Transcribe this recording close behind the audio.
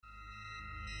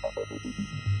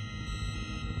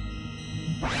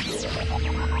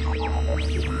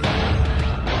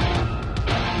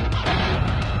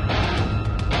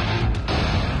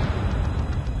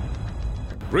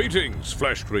Greetings,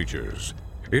 flesh creatures.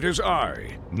 It is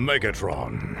I,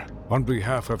 Megatron. On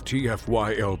behalf of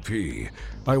TFYLP,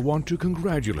 I want to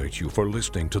congratulate you for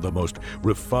listening to the most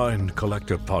refined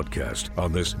collective podcast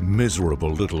on this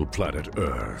miserable little planet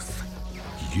Earth.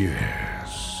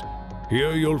 Yes.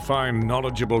 Here you'll find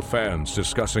knowledgeable fans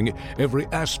discussing every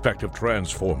aspect of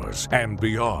Transformers and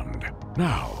beyond.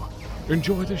 Now,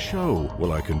 enjoy the show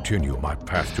while I continue my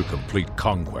path to complete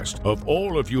conquest of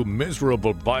all of you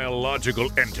miserable biological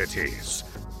entities.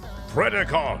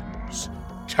 Predacons,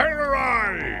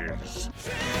 terrorize!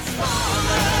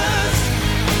 Transformers,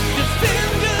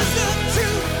 defenders of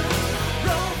truth,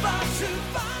 robots who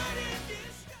fight in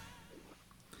disguise.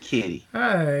 Kitty.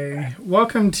 Hi,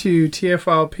 welcome to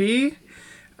TFLP,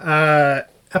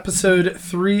 episode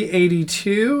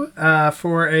 382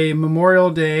 for a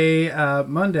Memorial Day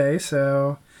Monday.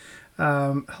 So,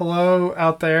 hello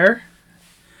out there.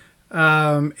 To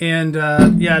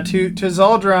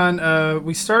Zaldron,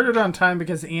 we started on time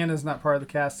because Anna's not part of the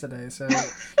cast today. So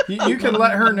you can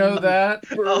let her know that.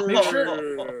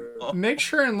 Make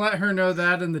sure and let her know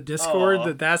that in the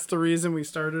Discord that's the reason we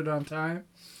started on time.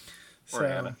 Poor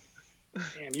Anna.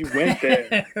 Damn, you went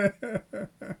there.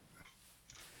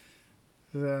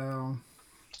 So,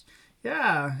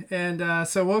 yeah, and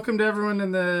so welcome to everyone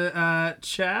in the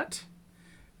chat.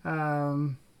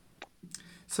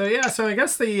 So I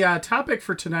guess the topic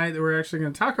for tonight that we're actually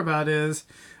going to talk about is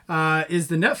the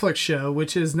Netflix show,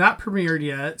 which is not premiered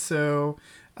yet. So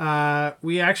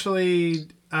we actually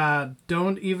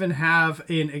don't even have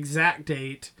an exact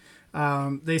date.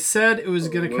 They said it was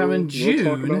going to come in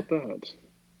June. We'll talk about that.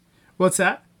 What's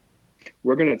that?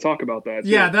 We're going to talk about that.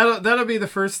 Yeah, that'll be the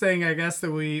first thing, I guess,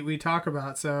 that we talk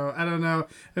about. So I don't know.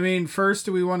 I mean, first,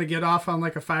 do we want to get off on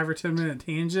like a 5 or 10 minute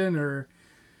tangent, or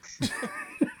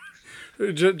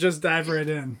just dive right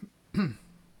in?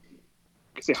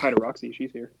 Say hi to Roxy.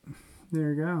 She's here.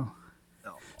 There you go.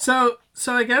 No. So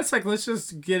I guess like let's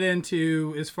just get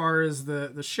into as far as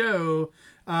the show.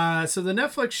 So the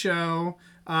Netflix show,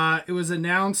 it was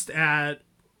announced at,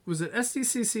 was it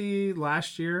SDCC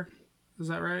last year? Is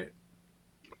that right?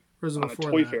 Or was it before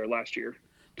Toy that? Fair last year.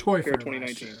 Toy Fair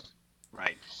 2019.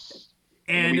 Right.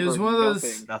 And it was one of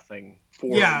those. Nothing.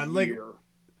 For Yeah, a like- year.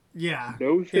 Yeah.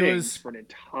 No It things was. for an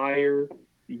entire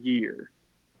year.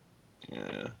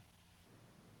 Yeah.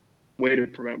 Way to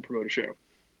promote a show.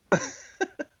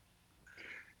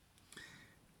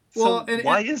 Well, So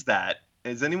why is that?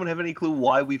 Does anyone have any clue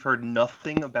why we've heard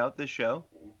nothing about this show?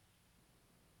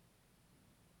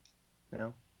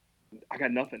 No. I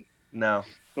got nothing. No.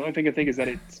 The only thing I think is that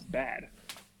it's bad.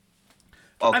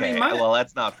 Okay. mean, Well,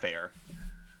 that's not fair.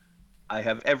 I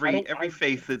have every I-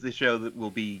 faith that the show that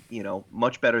will be,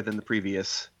 much better than the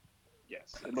previous.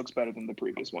 Yes, it looks better than the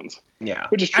previous ones. Yeah.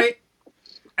 Which is true.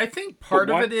 I think part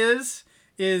But of it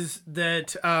is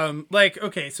that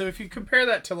okay, so if you compare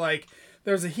that to like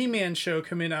there's a He-Man show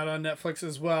coming out on Netflix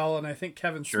as well, and I think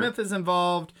Kevin Sure. Smith is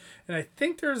involved, and I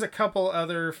think there's a couple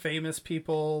other famous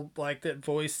people like that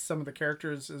voiced some of the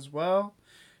characters as well.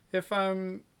 If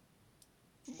I'm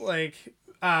like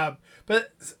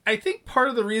but I think part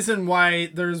of the reason why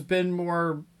there's been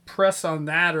more press on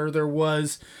that, or there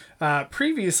was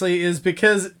previously, is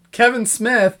because Kevin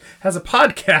Smith has a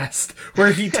podcast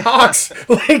where he talks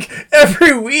like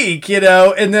every week,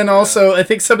 and then also I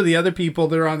think some of the other people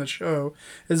that are on the show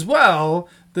as well,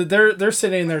 that they're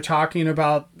sitting there talking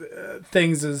about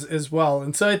things as well.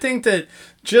 And so I think that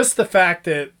just the fact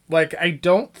that like I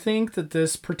don't think that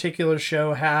this particular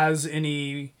show has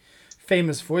any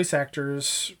famous voice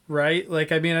actors, right?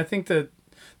 Like I mean, I think that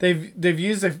they've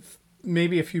used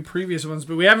maybe a few previous ones,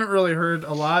 but we haven't really heard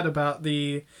a lot about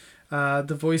the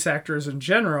voice actors in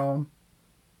general,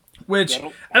 which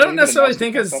I don't necessarily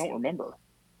think is. I don't remember.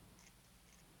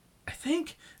 I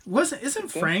think isn't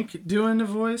Frank doing the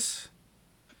voice?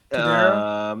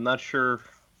 Cadero? I'm not sure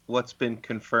what's been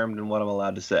confirmed and what I'm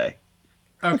allowed to say.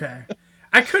 Okay.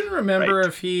 I couldn't remember Right.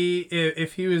 if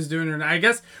he was doing it or not. I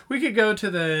guess we could go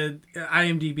to the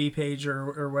IMDb page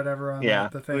or whatever on Yeah,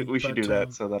 the thing. we should do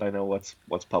that so that I know what's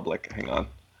public. Hang on.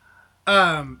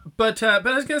 But I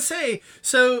was gonna say,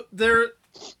 so there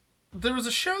was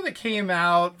a show that came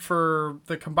out for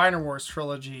the Combiner Wars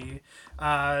trilogy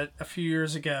a few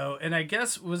years ago, and I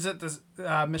guess was it this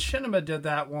Machinima did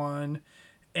that one,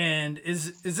 and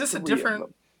is this a Three of different?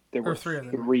 them. There were three of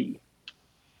them? three,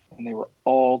 and they were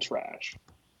all trash.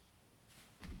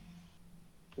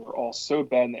 They were all so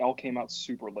bad, and they all came out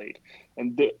super late.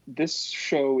 And this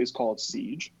show is called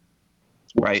Siege.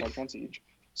 It's War Right. on Siege.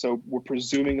 So we're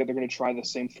presuming that they're going to try the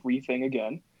same 3 thing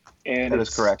again, and That is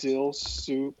it's correct. still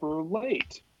super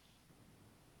late.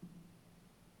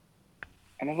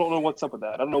 And I don't know what's up with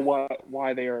that. I don't know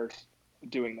why they are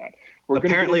doing that. We're gonna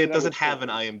get Apparently, into it that doesn't with have an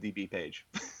trailers. IMDb page.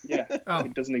 Yeah, Oh,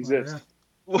 it doesn't well, exist.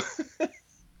 yeah.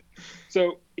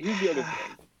 So here's the other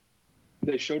thing.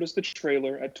 They showed us the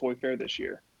trailer at Toy Fair this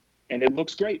year, and it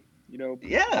looks great. You know,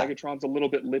 Yeah. Megatron's a little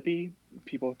bit lippy.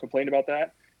 People complain about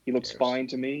that. He looks Yes. fine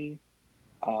to me.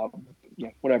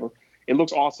 Yeah, whatever. It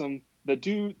looks awesome. I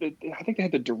think they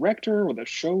had the director or the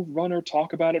showrunner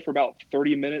talk about it for about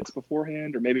 30 minutes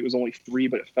beforehand, or maybe it was only 3,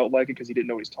 but it felt like it because he didn't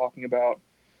know what he's talking about.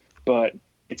 But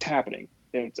it's happening.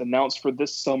 And it's announced for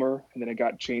this summer, and then it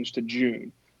got changed to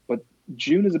June. But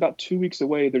June is about 2 weeks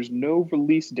away. There's no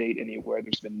release date anywhere.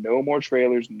 There's been no more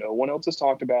trailers. No one else has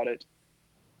talked about it.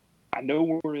 I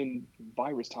know we're in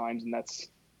virus times, and that's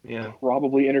Yeah.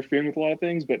 probably interfering with a lot of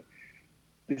things, but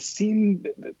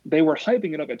they were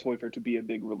hyping it up at Toy Fair to be a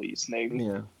big release. And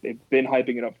Yeah. they've been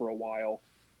hyping it up for a while.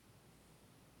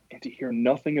 And to hear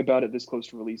nothing about it this close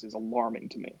to release is alarming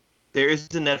to me. There is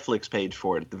a Netflix page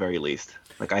for it at the very least.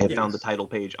 Like, I have found the Yes. title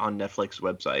page on Netflix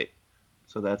website.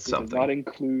 So that's It does something. not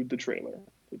include the trailer.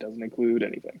 It doesn't include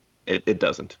anything. It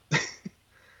doesn't.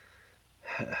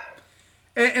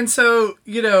 And so,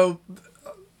 you know,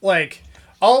 like,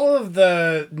 all of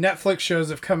the Netflix shows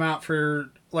have come out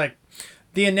for, like,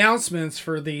 the announcements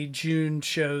for the June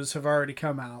shows have already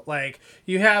come out. Like,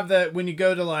 you have that when you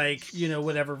go to, like, you know,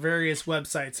 whatever, various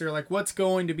websites, they're like, what's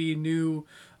going to be new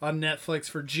on Netflix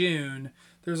for June?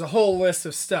 There's a whole list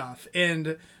of stuff.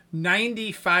 And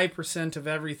 95% of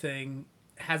everything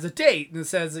has a date. And it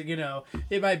says that, you know,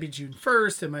 it might be June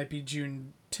 1st, it might be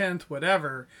June 10th,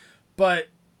 whatever. But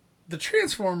the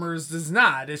Transformers does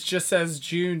not. It just says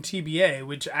June TBA,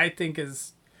 which I think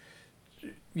is,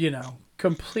 you know,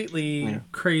 completely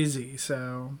crazy.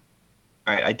 So,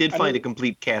 All right, I did find know- a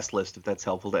complete cast list if that's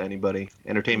helpful to anybody.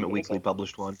 Entertainment Ooh, Weekly that's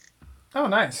published one. oh,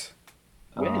 nice.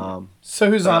 When? So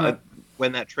who's on it?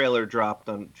 When that trailer dropped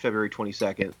on February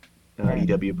 22nd,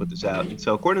 EW put this out. And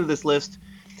so according to this list,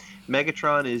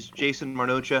 Megatron is Jason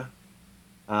Marnocha.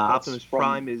 Optimus from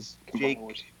Prime is Combine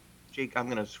Wars. Jake. I'm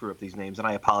going to screw up these names, and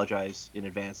I apologize in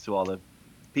advance to all the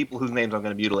people whose names I'm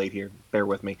going to mutilate here. Bear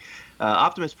with me.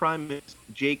 Optimus Prime is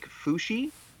Jake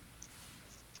Fushi.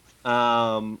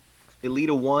 Elita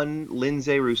 1,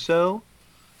 Lindsay Rousseau.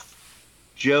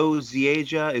 Joe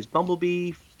Zieja is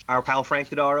Bumblebee. Our pal Frank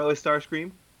Tadaro is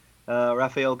Starscream.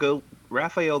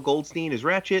 Raphael Goldstein is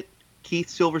Ratchet. Keith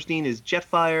Silverstein is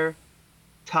Jetfire.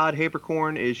 Todd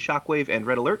Habercorn is Shockwave and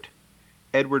Red Alert.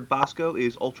 Edward Bosco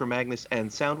is Ultra Magnus and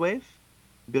Soundwave.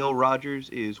 Bill Rogers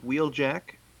is Wheeljack.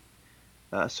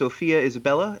 Sophia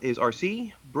Isabella is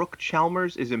RC. Brooke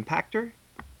Chalmers is Impactor.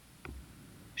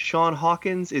 Sean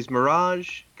Hawkins is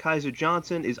Mirage. Kaiser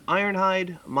Johnson is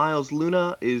Ironhide. Miles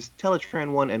Luna is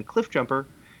Teletran 1 and Cliffjumper.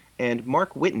 And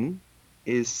Mark Witten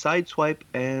is Sideswipe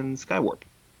and Skywarp.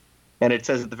 And it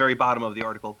says at the very bottom of the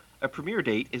article, a premiere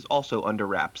date is also under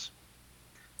wraps.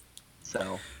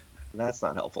 So, that's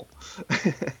not helpful.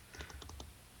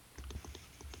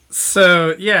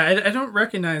 So, yeah, I don't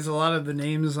recognize a lot of the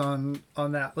names on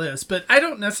that list, but I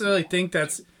don't necessarily think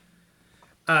that's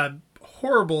a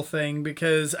horrible thing,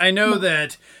 because I know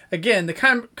that, again, the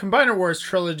Combiner Wars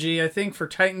trilogy, I think for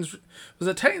Titans, was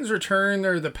it Titans Return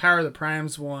or the Power of the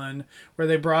Primes one, where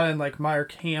they brought in, like,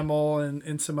 Mark Hamill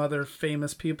and some other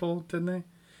famous people, didn't they?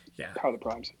 Yeah. Power of the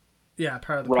Primes. Yeah,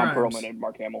 Power of the Ron Primes. Perlman and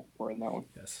Mark Hamill were in that one.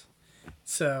 Yes.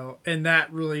 So, and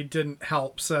that really didn't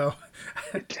help, so...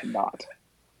 It did not.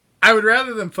 I would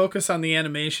rather them focus on the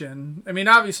animation. I mean,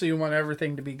 obviously you want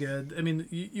everything to be good. I mean,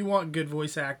 you want good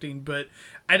voice acting, but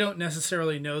I don't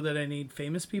necessarily know that I need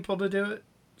famous people to do it.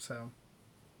 So,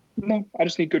 No, I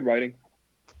just need good writing.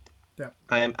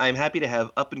 I'm happy to have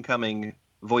up and coming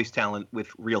voice talent with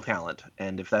real talent,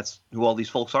 and if that's who all these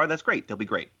folks are, that's great. They'll be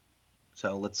great.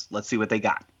 So let's see what they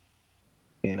got.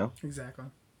 You know. exactly.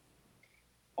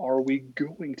 Are we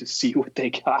going to see what they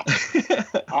got?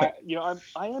 I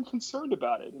am concerned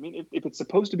about it. I mean, if it's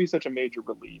supposed to be such a major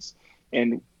release,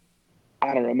 and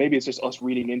I don't know, maybe it's just us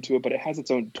reading into it, but it has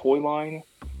its own toy line.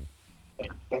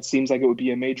 That seems like it would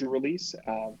be a major release.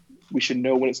 We should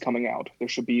know when it's coming out. There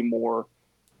should be more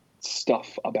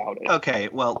stuff about it. Okay,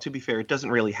 well, to be fair, it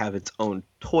doesn't really have its own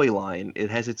toy line.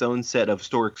 It has its own set of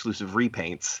store-exclusive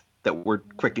repaints that were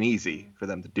quick and easy for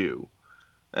them to do.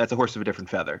 That's a horse of a different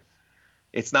feather.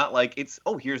 It's not like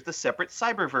here's the separate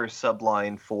Cyberverse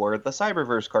subline for the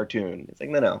Cyberverse cartoon. It's like,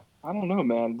 no. I don't know,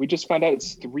 man. We just found out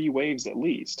it's 3 waves at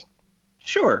least.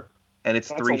 Sure. And it's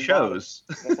That's 3 a lot shows.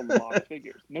 That's a lot of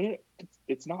figures. No,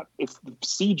 it's not. It's the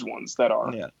Siege ones that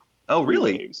are. Yeah. Oh, three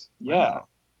really? waves. Yeah. Wow.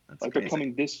 That's Like crazy. they're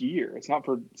coming this year. It's not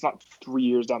 3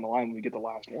 years down the line when we get the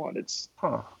last one. It's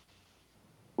Huh.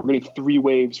 we're getting 3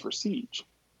 waves for Siege.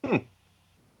 Hmm.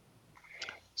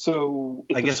 So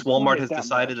if I the guess supply Walmart is has that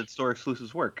decided much, that store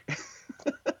exclusives work.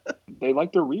 they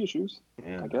like their reissues.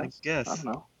 Yeah, I guess. I don't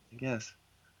know. I guess.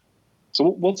 So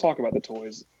we'll talk about the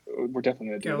toys. We're definitely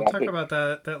gonna do Yeah, we'll that. talk but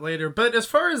about that later. But as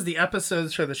far as the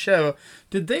episodes for the show,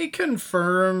 did they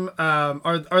confirm?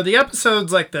 Are the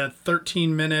episodes like the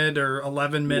 13-minute or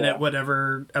 11-minute Yeah.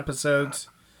 whatever episodes?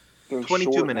 they're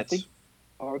 22 short, minutes. I think,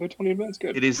 are they 20 minutes?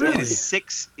 Good. It is. Really? It is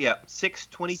 6. Yeah, 6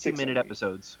 22-minute I think.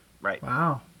 episodes. Right.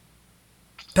 Wow,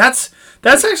 that's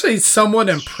actually somewhat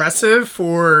impressive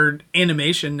for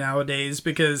animation nowadays,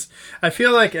 because I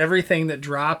feel like everything that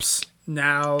drops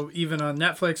now, even on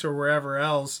Netflix or wherever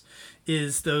else,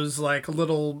 is those like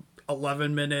little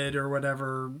 11-minute or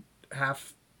whatever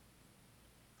half.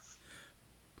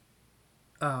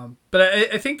 But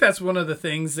I think that's one of the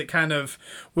things that kind of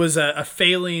was a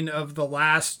failing of the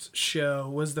last show,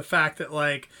 was the fact that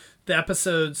like the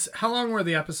episodes. How long were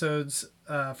the episodes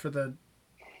for the?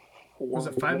 4 was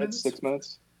it 5 minutes? 6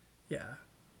 minutes? Yeah.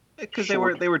 Because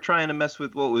Short. they were trying to mess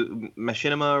with what was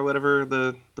Machinima or whatever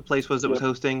the place was that was Yep.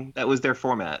 hosting. That was their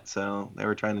format, so they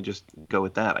were trying to just go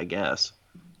with that, I guess.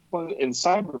 Well, and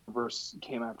Cyberverse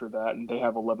came after that, and they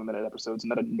have 11-minute episodes, and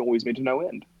that annoys me to no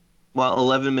end. Well,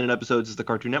 11-minute episodes is the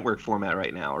Cartoon Network format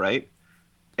right now, right?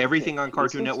 Everything on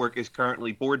Cartoon Is it? Network is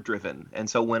currently board driven, and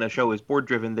so when a show is board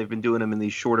driven, they've been doing them in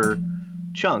these shorter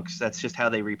chunks. That's just how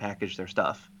they repackage their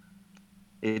stuff.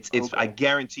 It's. Okay. I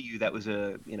guarantee you that was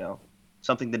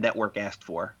something the network asked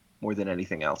for more than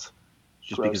anything else,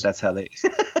 just Gross. because that's how they.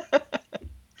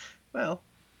 Well,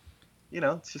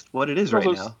 it's just what it is right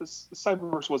Also, now.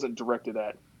 Cyberverse wasn't directed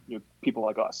at people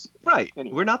like us. Right.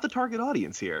 Anyway. We're not the target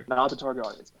audience here. Not the target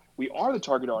audience. We are the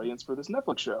target audience for this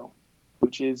Netflix show,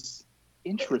 which is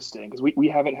interesting because we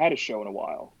haven't had a show in a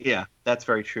while. Yeah, that's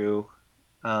very true.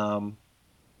 Guess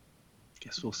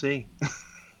we'll see.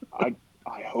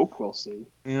 I hope we'll see.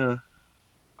 Yeah.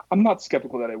 I'm not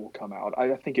skeptical that it will come out.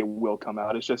 I think it will come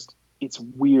out. It's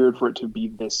weird for it to be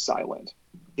this silent.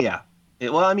 Yeah.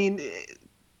 Well, I mean,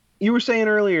 you were saying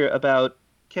earlier about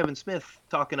Kevin Smith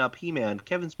talking up He-Man.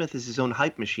 Kevin Smith is his own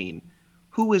hype machine.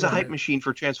 Who is a hype Right. machine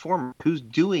for Transformers? Who's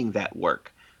doing that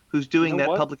work? Who's doing You know that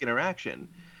what? public interaction?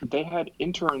 They had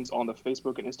interns on the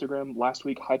Facebook and Instagram last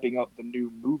week hyping up the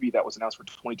new movie that was announced for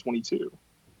 2022.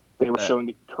 They were showing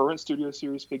the current Studio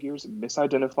Series figures,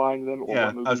 misidentifying them. Or Yeah,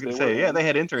 what movies I was going to they were say, yeah, in. they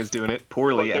had interns doing it But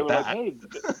poorly they at were that. like, hey,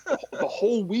 the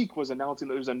whole week was announcing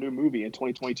that there's a new movie in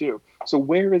 2022. So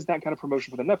where is that kind of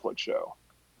promotion for the Netflix show?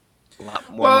 A lot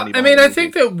more Well, money I behind mean, the I movie.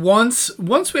 think that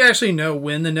once we actually know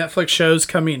when the Netflix show's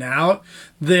coming out,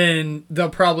 then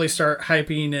they'll probably start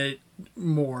hyping it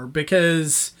more,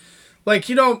 because, like,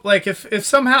 if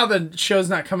somehow the show's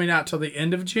not coming out till the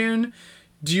end of June,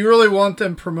 do you really want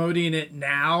them promoting it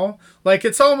now? Like,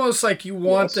 it's almost like you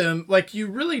want Yes. them, like, you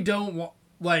really don't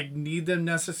need them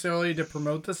necessarily to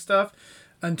promote this stuff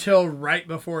until right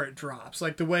before it drops.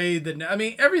 Like the way that, I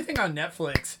mean, everything on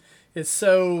Netflix is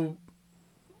so,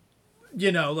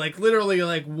 like literally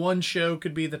like one show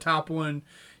could be the top one,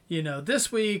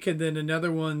 this week, and then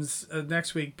another one's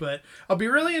next week. But I'll be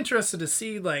really interested to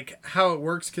see like how it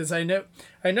works, because I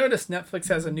noticed Netflix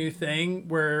has a new thing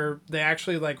where they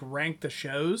actually like rank the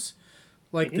shows,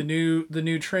 like the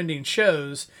new trending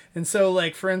shows. And so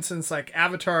like, for instance, like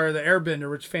Avatar the Airbender,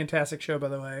 which is a fantastic show by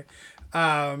the way,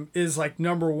 is like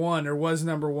number 1, or was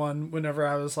number 1 whenever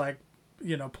I was like,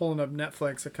 pulling up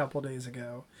Netflix a couple days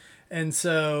ago. And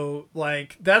so,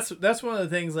 like, that's one of the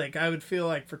things, like, I would feel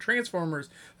like for Transformers,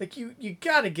 like, you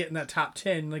got to get in that top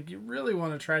 10. Like, you really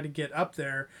want to try to get up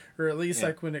there, or at least,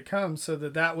 like, when it comes, so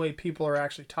that way people are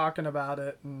actually talking about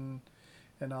it and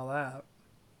all that.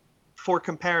 For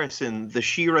comparison, the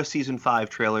She-Ra Season 5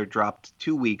 trailer dropped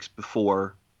 2 weeks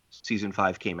before Season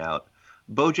 5 came out.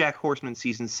 BoJack Horseman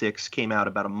Season 6 came out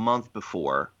about a month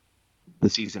before the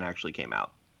season actually came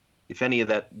out. If any of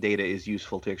that data is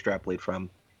useful to extrapolate from,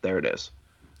 there it is.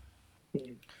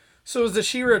 So was the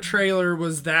She-Ra trailer,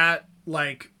 was that,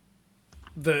 like,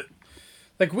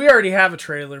 we already have a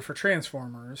trailer for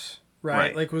Transformers, right?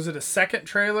 Right. Like, was it a second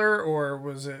trailer, or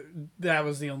was that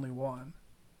was the only one?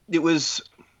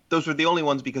 Those were the only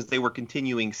ones because they were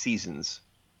continuing seasons,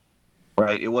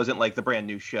 right? It wasn't like the brand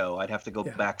new show. I'd have to go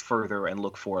back further and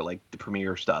look for like the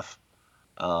premiere stuff.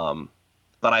 But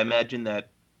I imagine that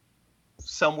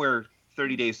somewhere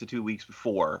 30 days to 2 weeks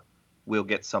before, we'll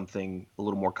get something a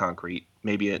little more concrete,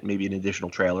 maybe an additional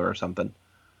trailer or something.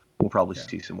 We'll probably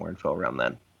see some more info around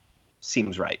then.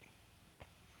 Seems right.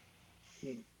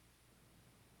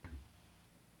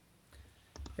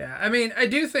 Yeah, I mean, I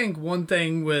do think one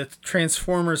thing with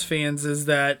Transformers fans is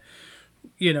that,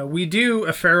 we do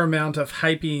a fair amount of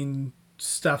hyping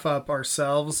stuff up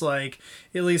ourselves, like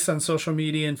at least on social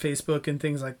media and Facebook and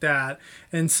things like that.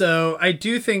 And so I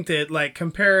do think that, like,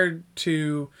 compared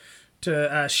to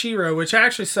She-Ra, which I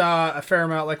actually saw a fair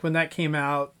amount, like when that came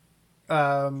out,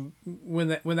 when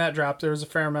that dropped, there was a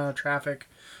fair amount of traffic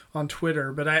on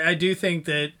Twitter. But I do think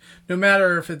that no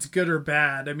matter if it's good or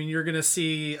bad, I mean, you're going to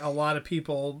see a lot of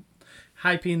people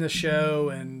hyping the show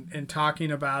and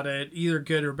talking about it, either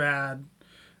good or bad.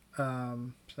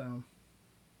 So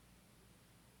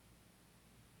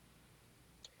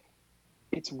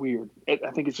It's weird.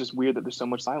 I think it's just weird that there's so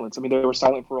much silence. I mean, they were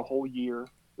silent for a whole year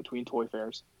between Toy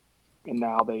Fairs, and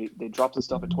now they dropped the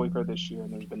stuff at Toy Fair this year,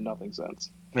 and there's been nothing since.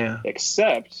 Yeah.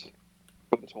 Except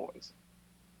for the toys.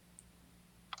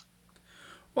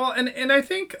 Well, and I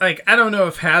think, like, I don't know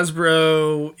if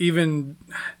Hasbro even,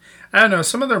 I don't know,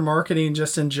 some of their marketing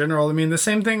just in general. I mean, the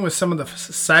same thing with some of the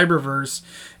Cyberverse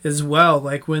as well.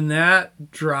 Like, when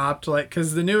that dropped, like,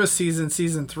 because the newest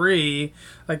season 3,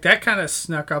 like, that kind of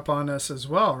snuck up on us as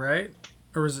well, right?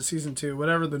 Or was it season 2?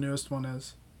 Whatever the newest one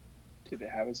is. Did they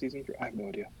have a season 3? I have no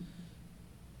idea.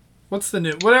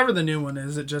 Whatever the new one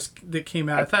is, that came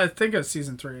out. I think it was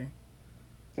season 3.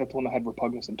 That's the one that had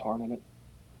Repugnus and Tarn in it.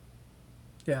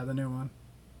 Yeah, the new one.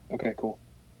 Okay, cool.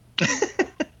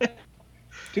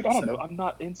 Dude, I don't know. I'm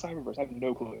not in Cyberverse. I have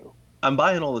no clue. I'm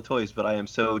buying all the toys, but I am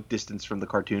so distanced from the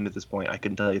cartoon at this point. I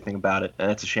couldn't tell you anything about it, and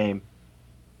it's a shame.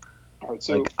 All right,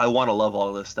 so Like, I want to love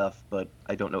all this stuff, but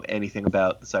I don't know anything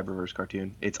about the Cyberverse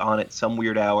cartoon. It's on at some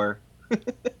weird hour.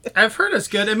 I've heard it's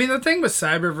good. I mean, the thing with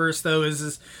Cyberverse, though,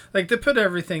 is like they put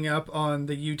everything up on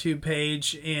the YouTube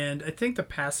page, and I think the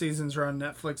past seasons are on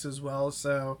Netflix as well.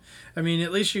 So, I mean,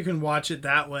 at least you can watch it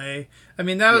that way. I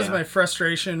mean, that was my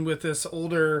frustration with this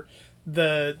older,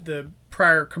 the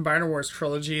prior Combiner Wars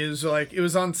trilogy, is like it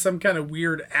was on some kind of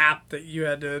weird app that you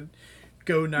had to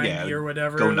go 90 or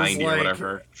whatever. Go It was 90 like, or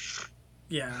whatever.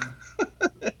 Yeah.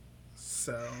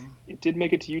 So. it did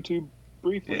make it to YouTube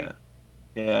briefly. Yeah.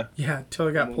 Yeah. Yeah, until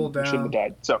it got and pulled then Shouldn't down.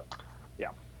 have died. So,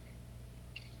 yeah.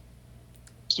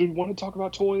 So we want to talk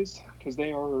about toys because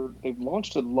they've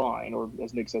launched a line, or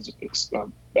as Nick says,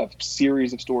 a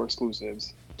series of store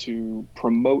exclusives to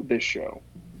promote this show.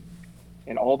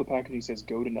 And all the packaging says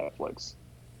go to Netflix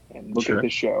and look at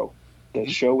this show. The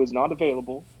show is not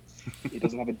available. It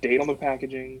doesn't have a date on the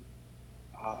packaging.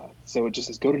 So it just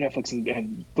says go to Netflix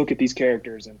and look at these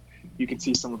characters, and you can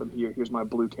see some of them here. Here's my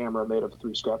blue camera made of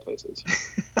 3 scrap faces.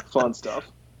 Fun stuff.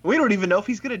 We don't even know if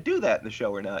he's going to do that in the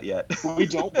show or not yet. We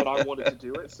don't, but I wanted to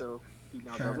do it, so he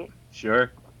now does it.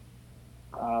 Sure.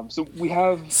 So we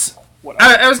have what?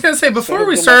 I was going to say, before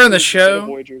we start on the show,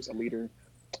 Voyagers, a leader.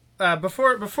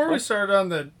 before we started on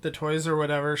the toys or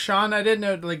whatever, Sean, I didn't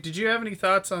know, like, did you have any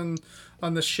thoughts on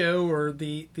the show or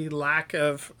the lack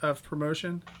of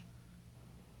promotion?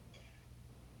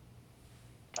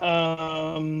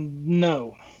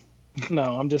 No,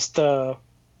 I'm just,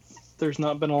 there's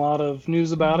not been a lot of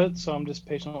news about it, so I'm just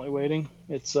patiently waiting.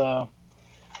 It's, it'll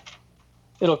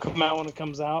come out when it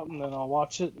comes out, and then I'll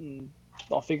watch it, and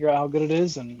I'll figure out how good it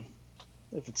is, and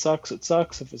if it sucks, it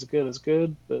sucks. If it's good, it's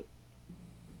good, but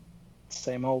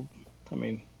same old. I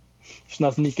mean, there's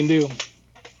nothing you can do.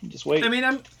 Just wait. I mean,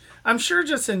 I'm sure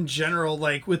just in general,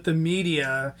 like with the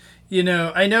media,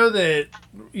 I know that,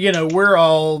 we're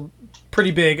all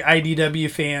pretty big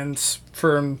IDW fans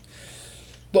from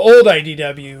the old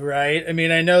IDW, right? I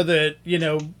mean, I know that,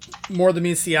 More Than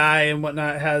Meets the Eye and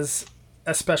whatnot has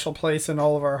a special place in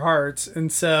all of our hearts.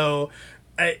 And so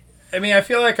I mean, I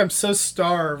feel like I'm so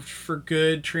starved for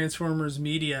good Transformers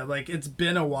media. Like, it's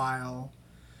been a while.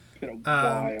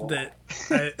 That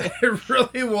I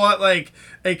really want, like,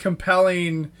 a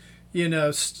compelling,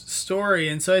 story.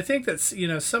 And so I think that's,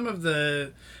 some of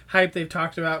the hype they've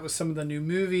talked about with some of the new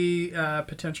movie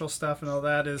potential stuff and all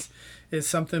that is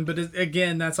something. But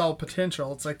again, that's all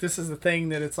potential. It's like, this is the thing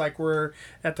that it's like we're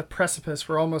at the precipice.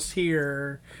 We're almost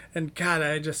here. And God,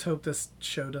 I just hope this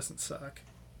show doesn't suck.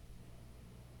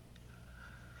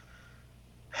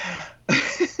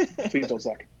 Please don't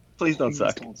suck. Please don't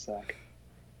suck. Don't suck.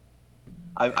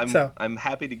 I'm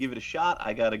happy to give it a shot.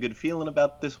 I got a good feeling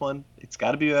about this one. It's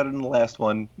got to be better than the last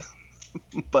one.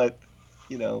 But,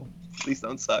 please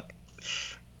don't suck.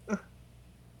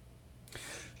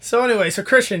 So anyway,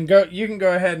 Christian, you can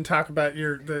go ahead and talk about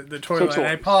the toy line.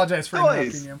 I apologize for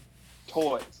interrupting you.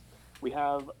 Toys. We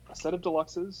have a set of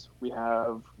deluxes. We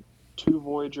have 2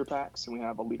 Voyager packs, and we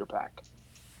have a leader pack.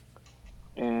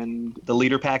 And The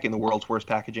leader pack in the world's worst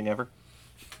packaging ever.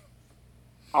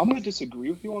 I'm going to disagree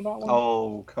with you on that one.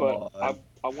 Oh, come but on.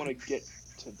 I want to get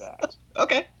to that.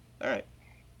 Okay. All right.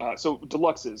 So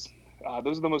deluxes,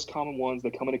 those are the most common ones.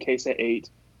 They come in a case of 8.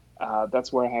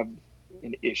 That's where I have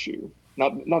an issue.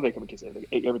 Not they come in a case of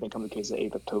 8. Everything comes in a case of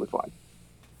 8. That's totally fine.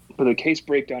 But the case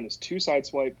breakdown is 2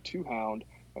 Sideswipe, 2 Hound,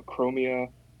 a Chromia,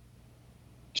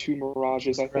 2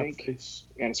 Mirages, I think,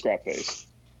 and a Scrap Face.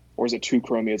 Or is it 2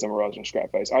 Chromias, a Mirage, and a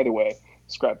Scrap Face? Either way,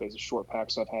 Scrap Face is a short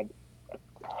pack, so I've had a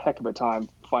heck of a time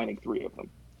finding 3 of them.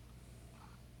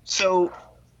 So,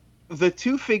 the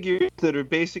 3 figures that are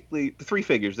basically straight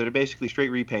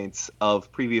repaints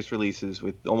of previous releases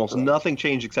with almost Correct. nothing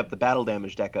changed except the battle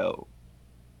damage deco.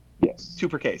 Yes. 2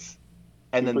 per case.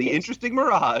 And then per the case. interesting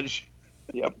Mirage.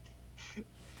 Yep.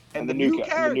 And the new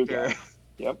character. guy.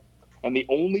 Yep. And the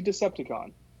only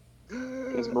Decepticon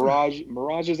is Mirage.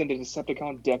 Mirage isn't a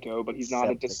Decepticon deco, but he's not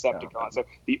a Decepticon. So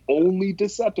the only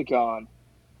Decepticon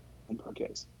in per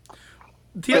case.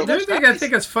 The other thing I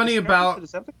think is funny about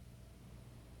Decepticon?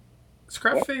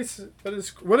 Scrapface.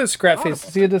 What is Scrapface?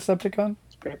 Is he a Decepticon?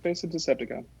 Scrapface is a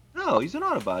Decepticon. No, he's an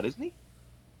Autobot, isn't he?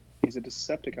 He's a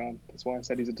Decepticon. That's why I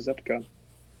said he's a Decepticon.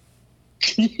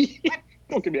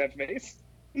 Don't give me that face.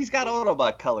 He's got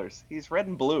Autobot colors. He's red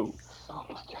and blue. Oh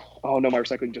my god. Oh no, my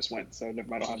recycling just went. So never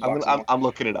mind. I don't have a box anymore. I'm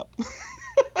looking it up.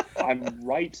 I'm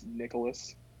right,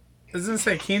 Nicholas. I was gonna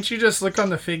say, can't you just look on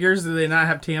the figures? Do they not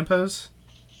have tampos?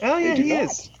 Oh yeah, do he not.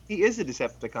 is. He is a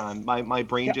Decepticon. My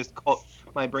brain Yeah. just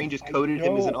coded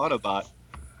him as an Autobot.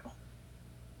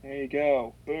 There you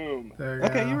go. Boom. There you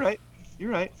Okay, go. you're right.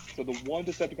 You're right. So the one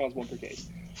Decepticon is 1 per case.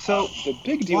 So The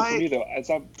big deal why- for me, though, as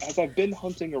I've been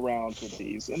hunting around with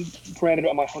these, and granted,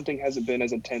 my hunting hasn't been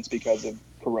as intense because of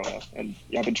Corona, and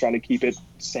I've been trying to keep it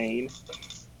sane,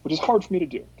 which is hard for me to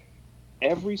do.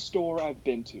 Every store I've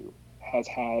been to has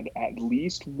had at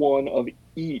least one of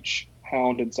each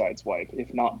Hound and Sideswipe,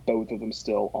 if not both of them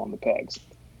still on the pegs.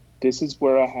 This is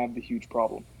where I have the huge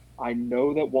problem. I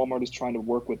know that Walmart is trying to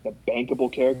work with the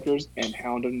bankable characters, and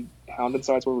Hound and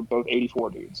Sideswipe are both 84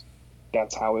 dudes.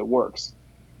 That's how it works.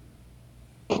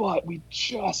 But we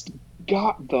just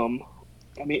got them.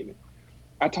 I mean,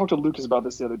 I talked to Lucas about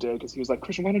this the other day because he was like,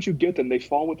 Christian, why don't you get them? They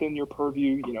fall within your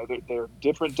purview. You know, they're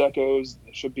different decos.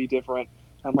 They should be different.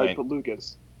 I'm like, Right. but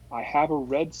Lucas, I have a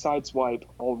red Sideswipe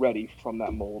already from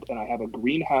that mold, and I have a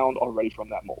green Hound already from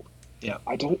that mold. Yeah.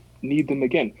 I don't need them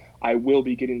again. I will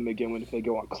be getting them again if they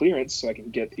go on clearance so I can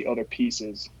get the other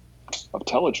pieces of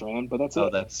Teletran, but that's Oh,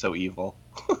 it. that's so evil.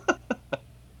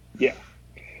 Yeah.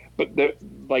 But they're,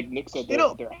 like Nick said, You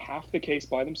know- they're half the case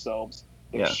by themselves.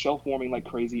 They're Yeah. shelf warming like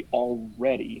crazy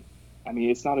already. I mean,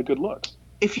 it's not a good look.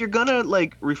 If you're gonna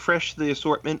refresh the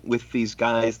assortment with these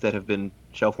guys that have been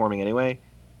shelf warming anyway,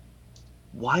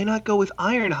 why not go with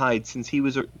Ironhide since he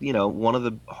was one of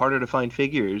the harder to find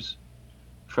figures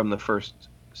from the first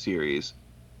series?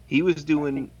 He was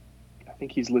doing. I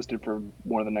think he's listed for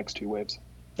one of the next 2 waves.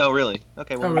 Oh really?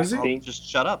 Okay. Well, Oh, is he? I'll just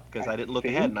shut up because I didn't look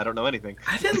ahead and I don't know anything.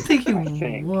 I didn't think he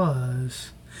think.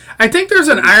 was. I think there's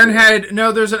an Ironhide.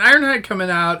 No, there's an Ironhide coming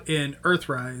out in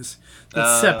Earthrise.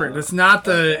 That's separate. It's not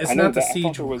the. It's I know not the that.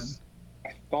 Siege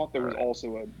I thought there was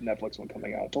also a Netflix one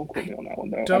coming out. Don't quote me on that one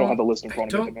though. I Don't- don't have the list in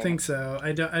front I of me. don't think so.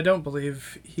 I don't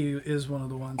believe he is one of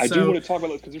the ones. I so, do want to talk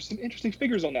about this because there's some interesting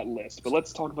figures on that list, but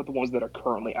let's talk about the ones that are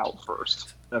currently out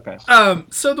first. Okay.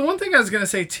 So the one thing I was gonna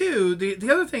say too,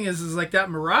 the other thing is like that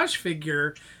Mirage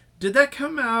figure. Did that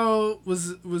come out?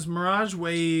 Was Mirage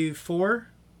Wave 4?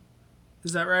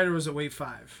 Is that right, or was it Wave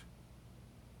 5?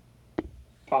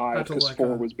 5, Have to because look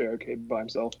 4 up. was barricaded by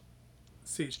himself.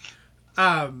 Siege.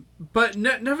 But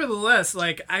nevertheless,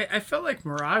 like I felt like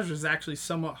Mirage was actually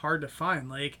somewhat hard to find.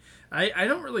 Like I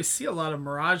don't really see a lot of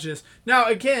Mirages. Now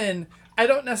again, I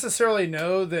don't necessarily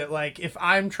know that like if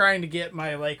I'm trying to get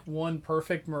my like one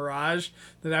perfect Mirage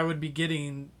that I would be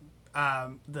getting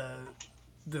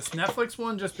this Netflix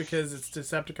one just because it's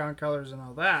Decepticon colors and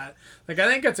all that. Like I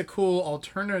think it's a cool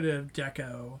alternative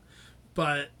deco.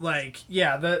 But like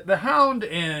yeah, the Hound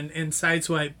and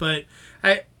Sideswipe, but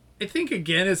I think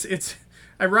again it's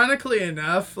ironically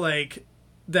enough like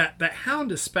that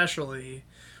Hound especially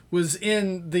was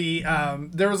in the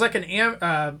there was like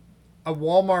a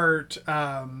Walmart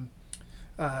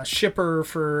shipper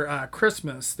for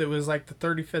Christmas that was like the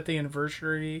 35th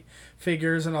anniversary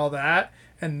figures and all that,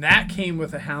 and that came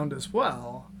with a Hound as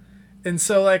well. And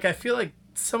so like I feel like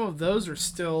some of those are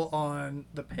still on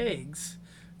the pegs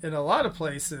in a lot of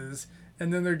places,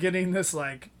 and then they're getting this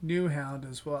like new Hound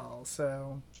as well.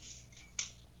 So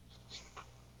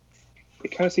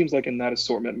it kind of seems like in that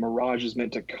assortment, Mirage is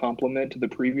meant to complement the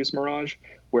previous Mirage,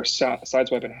 where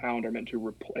Sideswipe and Hound are meant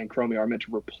to and Chromia are meant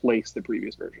to replace the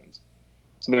previous versions.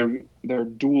 So they're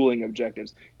dueling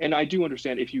objectives, and I do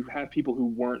understand if you have people who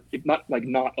weren't, if not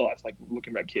us, like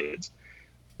Looking Red Kids,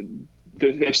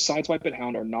 if Sideswipe and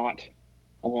Hound are not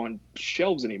on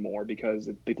shelves anymore because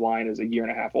the line is a year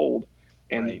and a half old,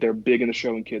 and Right. they're big in the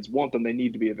show and kids want them, they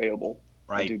need to be available.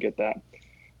 Right. I do get that,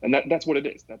 and that's what it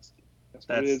is. That's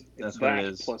what it is. That's It's what that it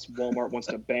is. plus Walmart wants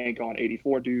to bank on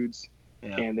 84 dudes,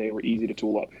 Yeah. and they were easy to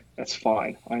tool up. That's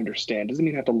fine. I understand. Doesn't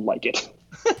mean you have to like it.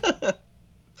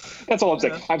 That's all I'm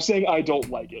saying. Yeah. I'm saying I don't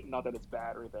like it. Not that it's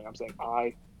bad or anything. I'm saying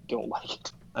I don't like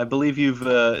it. I believe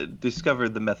you've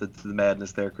discovered the method to the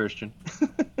madness there, Christian.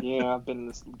 Yeah, I've been in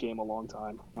this game a long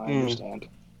time. I understand.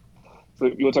 So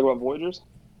you want to talk about Voyagers?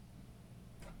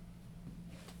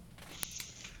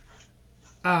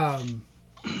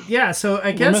 Yeah, so I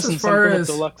We're guess missing as far something as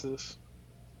with deluxes.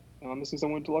 Am I missing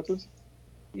someone with Deluxes?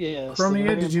 Yes. Chromia, the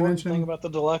very did you important mention- thing about the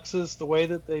deluxes, the way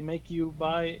that they make you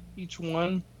buy each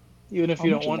one, even if I'll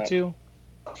you don't mention want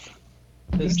that.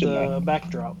 to, is Mention the that.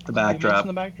 backdrop. The Did you backdrop. mention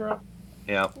the backdrop?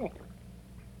 Yeah.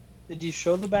 Did you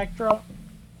show the backdrop?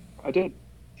 I did.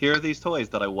 Here are these toys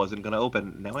that I wasn't going to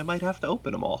open. Now I might have to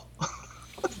open them all.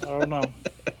 I don't know.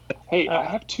 Hey, I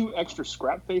have 2 extra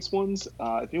scrap face ones.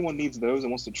 If anyone needs those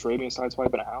and wants to trade me a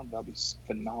Sideswipe and a Hound, that'd be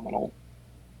phenomenal.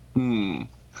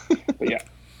 But yeah,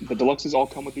 the deluxes all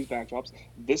come with these backdrops.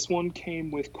 This one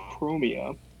came with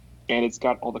Chromia, and it's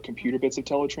got all the computer bits of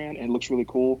Teletran, and it looks really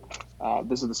cool.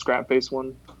 This is the scrap face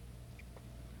one.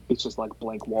 It's just like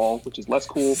blank wall, which is less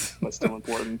cool, but still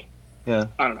important. Yeah.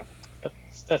 I don't know.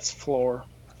 That's floor.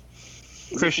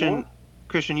 Christian,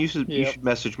 you should Yep.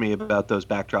 message me about those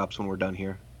backdrops when we're done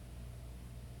here.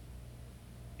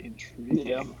 Intriguing.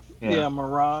 Yeah. Yeah. Yeah,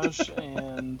 Mirage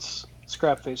and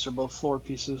Scrapface are both floor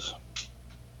pieces.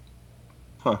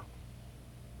 Huh.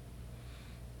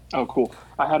 Oh, cool.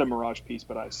 I had a Mirage piece,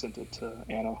 but I sent it to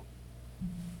Anna.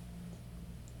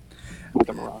 With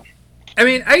the Mirage. I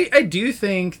mean, I do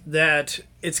think that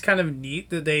it's kind of neat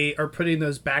that they are putting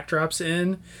those backdrops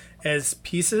in as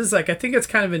pieces. Like, I think it's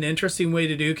kind of an interesting way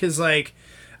to do, because, like,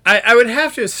 I would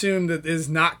have to assume that is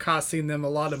not costing them a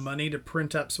lot of money to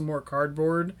print up some more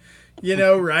cardboard, you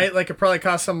know, right? Like, it probably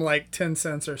costs them, like, 10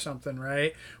 cents or something,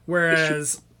 right?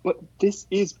 Whereas, But this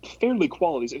is fairly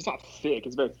quality. So it's not thick;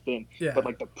 it's very thin. Yeah. But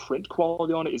like the print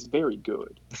quality on it is very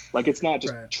good. Like it's not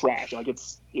just Right. trash. Like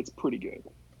it's pretty good.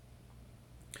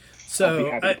 I'd so be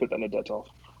happy to put that in a Detolf.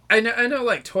 I know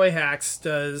like Toy Hacks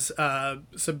does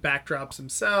some backdrops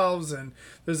themselves, and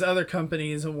there's other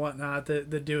companies and whatnot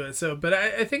that do it. So, but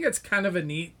I think it's kind of a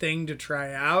neat thing to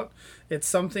try out. It's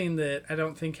something that I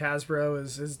don't think Hasbro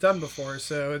has done before.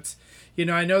 So it's, you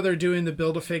know, I know they're doing the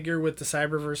Build-A-Figure with the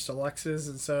Cyberverse Deluxes,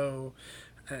 and so,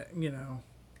 you know,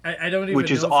 I don't even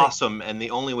Which is know if awesome, and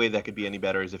the only way that could be any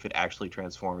better is if it actually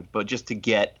transformed. But just to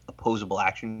get a posable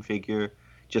action figure,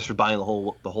 just for buying the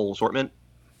whole assortment,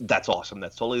 that's awesome.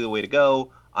 That's totally the way to go.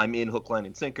 I'm in hook, line,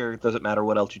 and sinker. Doesn't matter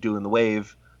what else you do in the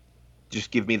wave. Just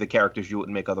give me the characters you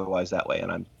wouldn't make otherwise that way,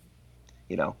 and I'm,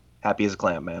 you know, happy as a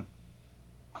clam, man.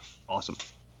 Awesome.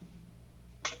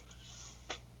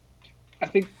 I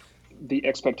think the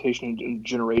expectation in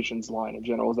Generations line in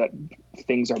general is that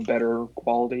things are better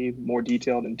quality, more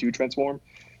detailed, and do transform.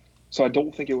 So I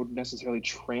don't think it would necessarily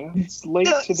translate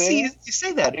Yeah, to see, there. you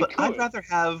say that, It but I'd could. rather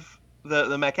have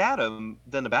the MacAdam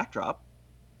than the backdrop.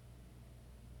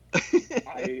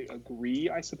 I agree,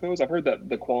 I suppose. I've heard that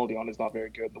the quality on it is not very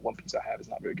good. The one piece I have is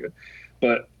not very good.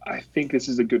 But I think this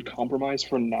is a good compromise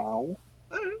for now.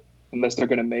 Unless they're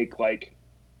going to make, like,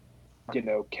 you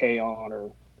know, Kaon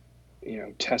or, you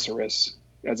know, Tesserus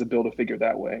as a Build-A-Figure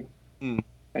that way. Mm.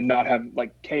 And not have,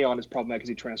 like, Kaon is problematic because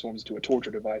he transforms into a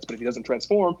torture device. But if he doesn't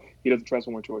transform, he doesn't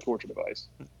transform into a torture device.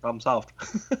 Problem solved.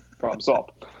 Problem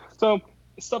solved. So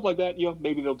stuff like that, you know,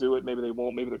 maybe they'll do it, maybe they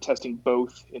won't. Maybe they're testing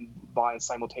both and buying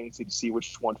simultaneously to see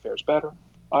which one fares better.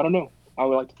 I don't know. I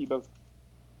would like to keep both.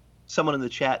 Someone in the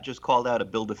chat just called out a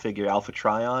Build-A-Figure Alpha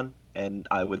Trion, and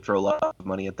I would throw a lot of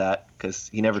money at that because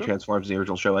he never Sure. transforms in the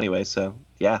original show anyway. So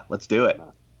yeah, let's do it.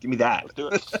 Give me that. Let's do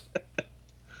it.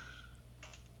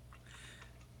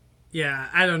 Yeah,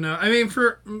 I don't know. I mean,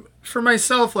 for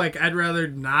myself, like, I'd rather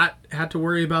not have to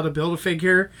worry about a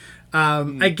Build-A-Figure.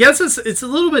 I guess it's a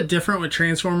little bit different with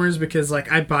Transformers because, like,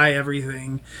 I buy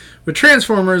everything with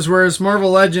Transformers, whereas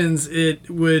Marvel Legends, it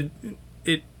would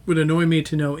annoy me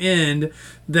to no end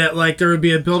that, like, there would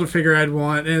be a Build-A-Figure I'd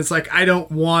want, and it's like, I don't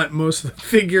want most of the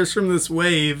figures from this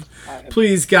wave. I have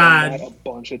Please, done God. that a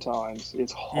bunch of times.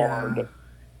 It's hard.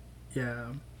 Yeah.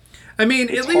 I mean,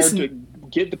 It's at least hard to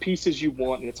get the pieces you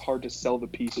want, and it's hard to sell the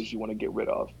pieces you want to get rid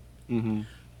of. Mm-hmm.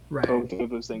 Right. Both of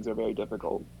those things are very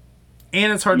difficult.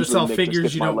 And it's hard to Usually sell Nick just figures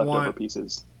gets you my don't leftover want.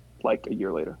 pieces like a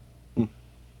year later.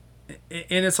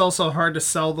 And it's also hard to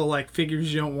sell the like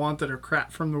figures you don't want that are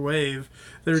crap from the wave.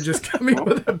 They're just coming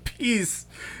with a piece,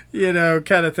 kind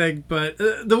of thing. But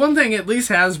the one thing at least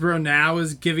Hasbro now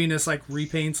is giving us like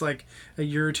repaints like a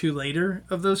year or two later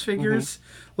of those figures.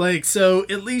 Like, so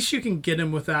at least you can get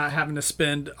them without having to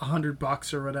spend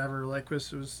 $100 or whatever. Like,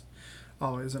 this was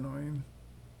always annoying.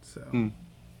 So,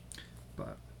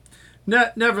 but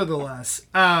nevertheless,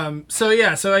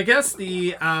 so I guess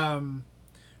the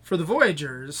for the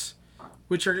Voyagers,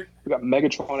 which are We got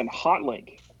Megatron and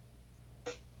Hotlink.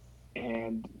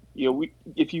 And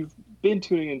if you've been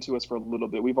tuning into us for a little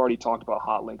bit, we've already talked about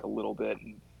Hotlink a little bit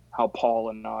and how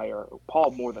Paul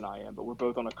more than I am, but we're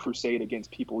both on a crusade against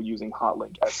people using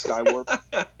Hotlink as Skywarp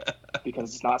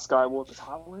because it's not Skywarp, it's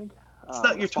Hotlink. It's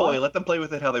not your toy. Let them play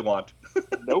with it how they want.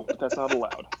 Nope, that's not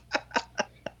allowed.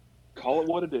 Call it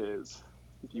what it is.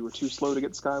 If you were too slow to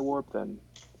get Skywarp, then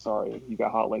sorry, you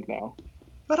got Hotlink now.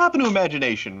 What happened to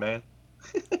imagination, man?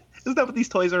 Isn't that what these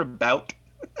toys are about?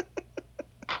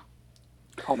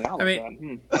 Call me out I like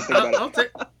mean, that. I'll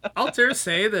think about it. I'll dare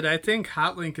say that I think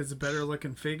Hotlink is a better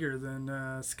looking figure than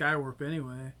Skywarp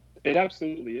anyway. It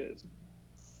absolutely is.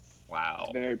 Wow.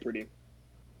 It's very pretty.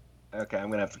 Okay, I'm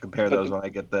gonna have to compare those when I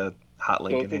get the hot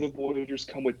link Both in of the here. Voyagers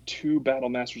come with 2 Battle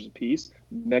Masters apiece.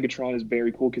 Megatron is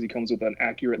very cool because he comes with an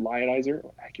accurate lionizer,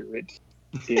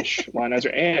 accurate-ish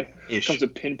lionizer, and Ish. comes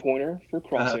with pinpointer for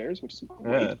crosshairs, which is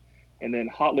great. Yeah. And then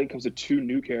Hotlink comes with 2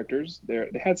 new characters. They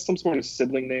had some sort of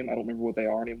sibling name. I don't remember what they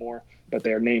are anymore, but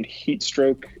they are named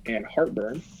Heatstroke and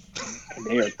Heartburn, and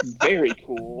they are very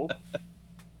cool.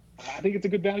 I think it's a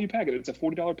good value package. It's a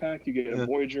 $40 pack. You get a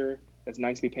Voyager that's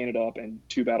nicely painted up and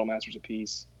 2 Battle Masters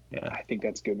apiece. Yeah. I think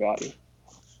that's good value.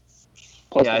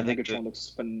 Plus, Yeah, I the think Megatron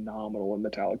looks phenomenal in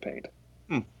metallic paint.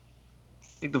 I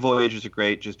think the Voyagers are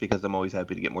great just because I'm always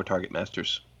happy to get more Target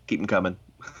Masters. Keep them coming.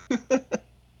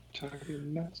 Target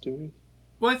Master.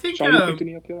 Well, I think Sean, you picked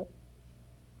any up yet?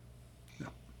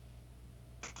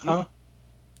 Huh?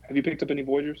 Have you picked up any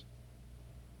Voyagers?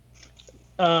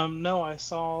 No, I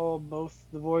saw both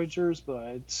the Voyagers, but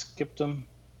I skipped them.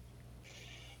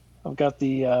 I've got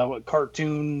the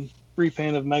cartoon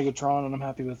repaint of Megatron, and I'm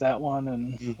happy with that one,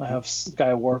 and I have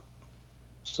Skywarp.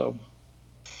 So,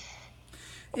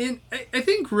 and I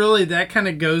think really that kind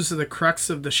of goes to the crux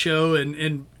of the show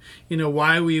and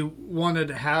why we wanted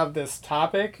to have this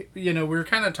topic. We were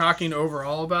kind of talking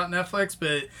overall about Netflix,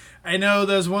 but I know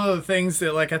that was one of the things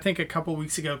that, like, I think a couple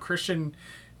weeks ago, Christian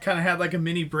kind of had like a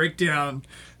mini breakdown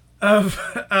of,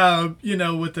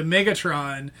 with the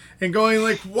Megatron and going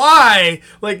like, why?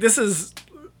 Like, this is,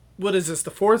 what is this,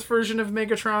 the 4th version of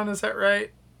Megatron? Is that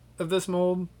right? Of this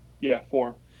mold? Yeah,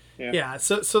 4. Yeah.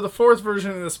 So the 4th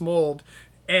version of this mold,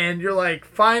 and you're like,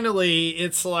 finally,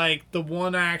 it's like the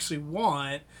one I actually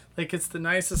want. Like, it's the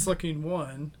nicest looking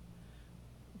one.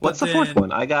 What's But the 4th then-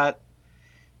 one? I got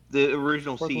the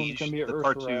original 4th one's Siege, gonna be the Earth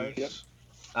cartoons. Rise. Yep.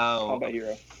 Oh, Combat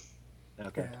Hero.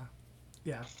 okay.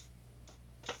 Yeah.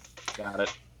 Got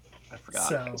it. I forgot.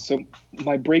 So, So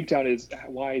my breakdown is,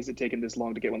 why is it taking this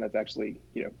long to get one that's actually,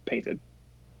 painted?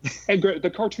 And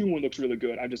the cartoon one looks really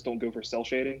good. I just don't go for cell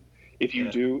shading. If you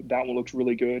Yeah. do, that one looks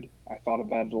really good. I thought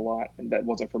about it a lot, and that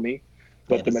wasn't for me.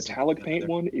 But Yeah, the it's metallic not paint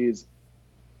either. one is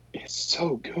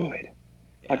so good.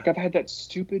 Yeah. Like, I've had that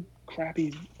stupid,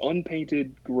 crappy,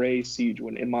 unpainted gray Siege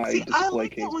one in my See, I display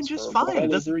like case that one just for fine. well It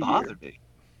over doesn't a bother year. me.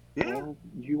 Yeah. Well,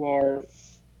 you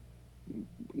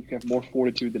have more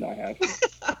fortitude than I have.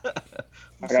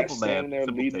 I got Simple standing man, there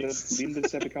simple leading tastes. the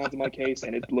Decepticons in my case,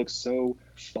 and it looks so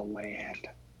bland.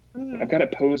 I've got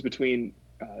it posed between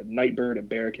Nightbird and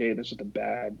Barricade. That's just a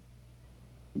bad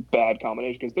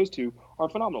combination because those two are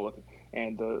phenomenal looking,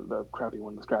 and the crappy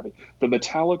one was crappy. The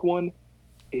metallic one,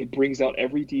 it brings out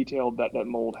every detail that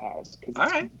mold has. Cause All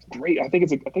it's right. great. I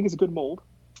think it's a good mold.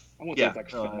 I won't say Yeah, it's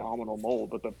like no, phenomenal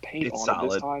mold, but the paint it's on it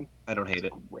this solid. time, I don't hate is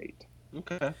it. great.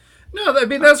 Okay. no, I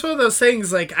mean, that's one of those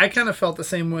things, like, I kind of felt the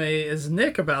same way as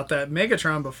Nick about that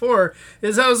Megatron before,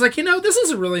 is I was like, this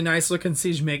is a really nice looking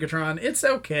Siege Megatron. It's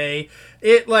okay.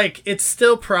 It's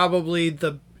still probably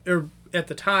at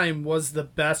the time, was the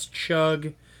best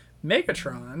Chug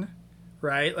Megatron,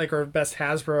 right? Like, or best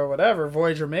Hasbro, whatever,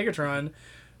 Voyager Megatron.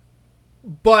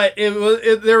 But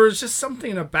there was just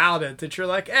something about it that you're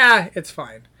like, it's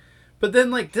fine. But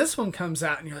then, like, this one comes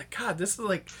out, and you're like, God, this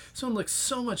one looks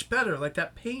so much better. Like,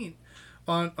 that paint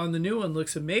on the new one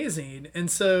looks amazing. And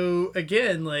so,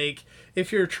 again, like,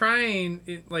 if you're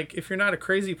trying, like, if you're not a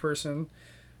crazy person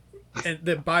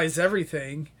that buys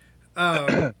everything,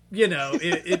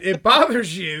 it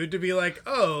bothers you to be like,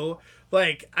 oh,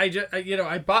 like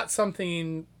I bought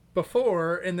something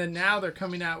before, and then now they're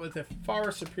coming out with a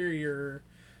far superior,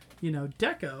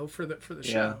 deco for the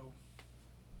show.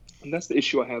 And that's the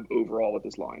issue I have overall with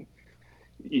this line.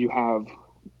 You have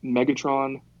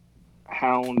Megatron,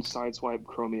 Hound, Sideswipe,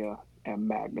 Chromia, and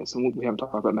Magnus. And we haven't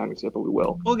talked about Magnus yet, but we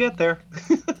will. We'll get there.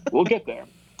 We'll get there.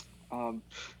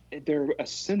 They're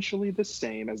essentially the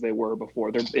same as they were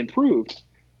before. They're improved.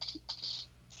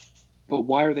 But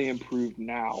why are they improved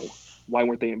now? Why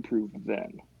weren't they improved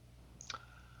then?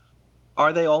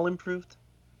 Are they all improved?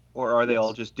 Or are they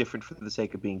all just different for the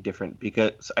sake of being different?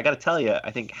 Because I got to tell you, I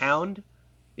think Hound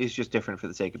is just different for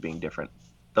the sake of being different.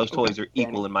 Those toys are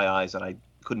equal in my eyes, and I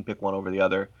couldn't pick one over the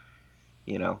other.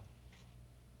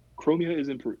 Chromia is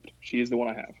improved. She is the one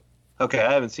I have. Okay,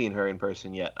 I haven't seen her in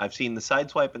person yet. I've seen the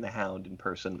Sideswipe and the Hound in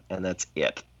person, and that's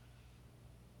it.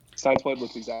 Sideswipe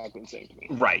looks exactly the same to me.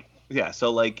 Right. Yeah,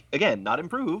 so, again, not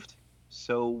improved.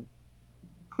 So...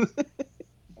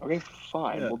 Okay,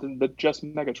 fine. Yeah. Well, then just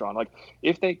Megatron.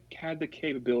 If they had the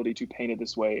capability to paint it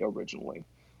this way originally,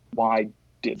 why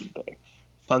didn't they?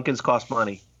 Pumpkins cost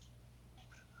money.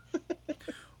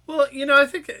 Well, I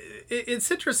think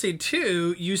it's interesting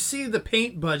too. You see the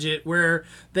paint budget where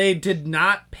they did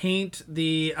not paint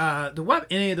any of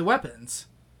the weapons,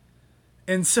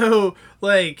 and so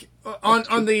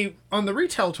on the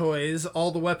retail toys,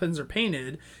 all the weapons are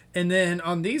painted, and then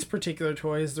on these particular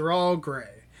toys, they're all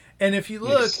gray. And if you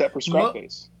look, except for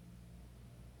Scrapface.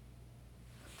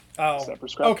 Except for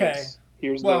Scrapface. Okay.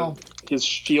 His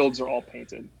shields are all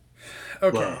painted.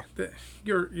 Okay,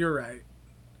 you're right.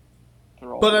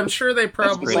 But I'm sure they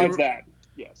probably besides that,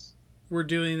 yes, were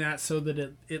doing that so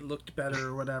that it looked better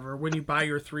or whatever when you buy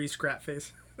your 3 scrap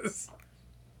faces.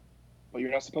 Well,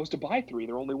 you're not supposed to buy 3.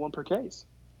 They're only 1 per case.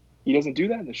 He doesn't do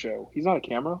that in the show. He's not a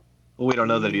camera. Well, we don't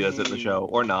know that he does it in the show,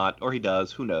 or not, or he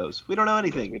does. Who knows? We don't know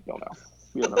anything. We don't know.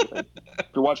 We don't know anything. If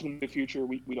you're watching in the future,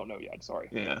 we don't know yet. Sorry.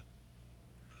 Yeah.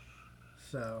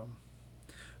 So,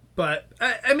 but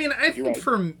I mean, I think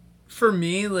right. For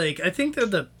me, I think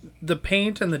that the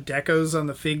paint and the decos on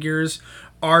the figures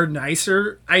are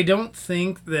nicer. I don't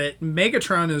think that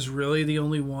Megatron is really the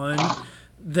only one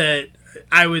that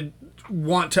I would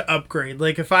want to upgrade.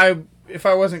 If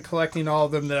I wasn't collecting all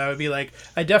of them, that I would be like,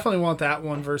 I definitely want that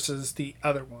one versus the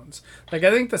other ones. I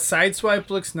think the Sideswipe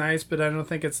looks nice, but I don't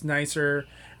think it's nicer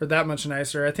or that much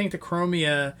nicer. I think the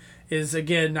Chromia is,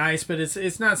 again, nice, but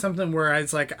it's not something where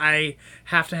I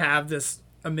have to have this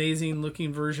amazing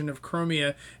looking version of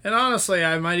Chromia. And honestly,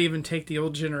 I might even take the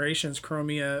old generation's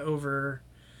Chromia over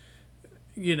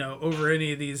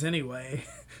any of these anyway.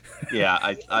 Yeah,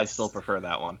 I still prefer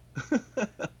that one.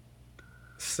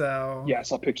 So yeah, I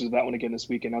saw pictures of that one again this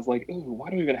weekend. I was like, ooh, why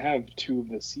do we even have 2 of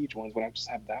the Siege ones when I just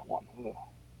have that one? Ugh.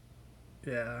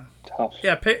 Yeah. Tough.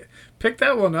 Yeah, pick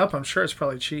that one up. I'm sure it's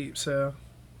probably cheap, so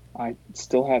I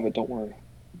still have it, don't worry.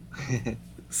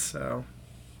 So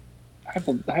I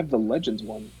have the Legends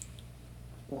one.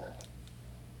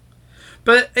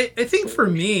 But I think for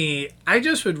me, I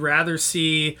just would rather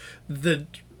see the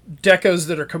decos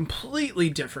that are completely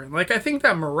different. I think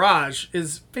that Mirage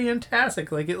is fantastic.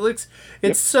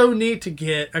 It's so neat to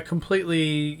get a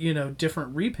completely,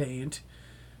 different repaint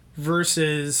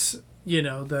versus,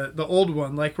 the old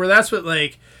one. Where that's what,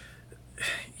 the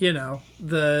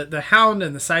Hound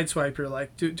and the Sideswipe, you're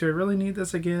like, do I really need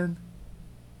this again?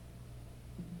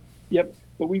 Yep,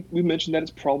 but we mentioned that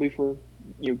it's probably for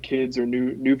kids or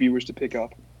new viewers to pick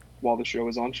up while the show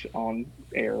is on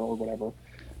air or whatever.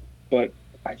 But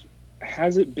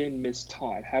has it been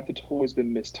mistimed? Have the toys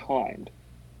been mistimed?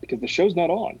 Because the show's not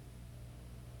on.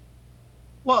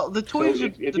 Well, the toys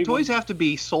So if toys have to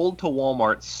be sold to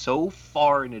Walmart so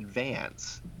far in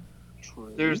advance.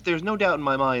 True. There's no doubt in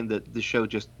my mind that the show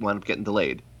just wound up getting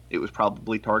delayed. It was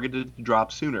probably targeted to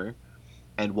drop sooner,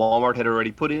 and Walmart had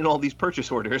already put in all these purchase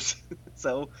orders,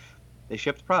 so they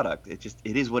shipped the product. It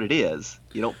is what it is.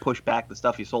 You don't push back the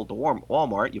stuff you sold to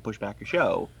Walmart. You push back your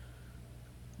show.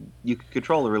 You can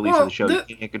control the release of the show.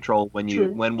 You can't control when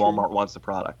Walmart wants the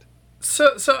product.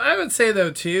 So I would say though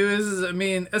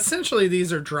too essentially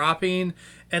these are dropping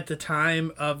at the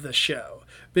time of the show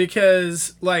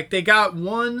because they got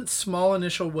one small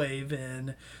initial wave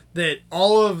in that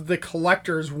all of the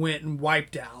collectors went and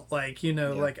wiped out, like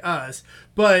us.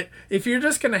 But if you're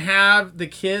just going to have the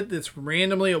kid that's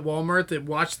randomly at Walmart that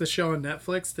watched the show on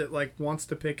Netflix that wants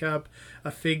to pick up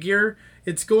a figure,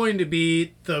 it's going to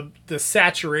be the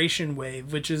saturation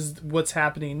wave, which is what's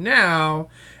happening now.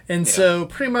 And so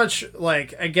pretty much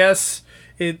I guess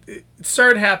it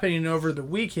started happening over the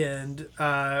weekend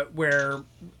where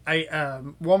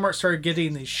Walmart started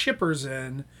getting these shippers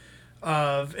in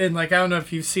and like I don't know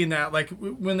if you've seen that, like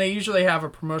when they usually have a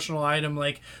promotional item,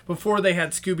 like before they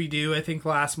had Scooby-Doo I think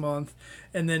last month,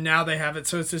 and then now they have it,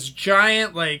 so it's this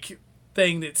giant like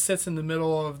thing that sits in the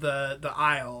middle of the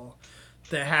aisle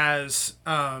that has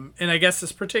and I guess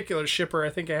this particular shipper,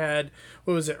 I think I had,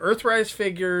 what was it, Earthrise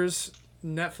figures,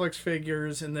 Netflix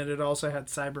figures, and then it also had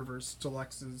Cyberverse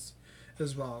Deluxes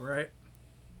as well, right?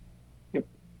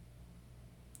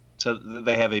 So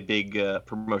they have a big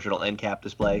promotional end cap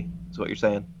display, is what you're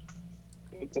saying?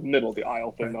 It's a middle of the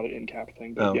aisle thing, not an end cap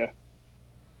thing, but Oh. yeah.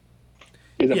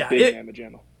 It's a big mamma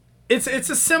jamma. It's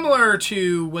a similar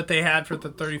to what they had for the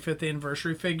 35th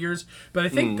anniversary figures, but I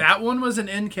think that one was an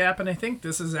end cap, and I think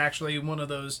this is actually one of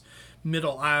those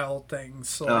middle aisle things.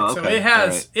 So, so it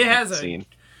has a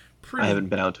pretty I haven't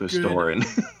been out to a good store in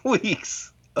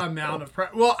weeks. amount of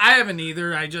well, I haven't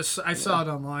either. I saw it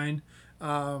online.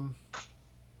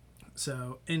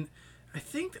 So, and I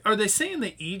think, are they saying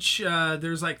that each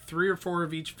there's like 3 or 4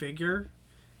 of each figure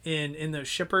in those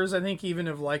shippers? I think even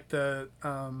of like the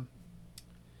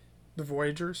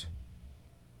Voyagers.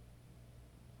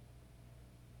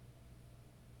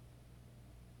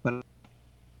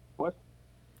 What?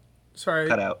 Sorry,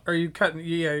 Cut out. Are you cutting?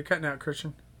 Yeah, you're cutting out,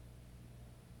 Christian.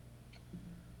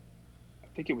 I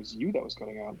think it was you that was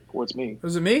cutting out, or it's me.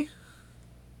 Was it me?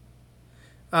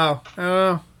 Oh, I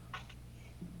don't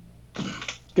know.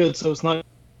 Good, so it's not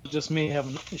just me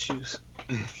having issues.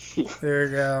 There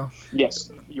you go.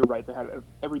 Yes, you're right.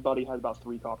 Everybody had about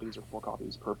 3 copies or 4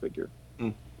 copies per figure,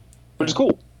 Mm. which is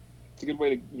cool. It's a good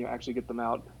way to actually get them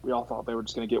out. We all thought they were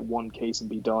just going to get 1 case and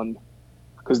be done,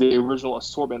 because the original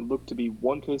assortment looked to be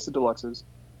 1 case of Deluxes,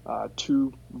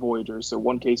 2 Voyagers. So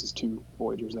 1 case is 2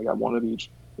 Voyagers, and they got 1 of each,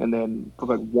 and then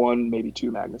like 1, maybe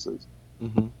 2 Magnuses,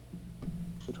 Mm-hmm.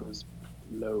 which was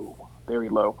low, very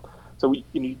low. So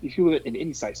if you live in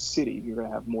any size city, you're going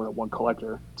to have more than 1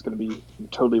 collector. It's going to be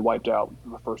totally wiped out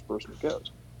the first person that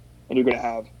goes. And you're going to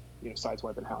have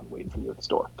Sideswipe and Hound waiting for you at the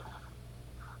store.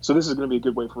 So this is going to be a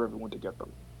good way for everyone to get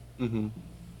them. Mm-hmm.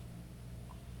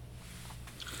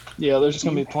 Yeah, there's just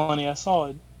gonna be plenty. I saw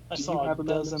you a have a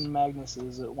dozen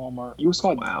Magnuses at Walmart. You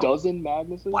saw Wow. a dozen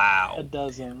Magnuses? A Wow.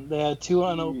 dozen. They had 2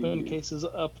 unopened Jeez. cases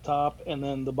up top, and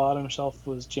then the bottom shelf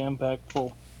was jam packed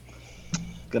full.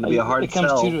 Gonna be a hard It comes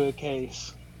sell. 2 to a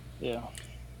case. Yeah.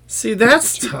 See,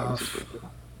 that's Two tough. Magnuses.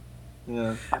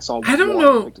 Yeah. I saw I don't one,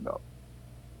 know. picked it up.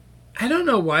 I don't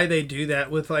know why they do that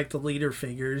with like the leader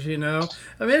figures, I mean,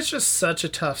 it's just such a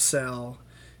tough sell,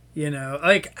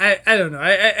 like I don't know.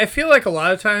 I feel like a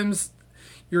lot of times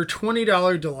your $20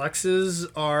 deluxes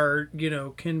are,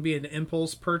 can be an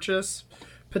impulse purchase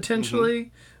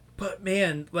potentially, but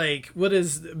man, like what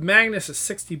is Magnus is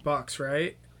 $60,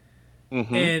 right?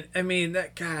 Mm-hmm. And I mean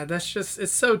that's just,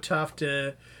 it's so tough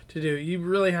to do. You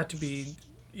really have to be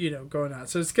going out.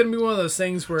 So it's going to be one of those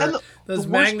things where And those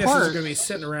the worst Magnuses part- are going to be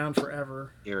sitting around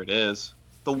forever. Here it is.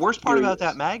 The worst part Here it about is.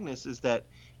 that Magnus is that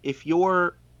if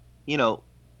you're,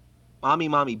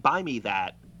 mommy, buy me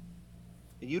that,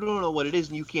 and you don't know what it is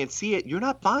and you can't see it, you're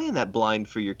not buying that blind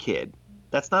for your kid.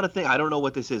 That's not a thing. I don't know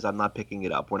what this is. I'm not picking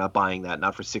it up. We're not buying that.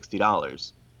 Not for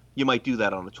 $60. You might do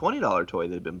that on a $20 toy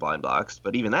that had been blind boxed,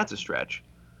 but even that's a stretch.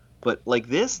 But like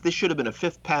this should have been a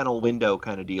 5th panel window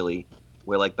kind of dealy,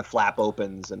 where like the flap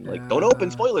opens and like don't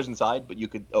open spoilers inside, but you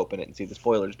could open it and see the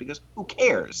spoilers because who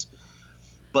cares?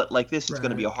 But like this is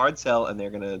going to be a hard sell, and they're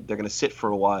gonna sit for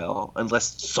a while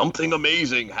unless something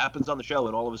amazing happens on the show,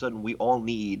 and all of a sudden we all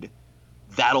need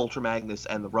that Ultra Magnus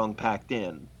and the rung packed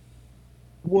in.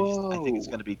 Whoa. I think it's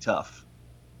going to be tough.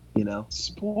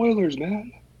 Spoilers,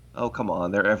 man. Oh come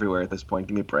on, they're everywhere at this point.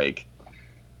 Give me a break.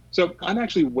 So I'm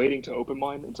actually waiting to open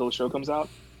mine until the show comes out.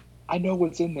 I know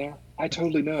what's in there. I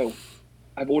totally know.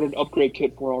 I've ordered an upgrade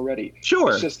kit for already.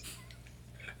 Sure. It's just,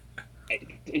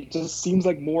 it just seems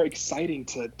like more exciting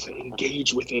to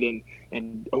engage with it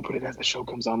and open it as the show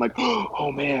comes on. Like,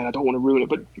 oh man, I don't want to ruin it.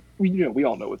 But we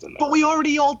all know what's in there. But we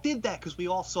already all did that because we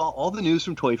all saw all the news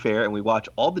from Toy Fair, and we watch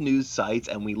all the news sites,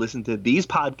 and we listen to these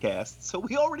podcasts, so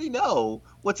we already know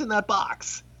what's in that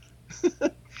box.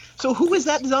 So who is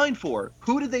that designed for?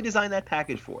 Who did they design that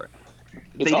package for? They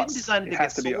It's didn't us. design it It to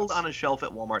has get to be sold us. on a shelf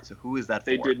at Walmart, so who is that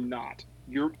They for? did not.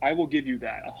 I will give you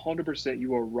that. 100%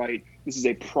 you are right. This is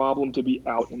a problem to be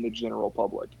out in the general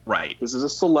public. Right. This is a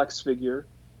selects figure.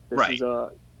 This Right. is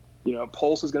a,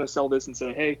 Pulse is going to sell this and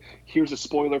say, hey, here's a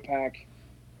spoiler pack.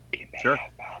 It may Sure.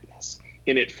 have Madness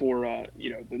in it for,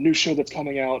 the new show that's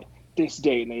coming out this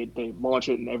date, and they launch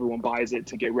it and everyone buys it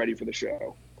to get ready for the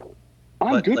show.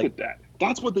 I'm But, good like- with that.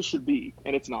 That's what this should be,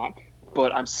 and it's not.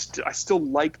 but I still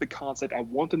like the concept. I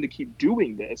want them to keep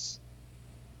doing this,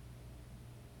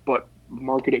 but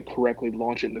market it correctly,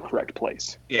 launch it in the correct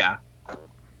place. Yeah.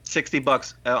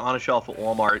 $60 on a shelf at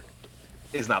Walmart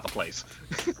is not the place.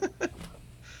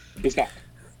 It's not.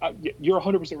 You're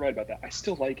 100% right about that. I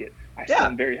still like it. I still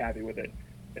am very happy with it.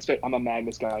 I'm a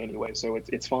Magnus guy anyway, so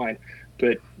it's fine.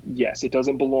 But yes, it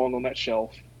doesn't belong on that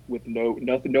shelf with no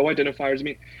identifiers. I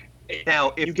mean,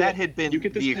 now if that had been this the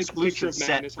picture exclusive of set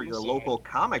Magnus for on the your side. local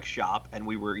comic shop, and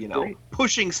we were, Great.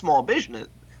 pushing small business,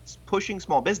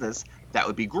 that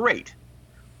would be great.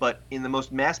 But in the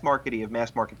most mass markety of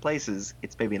mass market places,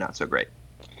 it's maybe not so great.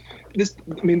 There's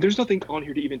nothing on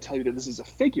here to even tell you that this is a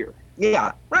figure.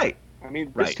 Yeah, right. I mean,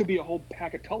 this Right. could be a whole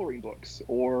pack of coloring books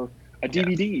or a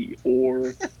DVD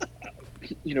or,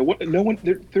 what? No one.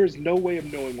 There's no way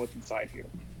of knowing what's inside here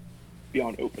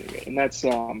beyond opening it, and that's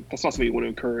not something you want to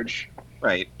encourage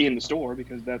Right. in the store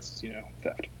because that's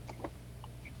theft.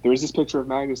 There is this picture of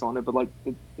Magnus on it, but like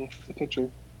the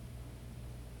picture.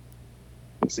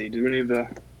 Let's see. Do any of the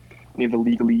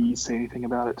legalese say anything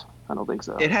about it? I don't think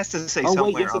so. It has to say Oh, wait,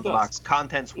 somewhere yes, on it the does. box,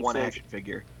 contents It one says- action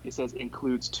figure. It says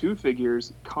includes 2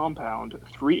 figures, compound,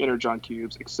 3 energon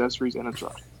cubes, accessories, and a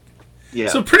truck. Yeah.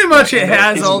 So pretty much it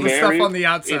has It's all the very- stuff on the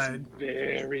outside. It's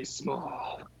very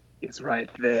small. It's right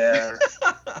there.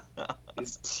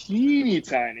 It's teeny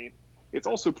tiny. It's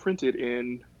also printed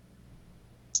in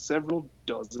several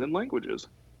dozen languages.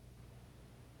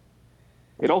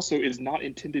 It also is not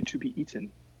intended to be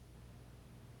eaten.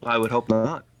 I would hope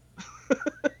not.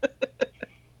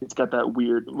 It's got that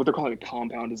weird, what they're calling a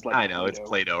compound is like. I know, it's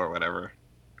Play-Doh or whatever.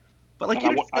 But like, And you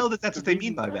I don't wa- know I- that that's the what they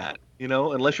reason- mean by that,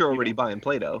 unless you're already buying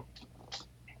Play-Doh.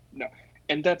 No,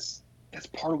 and that's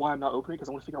part of why I'm not opening because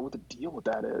I want to figure out what the deal with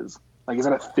that is. Like, is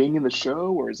that a thing in the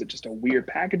show or is it just a weird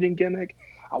packaging gimmick?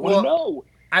 I want to know.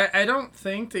 I don't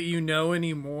think that you know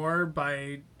anymore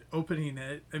by opening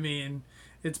it. I mean,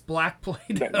 it's black There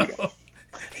you Play-Doh. go.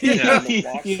 Yeah.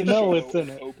 Watch You the know show, it's in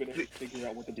it. Open it, figure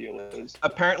out what the deal is.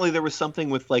 Apparently there was something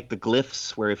with like the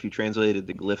glyphs where if you translated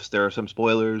the glyphs there are some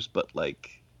spoilers, but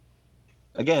like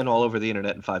again all over the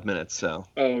internet in 5 minutes, so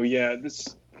Oh yeah,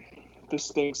 this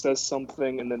thing says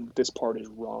something, and then this part is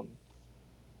wrong.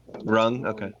 Rung?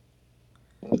 Okay.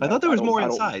 I thought there was don't- more I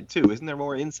don't- inside too. Isn't there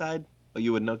more inside? Well,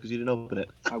 you would know because you didn't open it.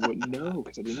 I wouldn't know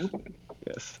because I didn't open it.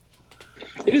 Yes.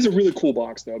 It is a really cool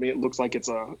box, though. I mean, it looks like it's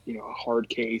a a hard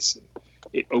case.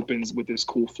 It opens with this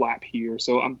cool flap here,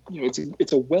 so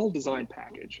it's a well designed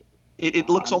package. It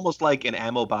looks almost like an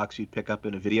ammo box you'd pick up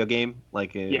in a video game,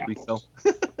 like a Yeah. retail.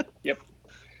 Yep.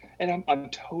 And I'm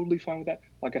totally fine with that.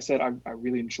 Like I said, I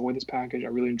really enjoy this package. I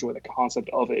really enjoy the concept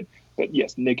of it. But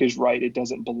yes, Nick is right. It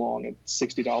doesn't belong at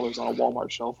 $60 on a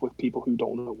Walmart shelf with people who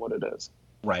don't know what it is.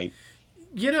 Right.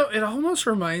 It almost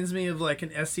reminds me of like an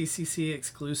SDCC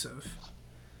exclusive.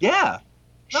 Yeah.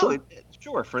 No, Sure.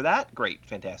 sure. For that, great,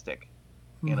 fantastic.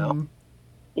 You know. Mhm.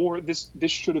 Or this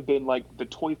should have been like the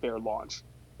Toy Fair launch.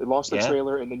 They launched the Yeah.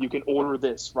 trailer, and then you can order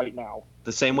this right now.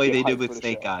 The same way Get they hyped did for with the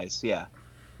Snake show. Eyes. Yeah.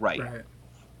 Right. Right.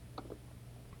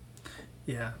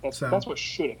 Yeah. That's what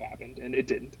should have happened, and it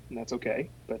didn't, and that's okay.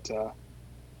 But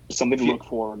something to If you- look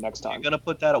for next If you're time. gonna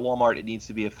put that at Walmart, it needs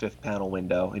to be a 5th panel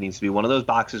window. It needs to be one of those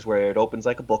boxes where it opens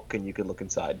like a book and you can look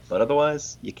inside. But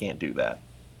otherwise, you can't do that.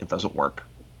 It doesn't work.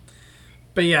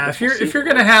 But yeah, Guess if we'll you're see.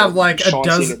 gonna have like a Sean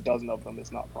seeing dozen, a dozen of them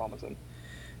is not promising.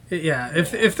 yeah,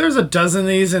 if there's a dozen of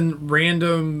these in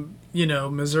random,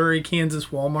 Missouri, Kansas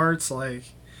Walmarts,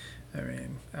 like, I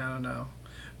mean, I don't know.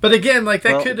 But again, like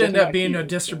that Well, could they're end up not being a here, so-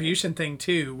 distribution thing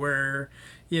too, where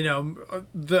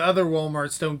the other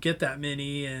Walmarts don't get that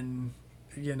many, and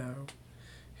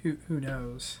who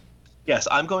knows. Yes,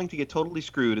 I'm going to get totally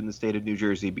screwed in the state of New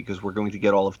Jersey because we're going to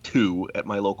get all of 2 at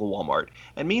my local Walmart.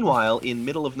 And meanwhile, in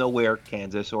middle of nowhere,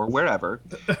 Kansas or wherever,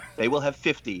 they will have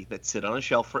 50 that sit on a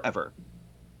shelf forever.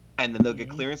 And then they'll get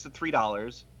clearance at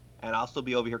 $3, and I'll still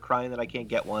be over here crying that I can't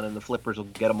get one, and the flippers will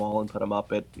get them all and put them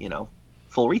up at,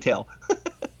 full retail.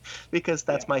 Because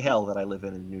that's my hell that I live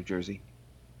in New Jersey.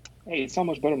 Hey, it's not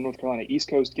much better than North Carolina. East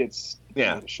Coast gets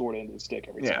Yeah. the short end of the stick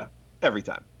every Yeah, time. every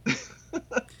time.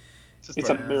 Just It's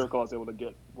like- a miracle I was able to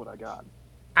get what I got.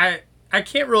 I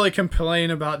can't really complain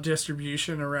about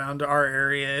distribution around our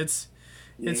area. It's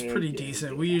Yeah, pretty yeah,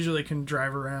 decent. yeah. We usually can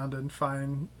drive around and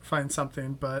find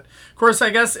something, but of course, I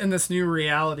guess in this new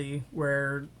reality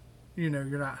where you're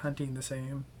not hunting the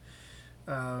same,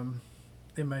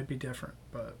 it might be different.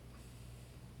 But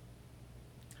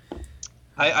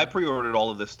I pre-ordered all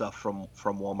of this stuff from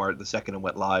Walmart the second it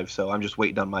went live, so I'm just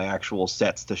waiting on my actual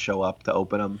sets to show up to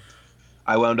open them.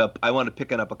 I wound up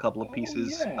picking up a couple of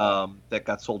pieces yeah. that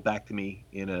got sold back to me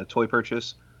in a toy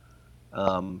purchase.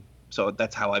 So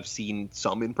that's how I've seen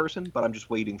some in person, but I'm just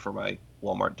waiting for my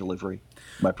Walmart delivery.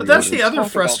 My But that's the pre-orders. other Talk about the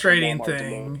frustrating Walmart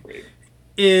thing. delivery.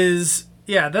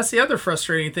 That's the other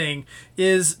frustrating thing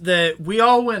is that we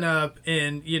all went up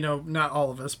and, not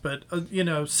all of us, but,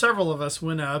 several of us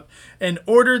went up and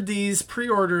ordered these,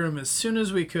 pre-ordered them as soon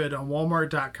as we could on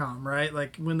Walmart.com, right?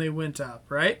 Like when they went up,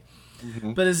 right?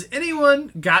 Mhm. But has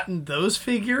anyone gotten those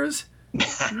figures?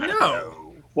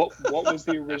 No. What was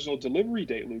the original delivery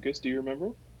date, Lucas? Do you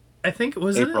remember? I think, April. it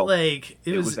was April.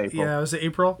 Yeah, it was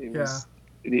April. It Yeah. was,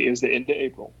 it was the end of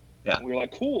April. Yeah. And we were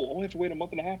like, cool, only have to wait a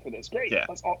month and a half for this. Great. Yeah.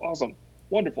 That's awesome.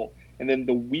 Wonderful. And then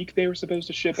the week they were supposed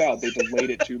to ship out, they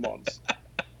delayed it 2 months.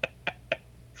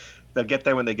 They'll get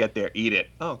there when they get there. Eat it.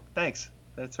 Oh, thanks.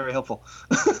 That's very helpful.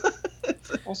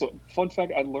 Also, fun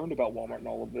fact I learned about Walmart and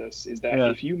all of this is that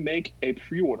Yeah. if you make a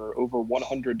pre-order over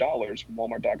 $100 from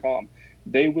Walmart.com,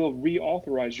 they will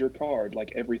reauthorize your card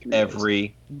like every 3 days.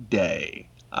 Every day.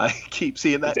 I keep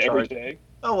seeing that It's every chart. day.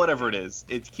 Oh, whatever it is.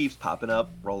 It keeps popping up,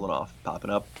 rolling off,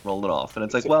 popping up, rolling off. And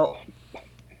it's like, So, well,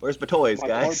 where's my toys, my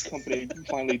guys? card company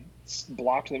finally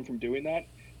blocked them from doing that.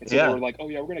 And so Yeah. they were like, oh,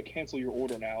 yeah, we're going to cancel your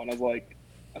order now. And I was like,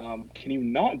 can you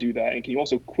not do that? And can you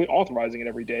also quit authorizing it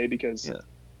every day because Yeah.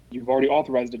 you've already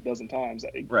authorized it a dozen times?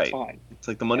 It's Right. fine. It's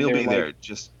like the money And will they be were there. like-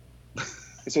 Just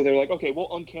And so they're like, okay, we'll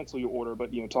uncancel your order,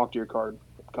 but talk to your card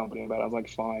company about it. I was like,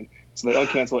 fine. So they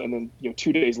uncancel it, and then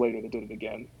 2 days later they did it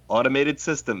again. automated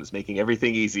systems making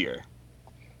everything easier.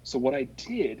 So what I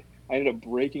did, I ended up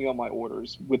breaking up my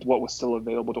orders with what was still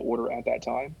available to order at that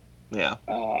time. Yeah.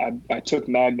 I took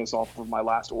Magnus off of my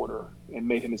last order and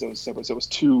made him his own separate. So it was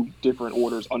 2 different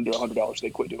orders under $100. They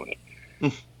quit doing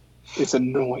it. It's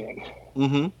annoying.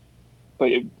 Mm-hmm.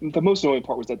 But the most annoying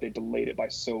part was that they delayed it by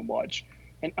so much.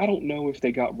 And I don't know if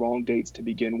they got wrong dates to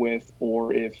begin with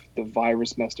or if the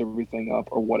virus messed everything up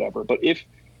or whatever. But if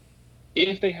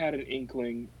they had an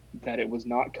inkling that it was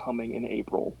not coming in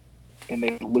April and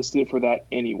they listed it for that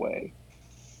anyway,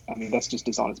 I mean, that's just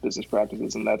dishonest business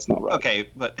practices, and that's not right. Okay,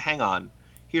 but hang on.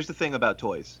 Here's the thing about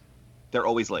toys. They're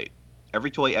always late.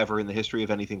 Every toy ever in the history of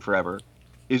anything forever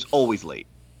is always late.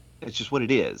 It's just what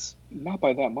it is. Not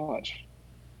by that much.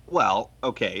 Well,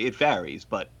 okay, it varies,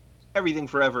 but everything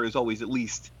forever is always at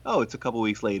least, it's a couple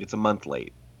weeks late, it's a month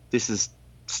late. This is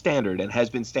standard and has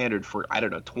been standard for,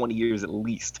 20 years at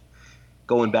least.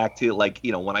 Going back to,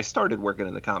 when I started working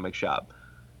in the comic shop,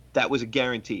 that was a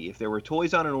guarantee. If there were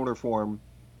toys on an order form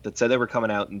that said they were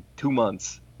coming out in 2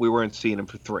 months, we weren't seeing them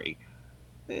for 3.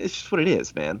 It's just what it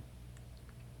is, man.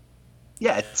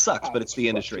 Yeah, it sucks, but it's the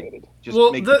industry. Frustrated. Just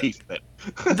Well, make the peace of it.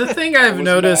 The thing I I've was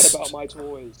noticed. mad about my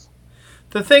toys.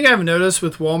 The thing I've noticed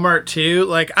with Walmart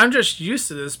too, I'm just used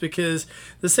to this because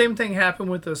the same thing happened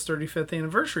with those 35th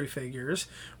anniversary figures,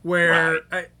 where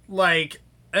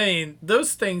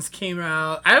those things came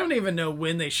out. I don't even know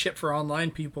when they ship for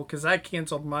online people because I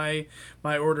canceled my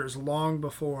orders long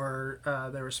before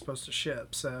they were supposed to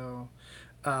ship. So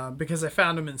because I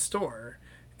found them in store,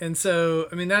 and so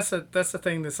I mean that's the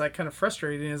thing that's kind of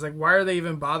frustrating is why are they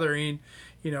even bothering,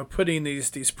 putting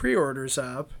these pre-orders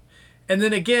up? And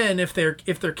then again, if they're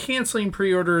canceling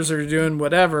pre-orders or doing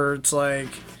whatever, it's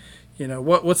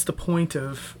what's the point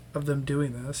of them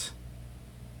doing this?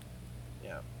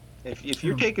 Yeah. If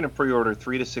you're taking a pre-order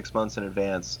 3 to 6 months in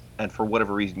advance, and for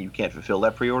whatever reason you can't fulfill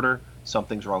that pre-order,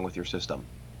 something's wrong with your system.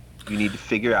 You need to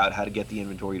figure out how to get the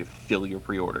inventory to fill your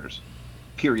pre-orders.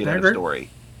 Period. I End of agree. story.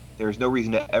 There is no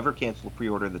reason to ever cancel a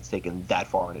pre-order that's taken that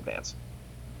far in advance.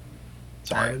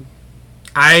 Sorry.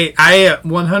 I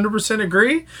 100%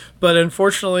 agree, but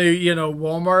unfortunately,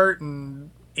 Walmart and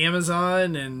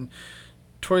Amazon and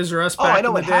Toys R Us Oh, I back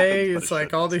know in the it day, happens, but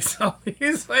it's it all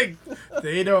these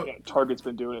they don't. Yeah, Target's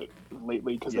been doing it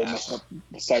lately because they Yeah. messed up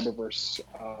the Cyberverse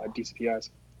DCPIs.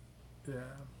 Yeah.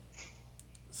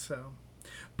 So,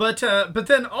 but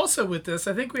then also with this,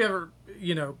 I think we ever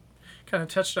kind of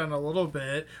touched on a little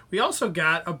bit. We also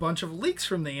got a bunch of leaks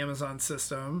from the Amazon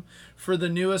system for the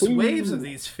newest waves of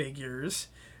these figures,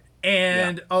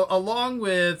 and along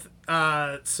with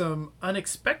some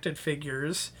unexpected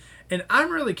figures. And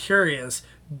I'm really curious.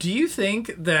 Do you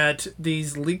think that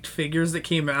these leaked figures that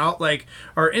came out,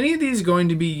 are any of these going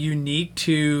to be unique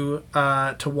to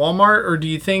Walmart, or do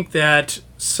you think that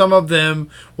some of them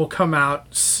will come out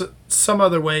some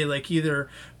other way, either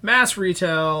mass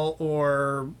retail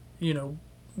or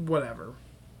whatever?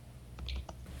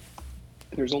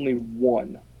 There's only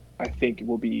one I think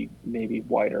will be maybe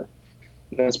wider.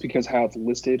 That's because how it's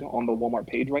listed on the Walmart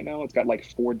page right now. It's got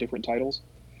 4 different titles,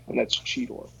 and that's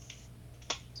Cheetor.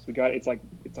 So we got it's like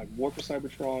War for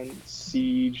Cybertron,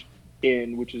 Siege,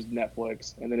 In, which is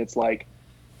Netflix, and then it's Can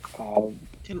one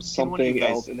of you something guys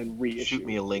else, and then reissue. shoot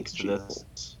me a link It's to Cheetor.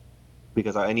 this?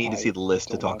 because I need to see the list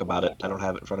to talk about it. I don't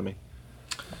have it in front of me.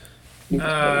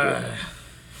 Yeah,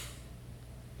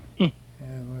 let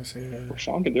me see. Well,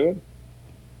 Sean can do it.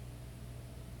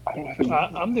 I don't have any.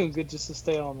 I'm doing good just to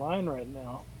stay online right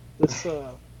now. This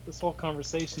whole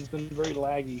conversation's been very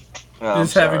laggy. Oh,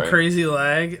 Just having crazy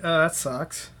lag. That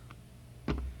sucks.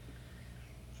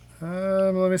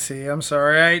 Let me see. I'm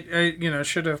sorry. I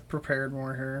should have prepared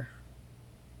more here.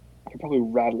 I can probably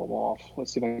rattle them off.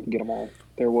 Let's see if I can get them all.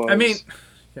 There was. I mean,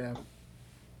 yeah.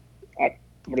 I'm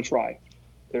gonna try.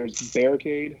 There's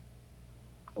Barricade,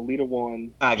 Alita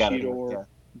 1, I got it. Cheetor, Yeah.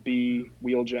 B,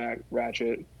 Wheeljack,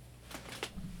 Ratchet.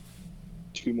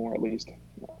 2 more at least.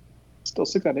 Still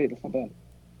 6 out of 8. That's not bad.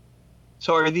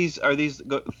 So are these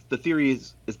the theory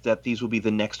is that these will be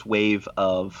the next wave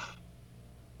of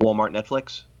Walmart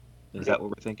Netflix? Is that what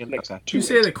we're thinking? Next Okay. Did you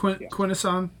say the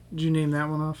Quintesson? Did you name that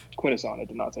one off? Quintesson, I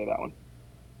did not say that one.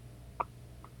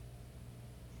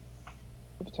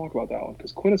 Let's talk about that one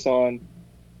because Quintesson,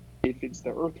 if it's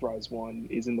the Earthrise one,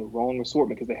 is in the wrong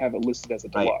assortment because they have it listed as a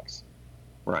Right. deluxe.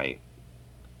 Right.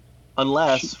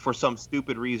 Unless, for some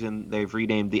stupid reason, they've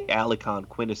renamed the Alicon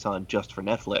Quintesson just for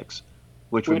Netflix,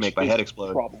 which would make my is head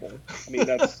explode. Probable. I mean,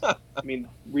 that's. I mean,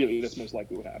 really, that's most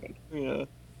likely what happened. Yeah.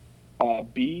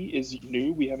 B is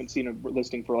new. We haven't seen a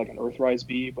listing for like an Earthrise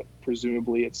B, but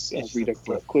presumably it's It's Rita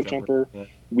a Cliff Jumper. Yeah.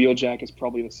 Wheeljack is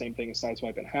probably the same thing as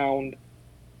Sideswipe and Hound.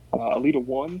 Alita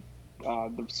 1,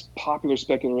 there's popular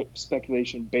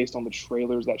speculation based on the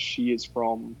trailers that she's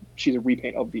a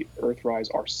repaint of the Earthrise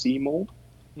RC mold,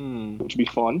 which would be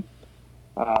fun.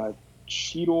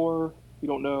 Cheetor, we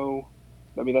don't know.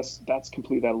 I mean, that's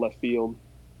completely out of left field.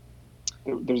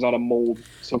 There's not a mold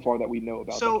so far that we know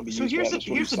about. So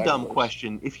here's a dumb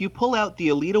question. If you pull out the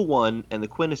Alita 1 and the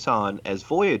Quintesson as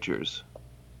Voyagers,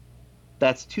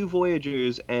 that's 2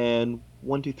 Voyagers and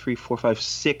 1, 2, 3, 4, 5,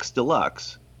 6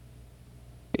 Deluxe.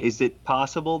 Is it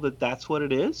possible that that's what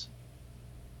it is?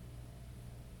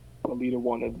 Alita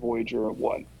 1 and Voyager at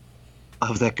 1.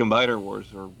 Of that Combiner Wars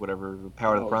or whatever,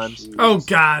 Power of the Primes? Geez. Oh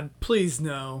God, please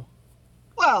no.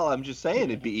 Well, I'm just saying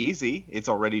it'd be easy. It's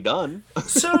already done.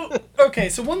 So okay,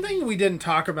 so one thing we didn't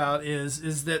talk about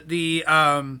is that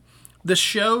the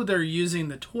show they're using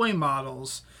the toy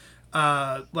models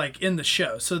like in the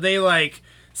show. So they like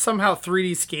somehow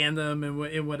 3D scan them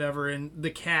and whatever, and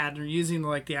the CAD they're using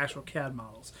like the actual CAD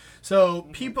models. So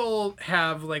people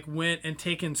have like went and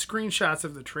taken screenshots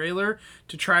of the trailer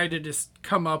to try to just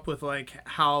come up with like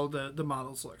how the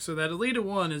models look. So that Alita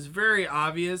 1 is very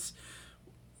obvious.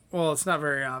 Well, it's not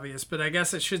very obvious, but I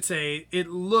guess I should say it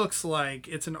looks like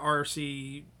it's an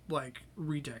RC like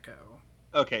redeco.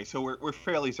 Okay, so we're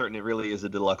fairly certain it really is a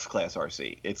deluxe class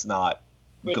RC. It's not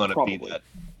But gonna probably. be that.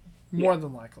 More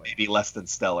than likely. Maybe less than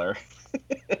stellar.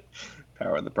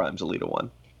 Power of the Primes Alita 1.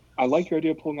 I like your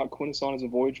idea of pulling out Quintesson as a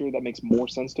Voyager. That makes more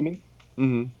sense to me.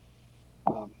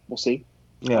 Mm-hmm. We'll see.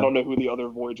 Yeah. I don't know who the other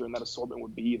Voyager in that assortment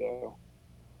would be, though.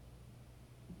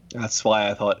 That's why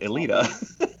I thought Alita.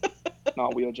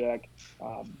 Not Wheeljack.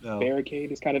 No.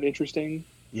 Barricade is kind of interesting.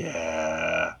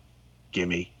 Yeah.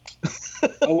 Gimme.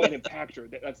 Oh, and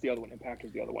Impactor. That's the other one.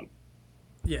 Impactor's the other one.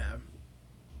 Yeah.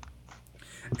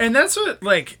 And that's what,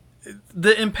 like,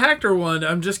 the Impactor one,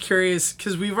 I'm just curious,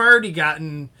 because we've already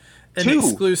gotten an 2.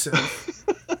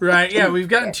 exclusive. Right? Yeah, we've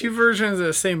gotten 2 versions of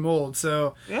the same mold.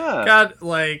 So, Yeah. God,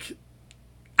 like,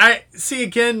 I see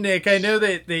again, Nick, I know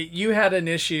that you had an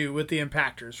issue with the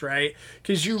Impactors, right?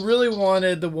 Because you really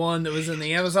wanted the one that was in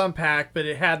the Amazon pack, but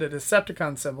it had a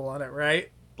Decepticon symbol on it, right?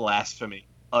 Blasphemy.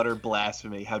 Utter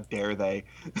blasphemy. How dare they?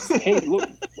 Hey, look,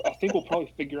 I think we'll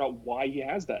probably figure out why he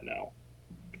has that now.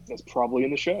 That's probably in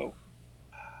the show.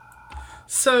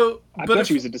 So, I but bet if,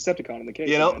 you he's a Decepticon in the case.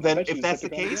 You know, man. I then bet you if he's that's the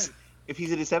Decepticon case, again. if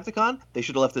he's a Decepticon, they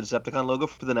should have left the Decepticon logo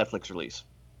for the Netflix release.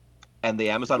 And the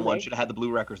Amazon one Right. should have had the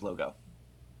Blue Wreckers logo.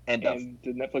 End of. And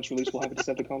the Netflix release will have a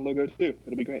Decepticon logo too.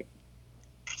 It'll be great.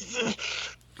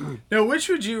 now, which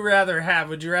would you rather have?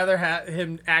 Would you rather have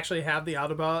him actually have the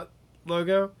Autobot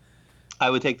logo? I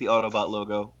would take the Autobot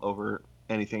logo over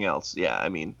anything else. Yeah, I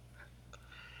mean,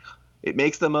 it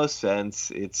makes the most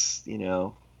sense. It's, you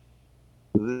know,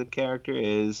 who the character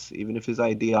is, even if his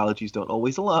ideologies don't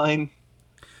always align.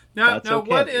 Now, That's now,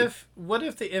 okay. what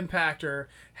if the Impactor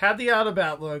had the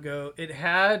Autobot logo? It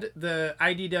had the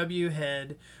IDW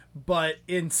head, but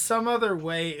in some other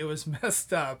way it was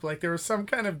messed up. Like there was some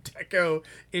kind of deco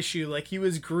issue. Like he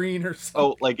was green or something.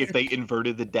 Oh, like if they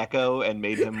inverted the deco and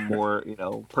made him more, you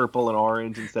know, purple and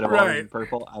orange instead of Right. orange and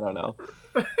purple. I don't know.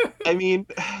 I mean,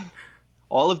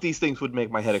 all of these things would make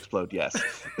my head explode. Yes.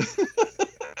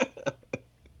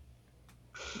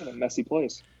 What a messy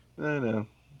place. I know.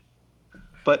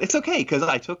 But it's okay because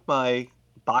I took my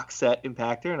box set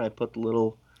impactor, and I put the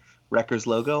little Wreckers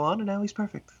logo on, and now he's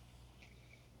perfect.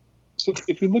 So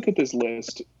if we look at this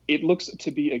list, it looks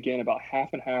to be, again, about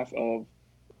half and half of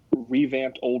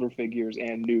revamped older figures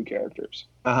and new characters.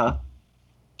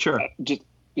 Sure. Just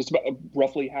about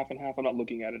roughly half and half. I'm not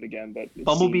looking at it again, but it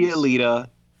Bumblebee, seems Alita,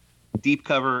 deep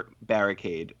cover,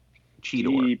 Barricade,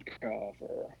 Cheetor.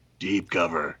 Deep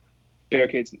cover.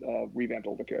 Barricade's revamped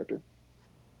older character.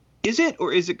 Is it,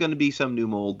 or is it going to be some new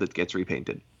mold that gets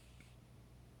repainted?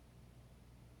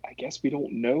 I guess we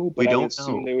don't know, but We I don't would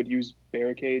assume know. they would use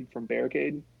Barricade from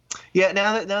Barricade. Yeah,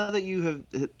 now that you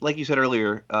have, like you said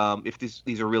earlier, if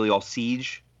these are really all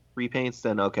Siege repaints,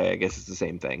 then okay, I guess it's the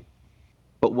same thing.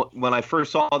 But when I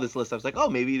first saw this list, I was like, oh,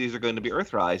 maybe these are going to be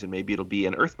Earthrise, and maybe it'll be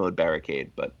an Earth mode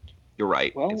Barricade. But you're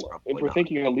right. Well, it's if probably we're not.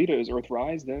 thinking Alita is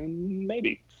Earthrise, then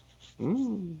maybe.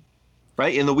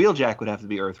 Right, and the Wheeljack would have to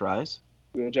be Earthrise.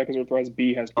 Jack is Earthrise,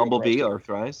 B has to be Bumblebee, Earthrise.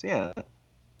 Earthrise, yeah.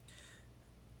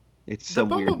 It's The some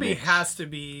weird Bumblebee mix. has to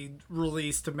be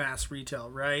released to mass retail,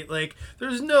 right? Like,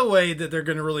 there's no way that they're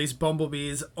going to release Bumblebee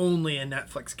as only a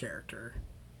Netflix character.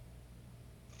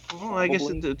 Well, I guess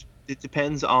Probably. it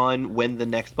depends on when the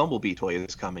next Bumblebee toy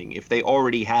is coming. If they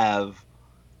already have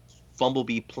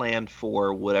Bumblebee planned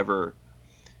for whatever,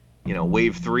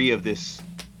 wave 3 of this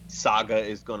saga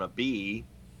is going to be,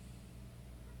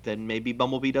 then maybe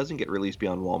Bumblebee doesn't get released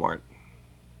beyond Walmart.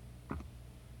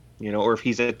 Or if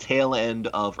he's a tail end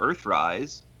of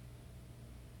Earthrise,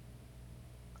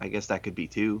 I guess that could be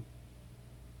too.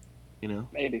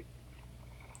 Maybe.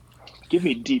 Give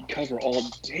me deep cover all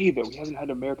day, though. He hasn't had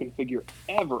an American figure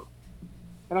ever.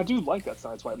 And I do like that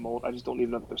Sideswipe mold. I just don't need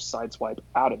another Sideswipe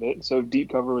out of it. So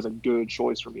deep cover was a good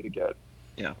choice for me to get.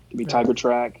 Yeah. Give me Tiger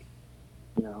Track.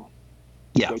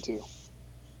 Yeah. Way too.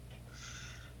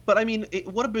 But I mean,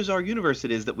 what a bizarre universe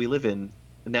it is that we live in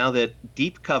now that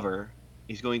Deep Cover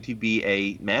is going to be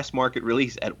a mass market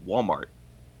release at Walmart.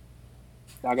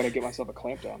 Now I got to get myself a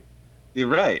clamp down. You're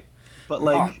right. But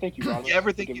like, Thank you, Robert, you ever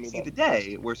for think giving you'd me see that. the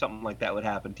day where something like that would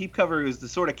happen? Deep Cover is the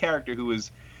sort of character who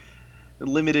was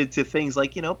limited to things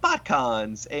like,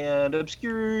 botcons and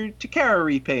obscure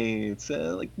Takara repaints.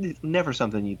 Never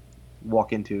something you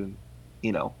walk into,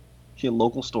 your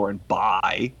local store and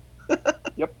buy.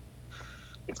 Yep.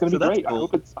 It's gonna So be that's great.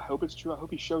 cool. I hope it's true. I hope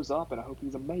he shows up, and I hope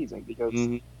he's amazing. Because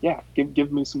Mhm. yeah,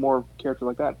 give me some more characters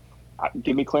like that.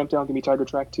 Give me Clampdown. Give me Tiger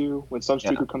Track 2. When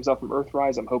Sunstreaker comes out from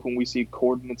Earthrise, I'm hoping we see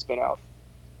Coordinate spin out.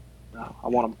 I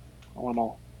want them. I want them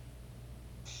all.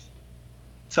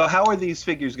 So how are these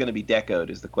figures going to be decoed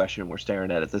is the question we're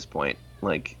staring at this point.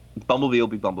 Like, Bumblebee will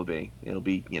be Bumblebee. It'll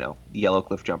be, yellow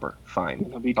cliff jumper. Fine.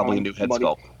 It'll be Probably a kind new of head muddy.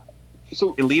 sculpt.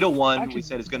 So Elita 1, we Actually-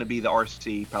 said, is going to be the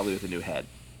RC, probably with a new head.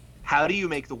 How do you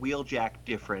make the Wheeljack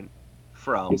different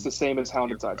from... it's the same as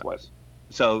Hounded Sideswipe.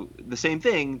 So, the same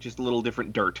thing, just a little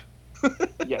different dirt.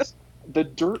 Yes. The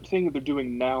dirt thing that they're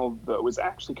doing now, though, is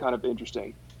actually kind of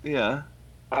interesting. Yeah.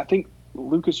 I think,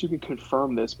 Lucas, you can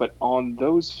confirm this, but on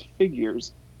those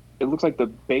figures, it looks like the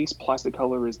base plastic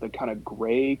color is the kind of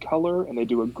gray color, and they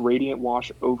do a gradient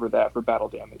wash over that for battle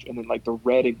damage. And then, like, the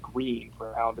red and green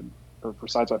for for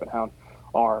Sideswipe and Hound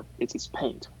it's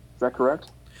paint. Is that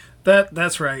correct?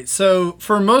 That's right. So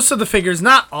for most of the figures,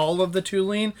 not all of the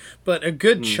tooling, but a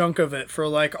good chunk of it for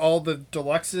like all the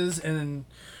deluxes and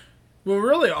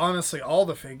really honestly all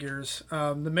the figures. The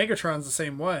Megatron's the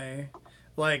same way.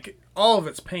 Like all of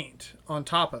it's paint on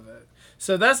top of it.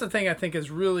 So that's the thing I think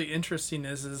is really interesting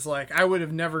is like I would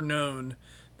have never known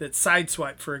that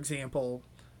Sideswipe, for example,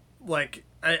 like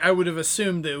I would have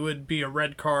assumed that it would be a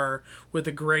red car with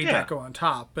a gray Yeah. deco on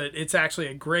top, but it's actually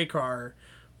a gray car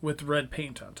with red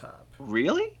paint on top.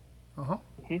 Really? Uh-huh.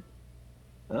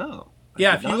 Oh.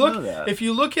 Yeah, I if did you not know look that. if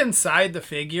you look inside the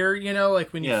figure,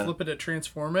 like when you Yeah. flip it to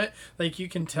transform it, like you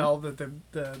can tell that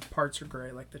the parts are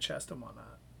gray, like the chest and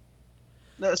whatnot.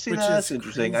 No, see, which that's is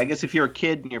interesting. I crazy. guess if you're a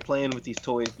kid and you're playing with these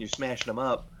toys and you're smashing them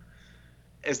up,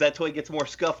 as that toy gets more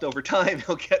scuffed over time,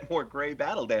 he'll get more gray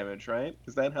battle damage, right?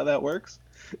 Is that how that works?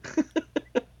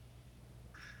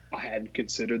 I hadn't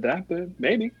considered that, but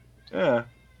maybe. Yeah.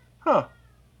 Huh.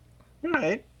 All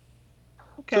right.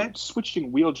 Okay. So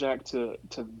switching Wheeljack to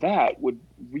that would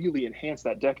really enhance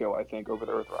that deco, I think, over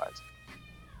the Earthrise.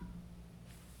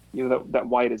 That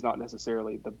white is not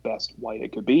necessarily the best white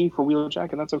it could be for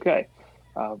Wheeljack, and that's okay.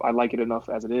 I like it enough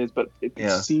as it is, but it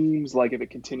Yeah. seems like if it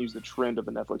continues the trend of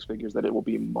the Netflix figures, that it will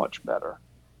be much better.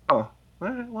 Oh. All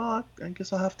right. Well, I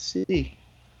guess I'll have to see.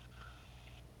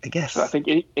 I guess. So I think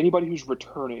anybody who's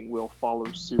returning will follow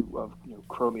suit of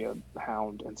Chromia,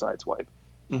 Hound, and Sideswipe.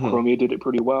 Mhm. Chromia did it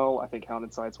pretty well. I think Hound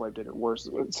and Sideswipe did it worse.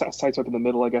 Sideswipe in the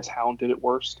middle, I guess. Hound did it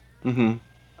worst. Mhm.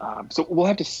 So we'll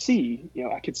have to see.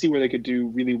 I could see where they could do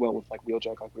really well with like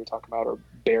Wheeljack, like we were talking about, or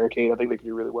Barricade. I think they could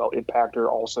do really well. Impactor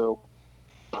also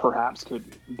perhaps could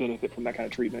benefit from that kind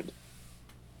of treatment,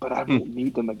 but I won't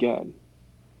need them again.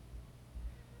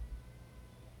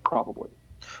 Probably.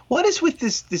 What is with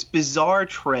this bizarre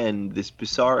trend, this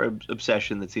bizarre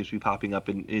obsession that seems to be popping up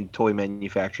in toy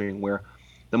manufacturing, where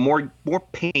the more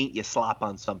paint you slop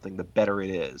on something, the better it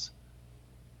is?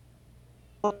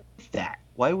 What is that?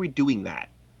 Why are we doing that?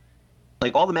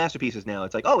 Like all the masterpieces now,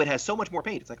 it's like, oh, it has so much more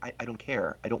paint. It's like, I don't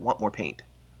care. I don't want more paint.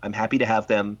 I'm happy to have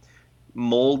them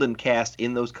mold and cast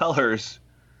in those colors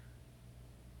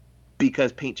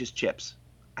because paint just chips.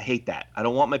 I hate that. I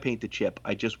don't want my paint to chip.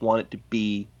 I just want it to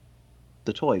be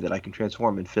the toy that I can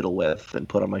transform and fiddle with and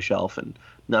put on my shelf and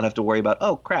not have to worry about,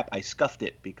 oh, crap, I scuffed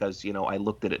it because, I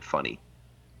looked at it funny.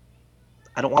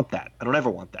 I don't want that. I don't ever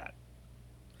want that.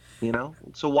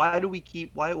 So why do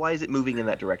we why is it moving in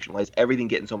that direction? Why is everything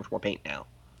getting so much more paint now?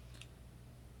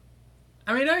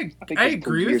 I mean, I think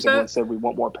agree with everyone that. said we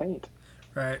want more paint.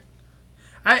 Right.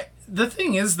 The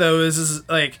thing is though is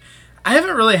like I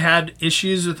haven't really had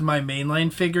issues with my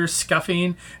mainline figures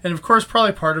scuffing, and of course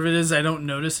probably part of it is I don't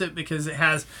notice it because it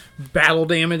has battle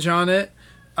damage on it.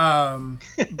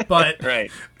 But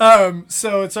right.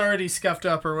 So it's already scuffed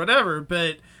up or whatever,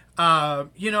 but I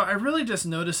really just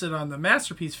notice it on the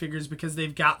Masterpiece figures because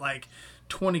they've got like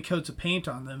 20 coats of paint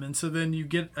on them, and so then you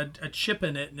get a chip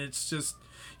in it, and it's just,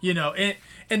 and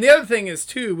the other thing is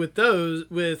too with those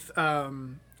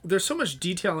there's so much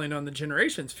detailing on the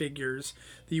Generations figures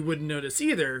that you wouldn't notice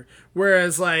either,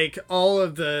 whereas like all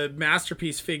of the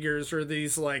Masterpiece figures are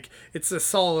these like it's a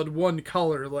solid one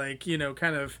color, like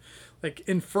kind of like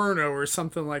Inferno or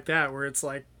something like that, where it's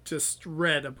like just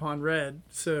red upon red.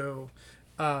 So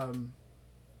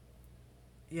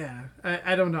yeah,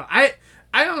 I don't know. I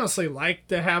honestly like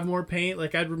to have more paint.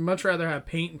 Like I'd much rather have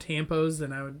paint and tampos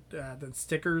than I would than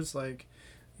stickers. Like,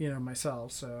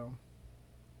 myself. So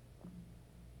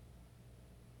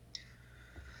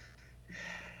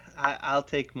I'll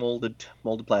take molded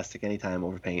plastic anytime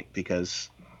over paint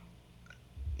because,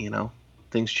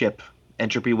 things chip.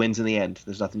 Entropy wins in the end.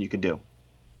 There's nothing you can do,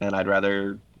 and I'd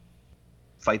rather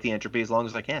fight the entropy as long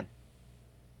as I can.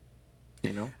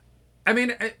 I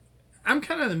mean, I'm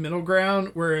kind of the middle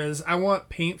ground, whereas I want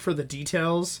paint for the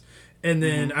details, and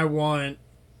then I want,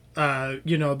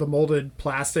 the molded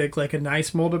plastic, like a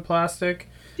nice molded plastic.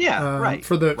 Yeah, right.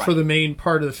 For the main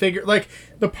part of the figure, like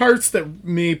the parts that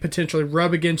may potentially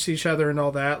rub against each other and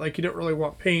all that. Like you don't really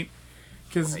want paint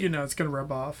because it's gonna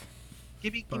rub off.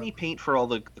 Give me paint for all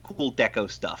the cool deco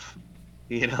stuff.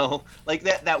 Like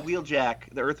that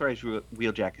Wheeljack, the Earthrise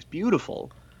Wheeljack is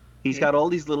beautiful. He's got all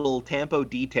these little tampo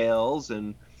details,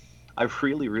 and I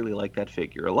really, really like that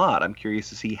figure a lot. I'm curious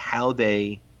to see how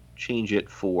they change it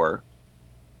for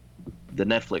the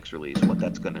Netflix release, what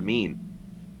that's going to mean.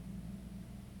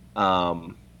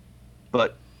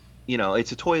 But,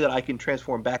 it's a toy that I can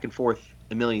transform back and forth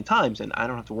a million times, and I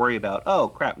don't have to worry about, oh,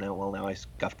 crap, now I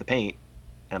scuffed the paint,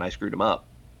 and I screwed him up.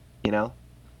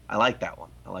 I like that one.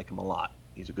 I like him a lot.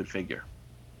 He's a good figure.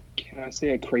 Can I say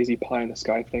a crazy pie in the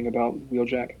sky thing about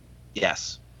Wheeljack?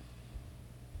 Yes.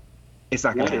 It's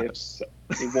not going to happen.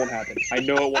 It won't happen. I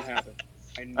know it won't happen.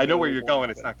 I know where you're going.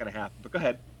 It's not going to happen. But go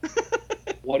ahead.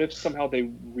 What if somehow they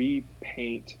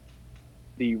repaint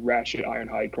the Ratchet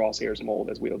Ironhide Crosshairs mold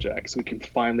as Wheeljack, so we can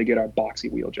finally get our boxy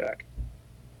Wheeljack?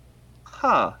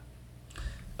 Huh.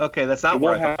 Okay, that's not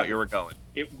where I thought you were going.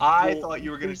 I thought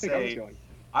you were going to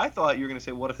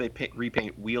say, what if they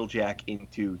repaint Wheeljack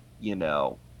into,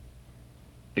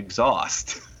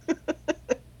 exhaust?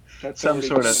 That's some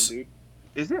sort of. dude.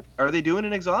 Is it? Are they doing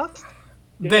an exhaust?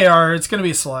 Yeah. They are. It's going to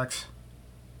be Selects.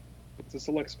 It's a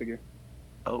Selects figure.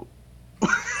 Oh.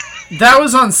 That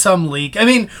was on some leak. I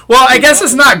mean, well, I guess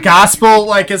it's not gospel.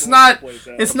 Like it's not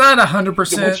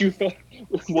 100%. What you thought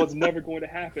was never going to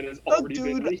happen has already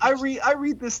been leaked. I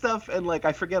read this stuff and like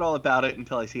I forget all about it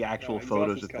until I see actual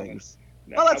photos of things.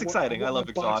 No, Oh, that's exciting. I love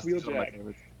exhaust. Wheeljack. It's one of my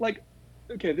favorites. Like,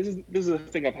 okay, this is a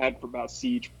thing I've had for about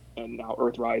Siege and now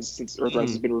Earthrise, since Earthrise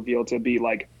has been revealed to be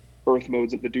like Earth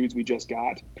modes of the dudes we just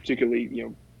got,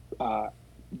 particularly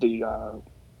the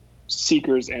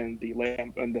Seekers and the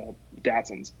Lamb and the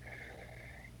Datsuns.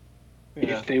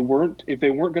 Yeah. If they weren't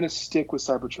going to stick with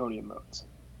Cybertronian modes,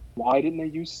 why didn't they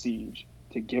use Siege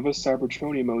to give us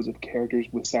Cybertronian modes of characters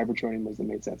with Cybertronian modes that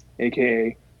made sense,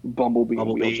 aka Bumblebee and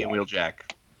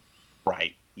Wheeljack.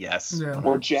 Right. Yes. Yeah.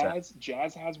 Or Jazz.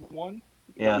 Jazz has one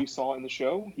that we saw in the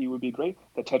show. He would be great.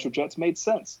 The Tetrajets made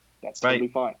sense. That's totally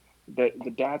fine. The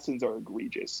Datsuns are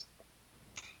egregious.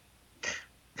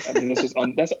 I mean,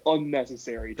 that's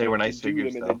unnecessary. They were nice to do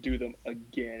figures, them though. and then do them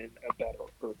again in a better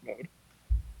Earth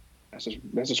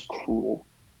That's just cruel.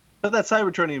 But that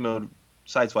Cybertronium mode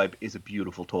Sideswipe is a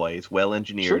beautiful toy. It's well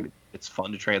engineered. Sure. It's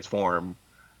fun to transform.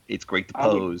 It's great to I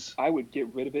would- pose. I would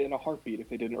get rid of it in a heartbeat if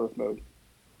they did an Earth mode.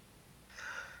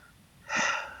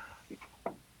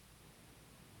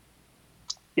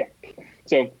 Yeah.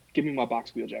 So give me my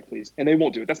box Wheeljack, please. And they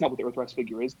won't do it. That's not what the Earthrex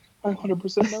figure is. I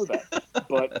 100% know that.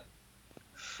 But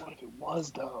what if it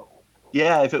was, though?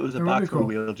 Yeah, if it was a That would be box cool.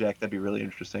 Wheeljack, that'd be really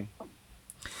interesting.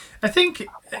 I think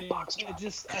box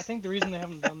I think the reason they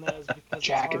haven't done that is because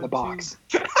Jack it's in the hard box.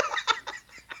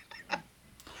 what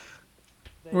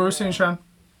we're saying, Sean.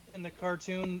 In the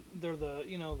cartoon, they're the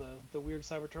weird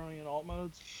Cybertronian alt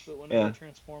modes, but whenever Yeah. they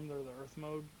transform, they're the Earth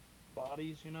mode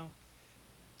bodies,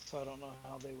 So I don't know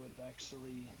how they would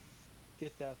actually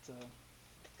get that to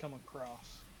come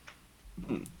across.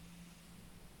 I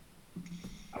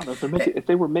don't know if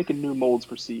they were making new molds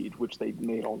for Siege, which they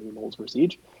made all new molds for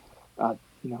Siege.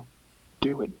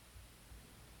 Do it.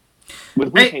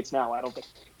 With repaints now, I don't think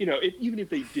even if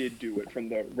they did do it from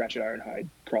the Ratchet Ironhide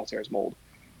Crosshairs mold,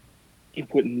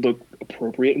 it wouldn't look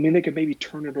appropriate. I mean, they could maybe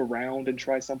turn it around and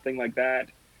try something like that.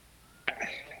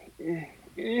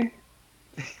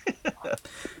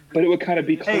 But it would kind of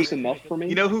be close enough for me.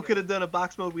 You know who could have done a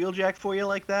box mode Wheeljack for you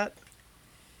like that?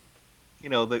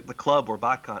 The club or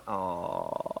BotCon.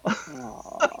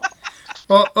 Aww.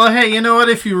 Well, hey, you know what?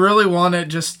 If you really want it,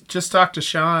 just talk to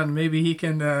Sean. Maybe he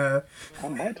can I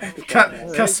might talk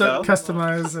to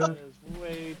customize. Is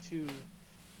way too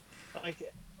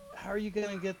how are you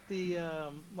gonna get the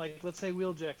let's say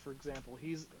Wheeljack, for example?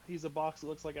 He's a box that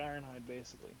looks like Ironhide,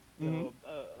 basically.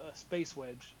 A space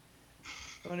wedge.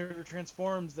 Whenever it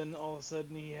transforms, then all of a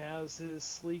sudden he has his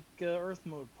sleek Earth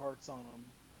mode parts on him.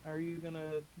 How are you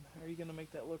gonna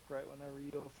make that look right whenever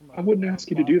you go from? I wouldn't ask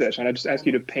you to do that, Sean. I'd just ask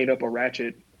you to paint up a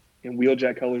Ratchet in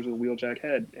Wheeljack colors with a Wheeljack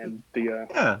head and the. Yeah,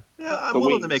 I'm The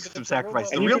willing wings. to make some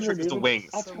sacrifices. The and you real can trick is the remove them. wings.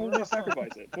 I'll totally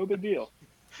sacrifice it. No big deal.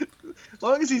 As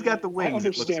long as he's got the I wings, it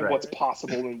looks understand right. what's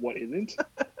possible and what isn't.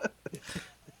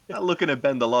 Not looking to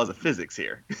bend the laws of physics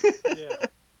here. Yeah.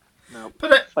 No.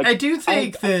 But Like, I do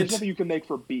think there's that nothing you can make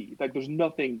for B. Like there's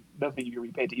nothing you can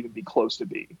repaint to even be close to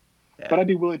B. Yeah. But I'd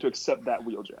be willing to accept that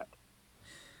Wheeljack.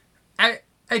 I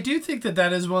do think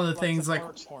that is one of the things. Like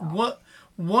parts for 'em.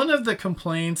 one of the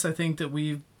complaints I think that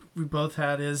we both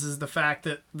had is the fact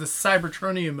that the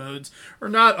Cybertronium modes are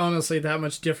not honestly that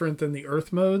much different than the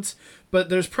Earth modes. But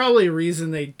there's probably a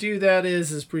reason they do that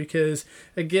is because,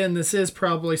 again, this is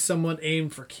probably somewhat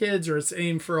aimed for kids, or it's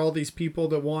aimed for all these people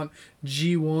that want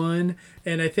G1.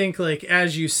 And I think, like,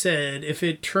 as you said, if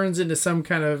it turns into some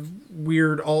kind of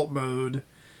weird alt mode,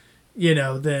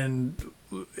 then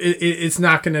it's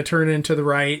not going to turn into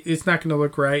it's not going to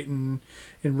look right in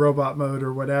robot mode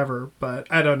or whatever. But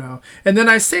I don't know. And then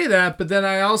I say that, but then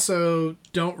I also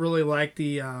don't really like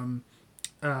the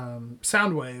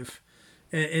Soundwave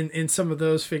in some of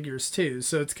those figures too.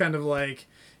 So it's kind of like,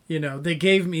 they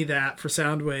gave me that for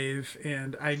Soundwave,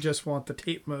 and I just want the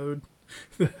tape mode.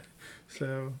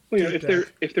 So Well,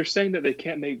 if they're saying that they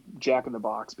can't make Jack in the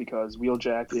Box because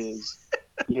Wheeljack is,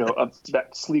 that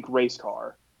sleek race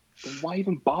car, then why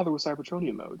even bother with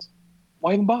Cybertronium modes?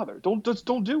 Why even bother? Don't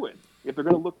do it. If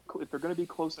they're gonna be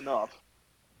close enough,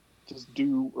 just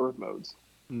do Earth modes.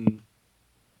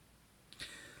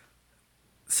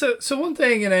 So one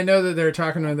thing, and I know that they're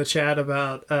talking in the chat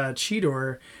about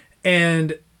Cheetor,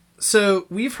 and so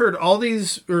we've heard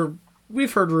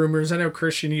we've heard rumors. I know,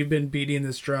 Christian, you've been beating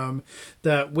this drum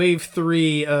that Wave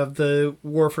 3 of the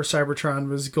War for Cybertron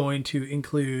was going to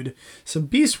include some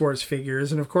Beast Wars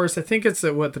figures, and of course, I think it's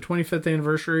the 25th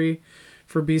anniversary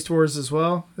for Beast Wars as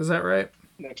well. Is that right?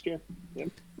 Next year. Yep.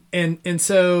 And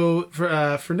so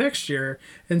for next year,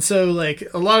 and so like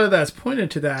a lot of that's pointed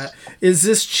to that. Is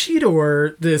this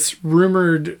Cheetor, this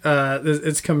rumored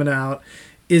it's coming out,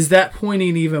 is that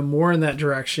pointing even more in that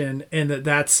direction, and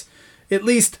that's at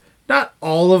least not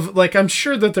all of, like, I'm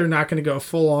sure that they're not going to go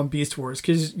full on Beast Wars,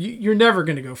 because you're never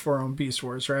going to go full on Beast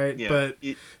Wars, right? Yeah, But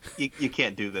you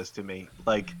can't do this to me.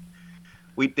 Like,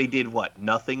 they did what?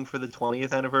 Nothing for the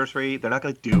 20th anniversary. They're not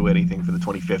going to do anything for the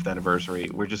 25th anniversary.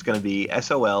 We're just going to be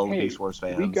SOL Hey, Beast Wars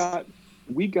fans.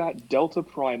 we got Delta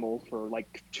Primal for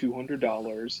like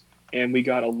 $200, and we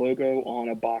got a logo on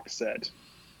a box set.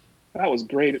 That was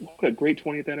great. What a great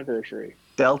 20th anniversary.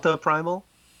 Delta Primal?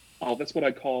 Oh, that's what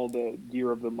I call the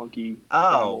Year of the Monkey.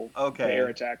 Oh, Primal, okay. The air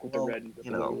attack with Well, the red and the you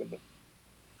blue. know. And the...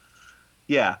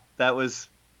 Yeah, that was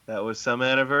some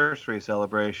anniversary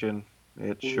celebration.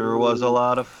 It sure was a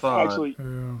lot of fun. Actually,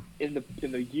 yeah.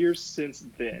 in the years since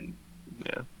then,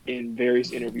 Yeah. in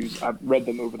various interviews, I've read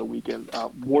them over the weekend.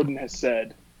 Warden has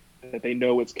said that they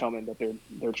know it's coming, that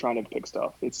they're trying to pick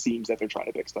stuff. It seems that they're trying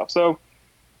to pick stuff. So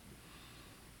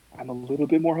I'm a little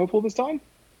bit more hopeful this time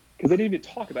because they didn't even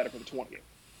talk about it for the 20th.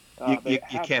 You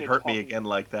can't hurt me again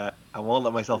like that. I won't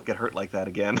let myself get hurt like that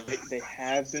again. They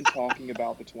have been talking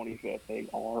about the 25th. They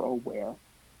are aware.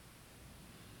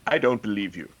 I don't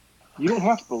believe you. You don't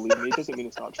have to believe me. It doesn't mean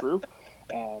it's not true.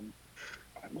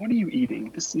 What are you eating?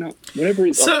 This is not whatever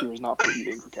is up here is not for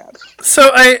eating for cats.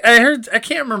 So I heard, I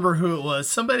can't remember who it was.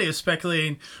 Somebody was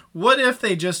speculating, what if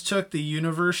they just took the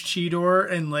Universe Cheetor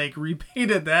and like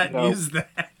repainted that and used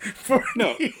that for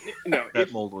No.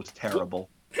 That mold was terrible.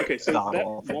 Okay, so God that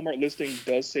awful. Walmart listing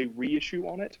does say reissue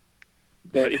on it,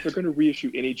 but if they're going to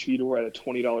reissue any Cheetor at a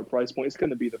 $20 price point, it's going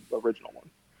to be the original one.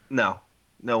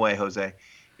 No way, Jose.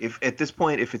 If at this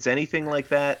point, if it's anything like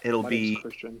that, it'll My be. name's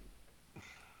Christian.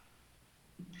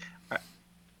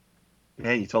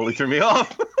 Man, you totally threw me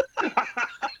off. I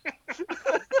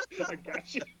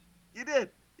got you. You did.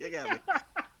 You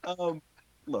got me.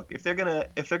 Look, if they're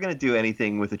gonna do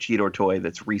anything with a Cheetor toy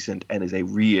that's recent and is a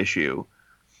reissue,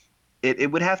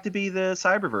 it would have to be the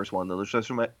Cyberverse one. There's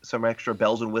just some extra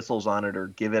bells and whistles on it, or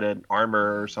give it an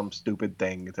armor or some stupid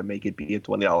thing to make it be a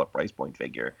 $20 price point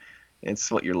figure. It's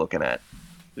what you're looking at.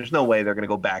 There's no way they're gonna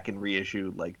go back and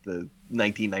reissue like the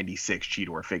 1996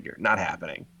 Cheetor figure. Not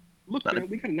happening. Look, man,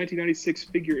 we got a 1996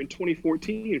 figure in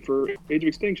 2014 for Age of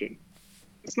Extinction.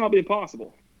 It's not been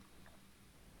possible.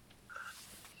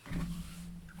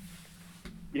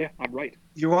 Yeah, I'm right.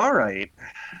 You are right.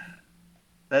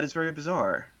 That is very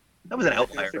bizarre. That was an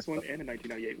outlier. 1996 one and a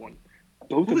 1998 one.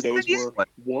 Both Who of was the those 98 were one?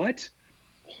 what?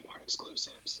 Walmart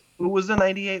exclusives. Who was the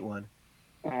 98 one?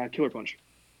 Killer Punch.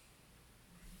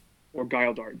 Or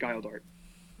Guile Dart.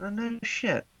 Oh, no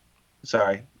shit.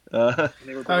 Sorry. And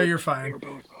they were Oh, you're They fine. were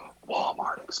both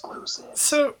Walmart exclusives.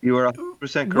 So You were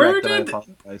 100% Where correct, and I did-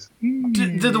 apologize.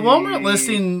 did the Walmart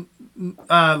listing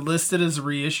listed as a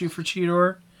reissue for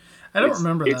Cheetor? I don't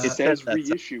remember It that. says That's-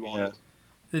 reissue on yeah. it.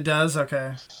 It does?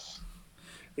 Okay.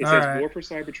 It All says right. War for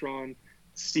Cybertron,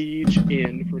 Siege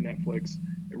in for Netflix,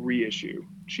 reissue,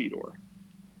 Cheetor.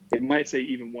 It might say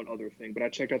even one other thing, but I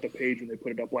checked out the page when they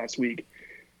put it up last week.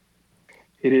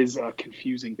 It is a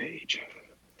confusing page.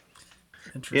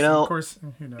 Interesting. You know, of course,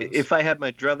 who knows? If I had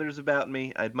my druthers about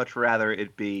me, I'd much rather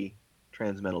it be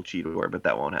Transmetal Cheetor, but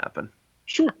that won't happen.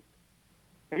 Sure.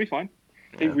 That'd be fine.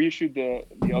 They Yeah. reissued the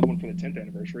other one for the 10th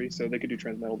anniversary, so they could do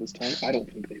Transmetal this time. I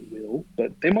don't think they will,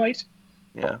 but they might.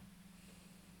 Yeah.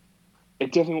 It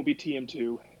definitely won't be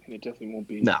TM2, and it definitely won't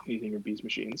be No. anything with Beast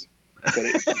Machines. But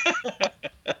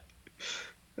it,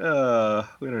 We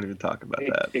don't even talk about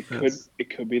that. it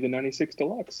could be the 96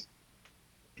 Deluxe.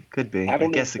 It could be. I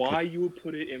don't know guess it why could. you would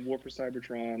put it in War for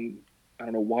Cybertron. I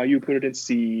don't know why you would put it in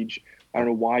Siege. I don't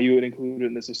know why you would include it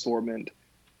in this assortment.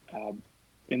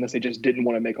 Unless they just didn't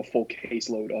want to make a full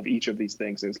caseload of each of these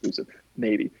things exclusive.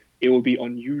 Maybe. It would be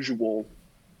unusual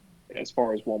as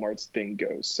far as Walmart's thing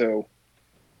goes. So,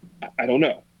 I don't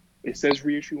know. It says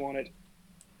reissue on it.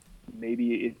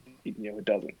 Maybe it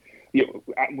doesn't.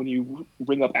 When you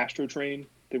ring up Astro Train,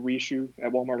 the reissue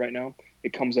at Walmart right now,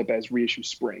 it comes up as reissue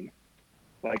spring.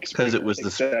 Because it was the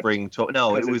spring toy.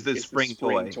 No, it was the it's spring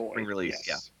toy. Spring release,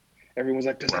 yes. Everyone's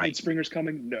like, does that mean Springer's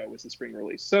coming? No, it's the spring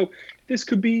release. So this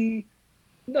could be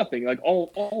nothing. Like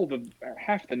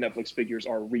half the Netflix figures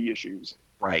are reissues.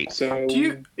 Right. So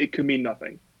it could mean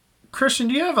nothing. Christian,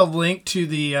 do you have a link to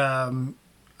the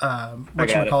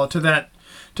it.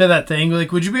 to that thing?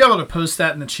 Like, would you be able to post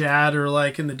that in the chat or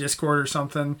like in the Discord or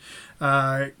something?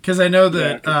 Because I know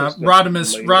that I can post that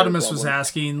Rodimus later, was probably.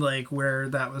 asking like where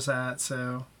that was at.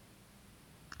 So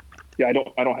Yeah, I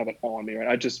don't have it on me.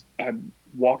 Right? I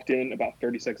walked in about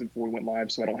 30 seconds before we went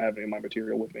live, so I don't have any of my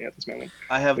material with me at this moment.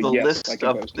 I have But the yes, list I can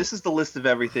of. post it. This is the list of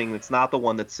everything. It's not the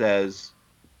one that says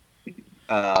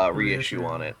reissue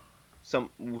on it.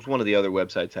 One of the other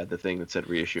websites had the thing that said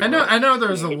reissue. I know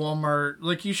there's a Walmart.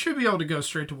 Like, you should be able to go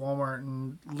straight to Walmart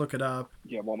and look it up.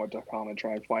 Yeah, Walmart.com and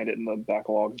try and find it in the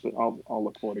backlogs, but I'll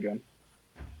look for it again.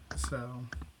 So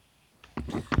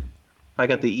I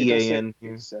got the It does say- EAN.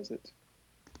 It says it.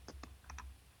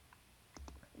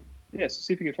 Yeah, so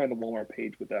see if you can find the Walmart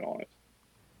page with that on it.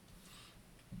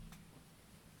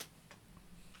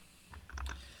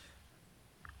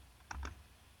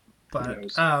 But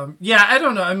knows? yeah, I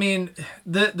don't know. I mean,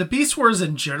 the Beast Wars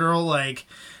in general, like,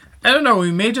 I don't know.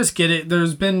 We may just get it.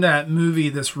 There's been that movie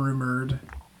that's rumored,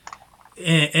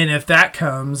 and if that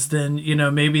comes, then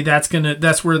maybe that's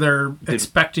where they're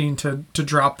expecting to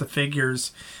drop the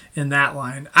figures in that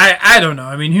line. I don't know.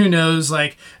 I mean, who knows?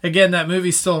 Like, again, that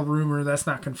movie's still a rumor. That's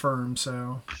not confirmed.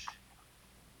 So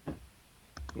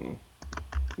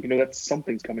That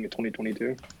something's coming in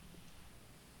 2022.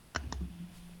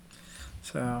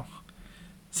 So,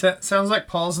 sounds like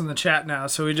Paul's in the chat now,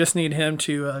 so we just need him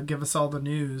to give us all the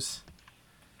news.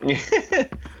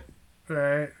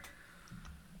 Right.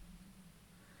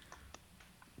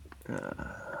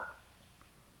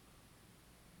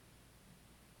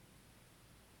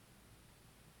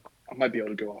 I might be able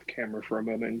to go off camera for a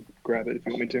moment and grab it if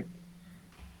you want me to.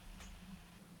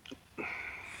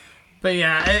 But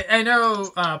yeah, I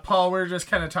know, Paul, we're just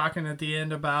kind of talking at the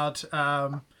end about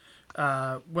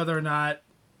whether or not,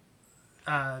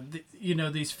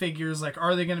 these figures, like,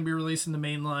 are they going to be released in the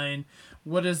main line?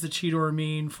 What does the Cheetor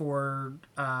mean for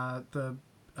the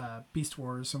Beast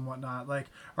Wars and whatnot? Like,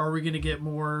 are we going to get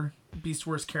more Beast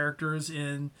Wars characters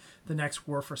in the next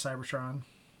War for Cybertron?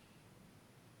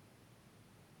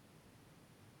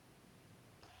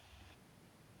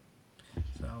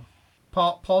 So,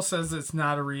 Paul says it's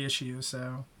not a reissue,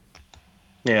 so...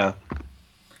 Yeah.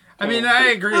 I mean, I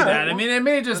agree with that. I well, mean, it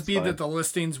may just that's be fine. that the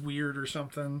listing's weird or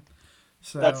something.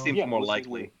 So That seems Yeah, more this is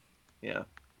likely. Yeah.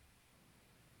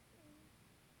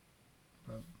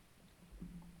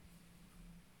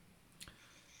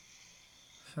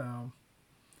 so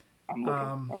I'm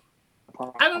looking.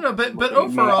 I don't know, but I'm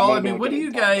overall, I gonna mean, what do go you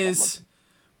and talk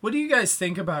about guys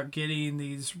think about getting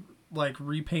these like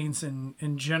repaints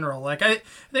in general? Like, I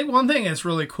think one thing that's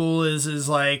really cool is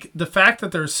like the fact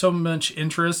that there's so much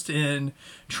interest in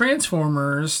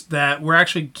Transformers that we're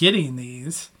actually getting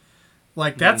these.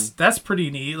 Like, that's pretty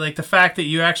neat. Like, the fact that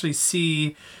you actually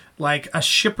see like a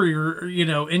shipper,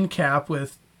 end cap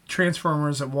with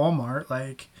Transformers at Walmart.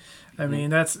 Like, I mean,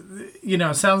 that's,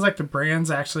 it sounds like the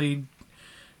brand's actually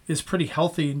is pretty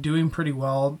healthy and doing pretty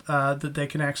well, that they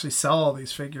can actually sell all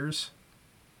these figures.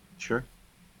 Sure.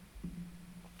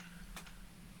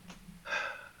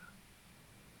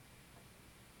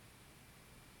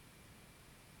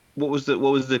 What was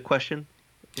the question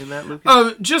in that, Lucas?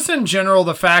 Oh, just in general,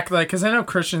 the fact, like, because I know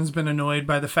Christian's been annoyed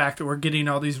by the fact that we're getting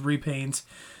all these repaints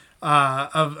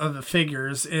of the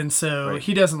figures, and so Right.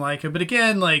 he doesn't like it. But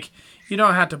again, like, you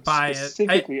don't have to buy it.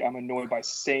 Specifically, I'm annoyed by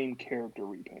same character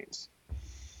repaints.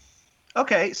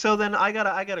 Okay, so then I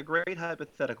got a great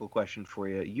hypothetical question for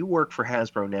you. You work for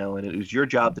Hasbro now, and it was your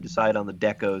job to decide on the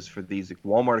decos for these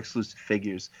Walmart exclusive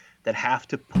figures that have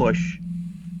to push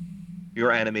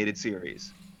your animated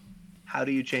series. How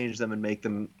do you change them and make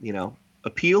them,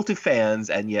 appeal to fans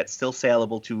and yet still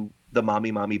saleable to the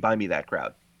mommy buy me that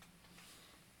crowd?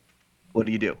 What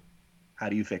do you do? How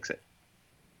do you fix it?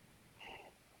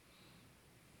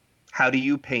 How do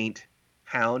you paint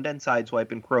Hound and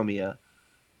Sideswipe and Chromia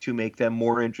to make them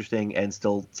more interesting and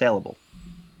still saleable?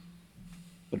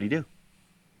 What do you do?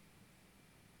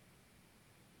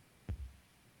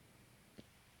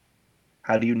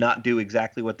 How do you not do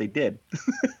exactly what they did?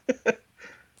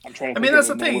 I'm trying to I mean, think that's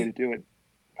of the another way thing. to do it.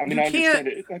 I mean, You I understand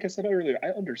can't- it. Like I said earlier, I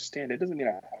understand it. It doesn't mean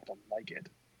I have to like it.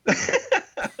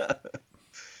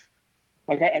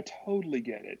 Like, I totally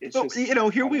get it. It's So, just,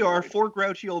 here we I'm are, annoyed. 4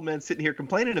 grouchy old men sitting here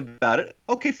complaining about it.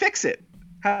 Okay, fix it.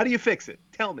 How do you fix it?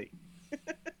 Tell me.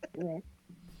 You're right.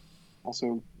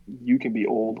 Also, you can be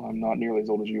old. I'm not nearly as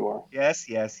old as you are. Yes.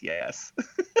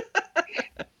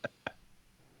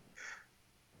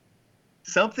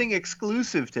 Something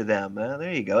exclusive to them.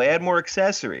 There you go. Add more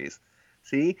accessories.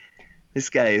 See? This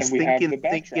guy is And we have thinking. the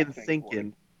backtrack thing for it.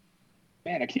 Oh,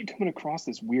 Man, I keep coming across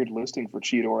this weird listing for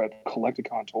Cheetor at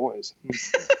Collecticon Toys.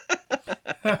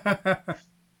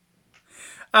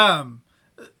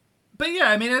 But yeah,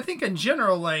 I mean, I think in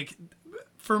general, like,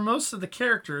 for most of the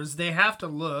characters, they have to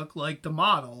look like the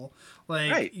model.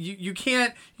 Like, Right. you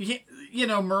can't,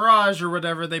 Mirage or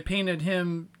whatever, they painted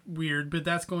him weird, but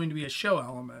that's going to be a show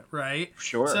element, right?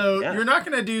 Sure. So yeah. you're not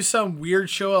going to do some weird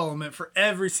show element for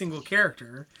every single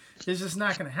character. It's just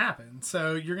not going to happen.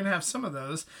 So you're going to have some of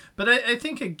those. But I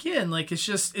think, again, like,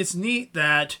 it's neat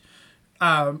that,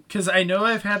 because I know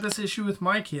I've had this issue with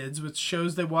my kids with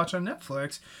shows they watch on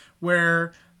Netflix,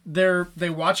 where they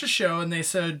watch a show and they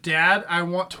say, "Dad, I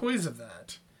want toys of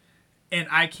that," and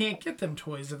I can't get them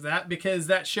toys of that because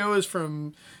that show is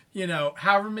from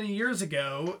however many years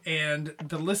ago, and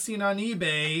the listing on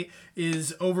eBay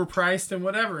is overpriced and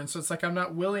whatever, and so it's like I'm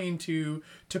not willing to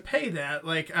pay that.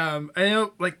 Like, I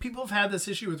know, like, people have had this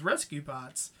issue with Rescue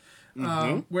Bots.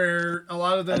 Where a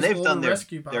lot of those And they've older done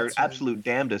rescue bots their are- absolute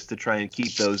damnedest to try and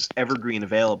keep those evergreen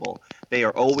available. They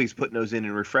are always putting those in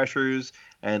refreshers,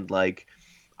 and like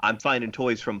I'm finding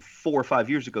toys from 4 or 5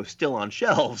 years ago still on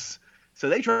shelves. So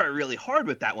they try really hard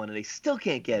with that one, and they still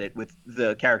can't get it with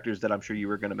the characters that I'm sure you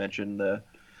were going to mention.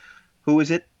 Who was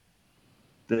it?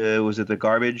 Was it the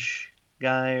garbage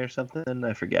guy or something?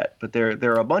 I forget. But there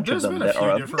are a bunch There's of them been a that few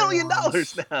are $1 different million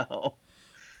ones. now.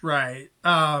 Right.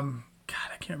 God,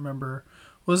 I can't remember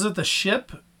Was it the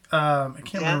ship? I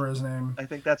can't Yeah. remember his name. I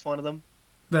think that's one of them.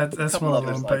 That's couple one of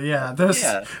others them. like But yeah,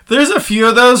 that. there's a few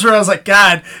of those where I was like,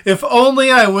 God, if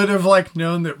only I would have like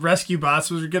known that rescue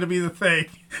bots was going to be the thing.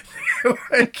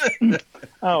 Like,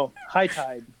 Oh, High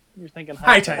Tide. You're thinking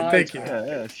High Tide, thank you.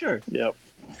 Yeah, sure. Yep.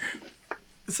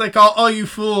 It's like all you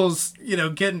fools,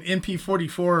 getting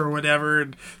MP44 or whatever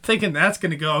and thinking that's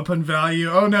going to go up in value.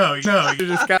 Oh no, you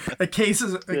just got a case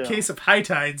of high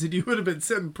tides and you would have been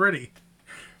sitting pretty.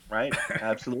 Right,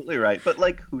 absolutely right. But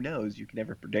like, who knows? You can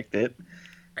never predict it.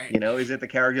 Right. Is it the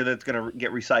character that's going to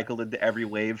get recycled into every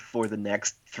wave for the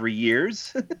next 3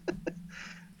 years?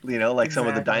 Like some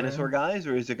of the Exactly. dinosaur guys,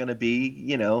 or is it going to be,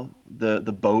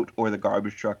 the boat or the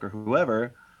garbage truck or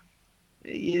whoever?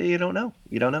 You don't know.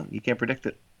 You don't know. You can't predict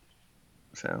it.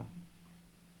 So,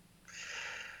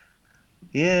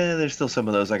 yeah, there's still some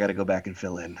of those I got to go back and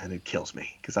fill in, and it kills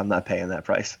me because I'm not paying that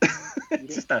price.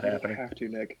 It's just not You happening. don't have to,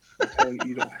 Nick. I'm telling you,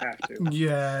 you don't have to.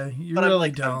 Yeah, you But really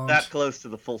I'm don't. that close to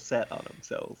the full set on them,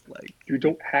 so like, You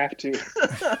don't have to.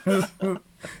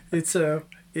 It's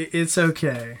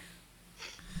okay.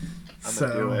 I'm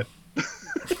gonna do it.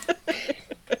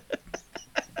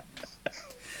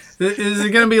 Is it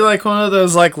gonna be like one of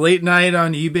those like late night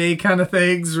on eBay kind of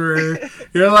things where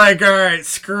you're like, all right,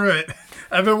 screw it.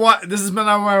 This has been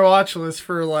on my watch list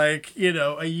for like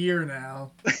a year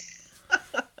now.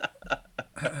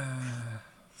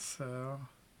 So,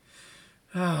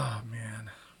 oh man,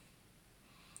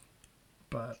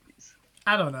 but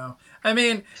I don't know. I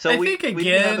mean, So I we think we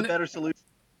need to have again, a better solution.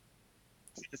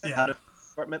 Is that Yeah. how to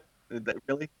assortment? Is that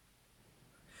really?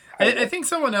 I think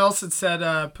someone else had said,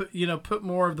 put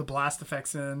more of the blast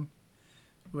effects in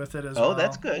with it as well. Oh,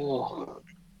 that's good. Ugh.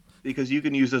 Because you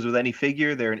can use those with any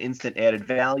figure. They're an instant added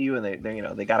value, and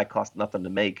they gotta cost nothing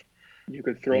to make. You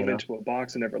could throw You them know. into a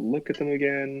box and never look at them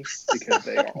again because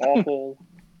they are awful.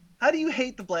 How do you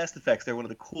hate the blast effects? They're one of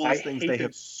the I coolest things hate they them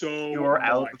have. so You're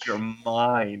out much. of your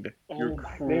mind. Oh You're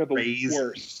my, they're the crazy.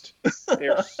 worst.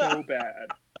 They're so bad.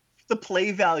 The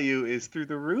play value is through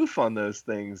the roof on those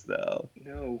things, though.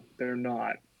 No, they're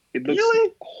not. It looks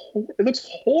Really? it looks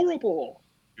horrible.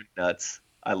 You're nuts.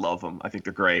 I love them. I think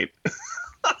they're great.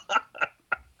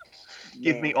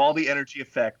 Give No. me all the energy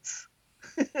effects.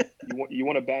 You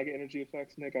want a bag of energy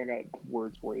effects, Nick? I got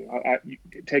words for you. You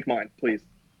take mine, please.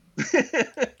 Take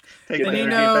And the you energy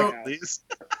know- effect, please.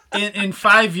 In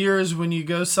 5 years, when you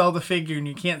go sell the figure and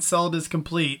you can't sell it as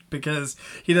complete because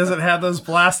he doesn't have those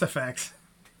blast effects.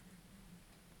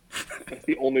 That's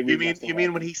the only reason. You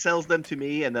mean when he sells them to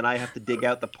me and then I have to dig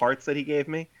out the parts that he gave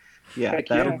me? Yeah, Heck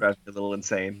that'll yeah. drive me a little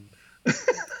insane.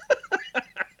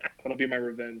 That'll be my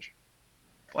revenge.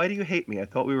 Why do you hate me? I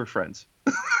thought we were friends.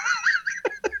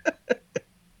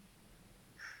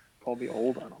 Call me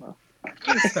old. I don't know.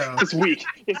 So, It's weak.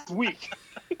 It's weak.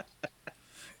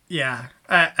 yeah,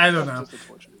 I don't know. Just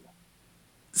unfortunate.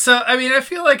 So, I mean, I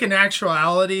feel like in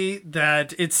actuality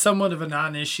that it's somewhat of a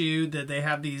non-issue that they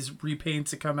have these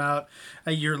repaints that come out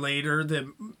a year later that,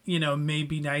 may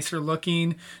be nicer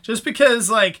looking. Just because,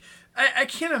 like, I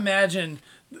can't imagine,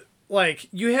 like,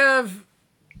 you have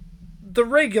the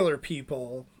regular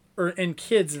people and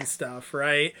kids and stuff,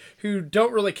 right, who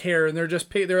don't really care and they're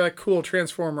like, cool,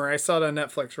 Transformer, I saw it on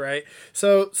Netflix, right?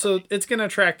 So it's going to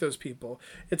attract those people.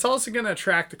 It's also going to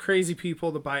attract the crazy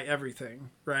people that buy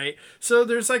everything, right? So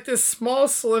there's like this small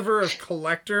sliver of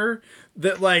collector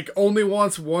that like only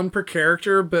wants one per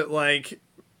character, but like,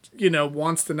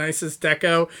 wants the nicest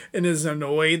deco and is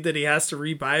annoyed that he has to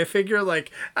rebuy a figure.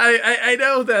 Like, I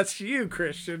know that's you,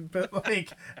 Christian, but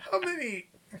like, how many...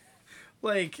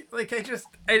 Like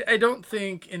I don't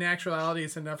think in actuality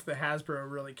it's enough that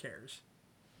Hasbro really cares.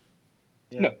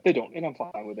 Yeah. No, they don't, and I'm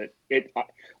fine with it.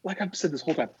 Like I've said this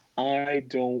whole time, I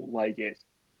don't like it.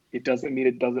 It doesn't mean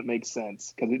it doesn't make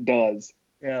sense because it does.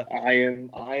 Yeah. I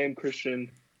am Christian.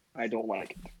 I don't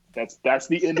like it. That's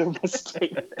the end of my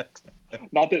statement.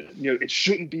 Not that it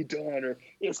shouldn't be done or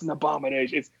it's an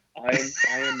abomination. It's I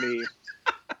am me.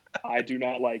 I do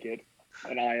not like it,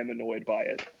 and I am annoyed by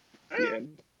it. The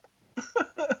end.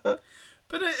 But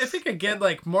I think again,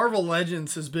 like Marvel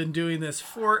Legends has been doing this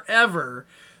forever.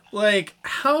 Like,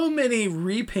 how many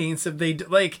repaints have they?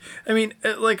 Like, I mean,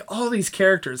 like all these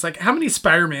characters. Like, how many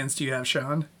Spider-Mans do you have,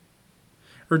 Sean?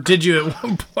 Or did you at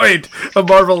one point of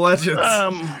Marvel Legends?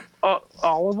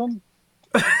 All of them.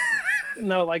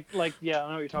 No, yeah, I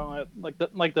know what you're talking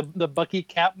about. Like the Bucky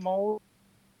cap mold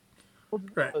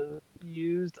Right. was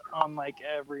used on like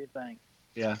everything.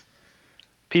 Yeah.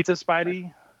 Pizza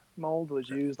Spidey mold was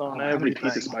used on How many everything.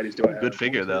 pieces Spideys do I have? Good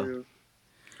figure, 1, though. 2,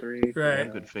 3.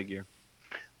 Right. Good figure.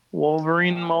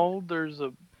 Wolverine mold, there's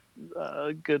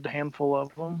a good handful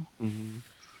of them. Mm-hmm.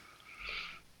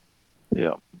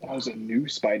 Yeah. That was a new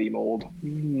Spidey mold.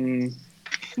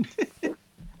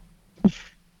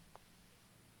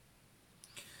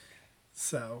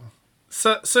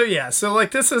 So yeah, so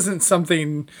like this isn't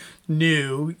something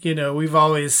new, you know. We've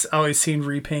always seen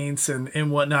repaints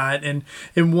and whatnot, and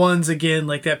ones again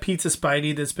like that Pizza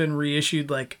Spidey that's been reissued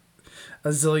like a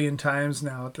zillion times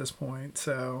now at this point.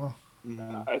 So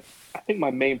I think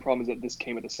my main problem is that this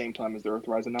came at the same time as the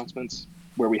Earthrise announcements,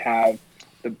 where we have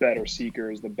the better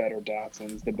Seekers, the better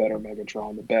Datsuns, the better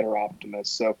Megatron, the better Optimus.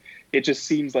 So it just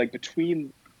seems like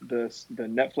between the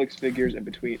Netflix figures and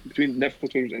between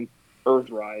Netflix figures and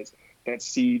Earthrise, that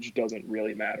Siege doesn't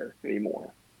really matter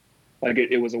anymore. Like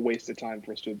it was a waste of time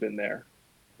for us to have been there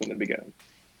from the beginning.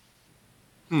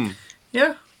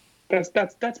 yeah,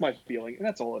 That's my feeling, and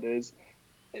that's all it is.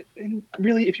 And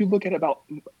really, if you look at about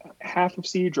half of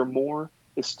Siege or more,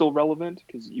 is still relevant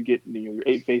because you get your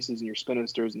 8 Faces and your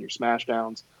Spinisters and your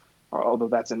Smashdowns, although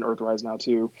that's in Earthrise now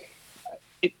too.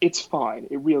 It's fine.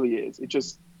 It really is. It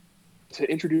just to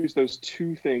introduce those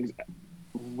two things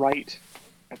right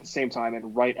at the same time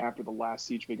and right after the last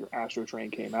Siege figure Astro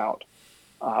Train came out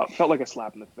felt like a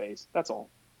slap in the face. That's all.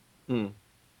 And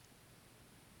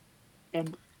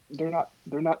they're not.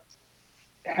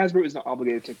 Hasbro is not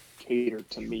obligated to cater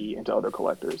to me and to other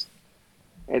collectors.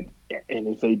 And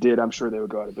if they did, I'm sure they would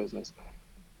go out of business.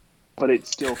 But it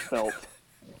still felt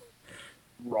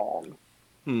wrong.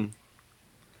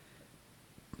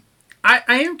 I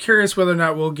am curious whether or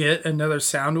not we'll get another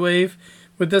Soundwave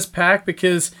with this pack,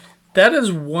 because that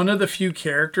is one of the few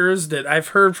characters that I've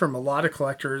heard from a lot of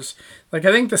collectors. Like,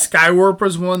 I think the Skywarp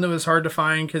was one that was hard to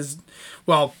find because,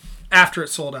 well, after it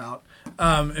sold out,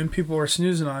 and people were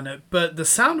snoozing on it. But the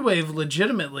Soundwave,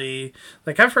 legitimately,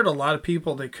 like, I've heard a lot of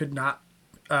people that could not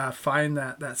find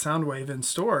that Soundwave in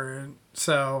store. And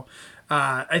so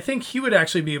I think he would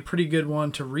actually be a pretty good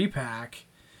one to repack,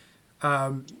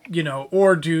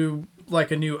 or do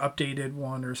like a new updated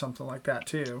one or something like that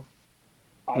too.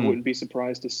 I wouldn't be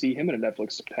surprised to see him in a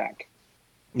Netflix pack.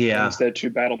 Yeah. And instead, 2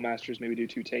 Battle Masters, maybe do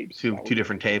 2 tapes. Two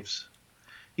different tapes.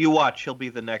 You watch, he'll be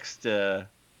the next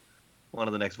one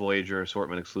of the next Voyager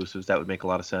assortment exclusives. That would make a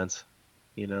lot of sense.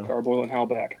 Garboil and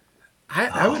Halbach.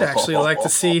 I would actually like to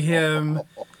see him.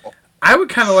 I would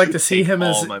kind of like to see him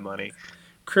all as my money.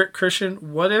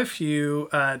 Christian. What if you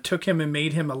took him and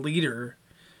made him a leader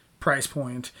price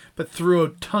point, but threw a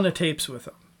ton of tapes with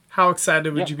him? How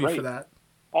excited would you be great. for that?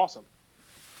 Awesome.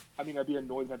 I mean, I'd be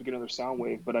annoyed to have to get another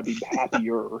Soundwave, but I'd be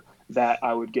happier that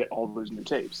I would get all those new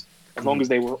tapes. As long as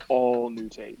they were all new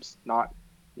tapes, not,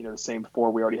 the same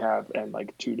 4 we already have and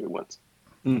like 2 new ones.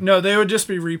 No, they would just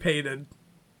be repainted.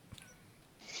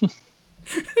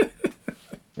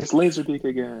 It's Laserbeak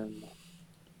again.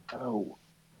 Oh.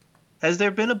 Has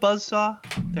there been a Buzzsaw?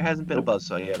 There hasn't been a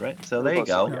Buzzsaw yet, right? So there you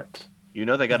go. Yet.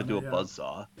 They got to do a Yeah.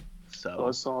 Buzzsaw. So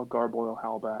Buzzsaw, Garboil,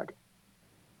 Halbach.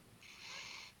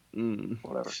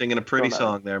 Whatever. singing a pretty Don't matter.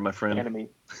 song there, my friend. Enemy.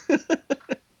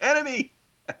 Enemy.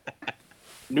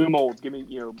 New molds. Give me,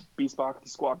 Beastbox and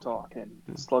Squawk Talk and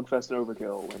Slugfest and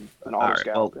Overkill and an All Auto right.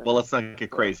 Scout. Well, let's not get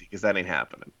crazy because that ain't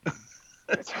happening.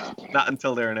 It's Not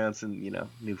until they're announcing,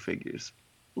 new figures.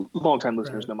 Long-time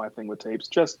listeners know my thing with tapes.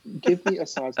 Just give me a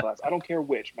size class. I don't care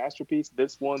which. Masterpiece,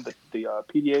 this one, the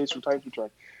PDAs from Titans Return.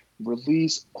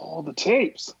 Release all the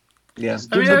tapes. Yeah.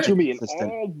 Just give them to me in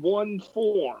Consistent. all one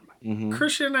form. Mm-hmm.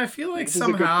 Christian, I feel like This is a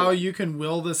good somehow point. you can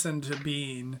will this into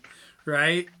being,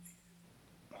 right?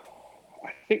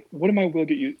 I think, what did my will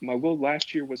get you? My will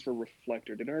last year was for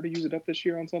Reflector. Did I already use it up this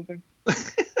year on something? What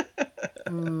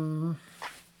am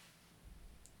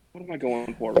I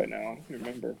going for right now? I don't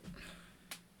remember.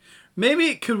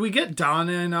 Maybe could we get Don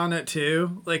in on it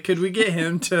too? Like, could we get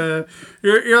him to?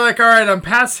 You're like, all right, I'm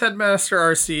past Headmaster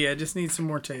RC. I just need some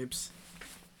more tapes.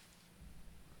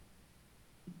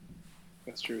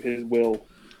 That's true. His will,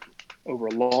 over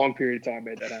a long period of time,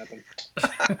 made that happen.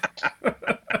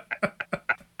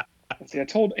 See, I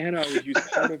told Anna I would use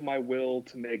part of my will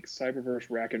to make Cyberverse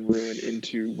Rack and Ruin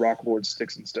into Rockboard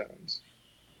Sticks and Stones.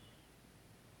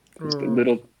 Just a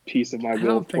little piece of my I will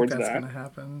don't think towards that's that. gonna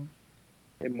happen.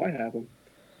 It might happen.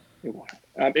 It won't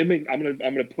happen. I'm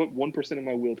gonna put 1% of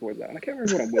my will towards that. And I can't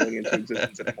remember what I'm willing into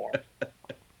existence anymore.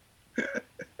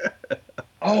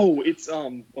 Oh, it's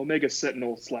Omega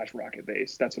Sentinel / Rocket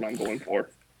Base. That's what I'm going for.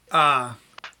 And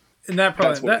that That's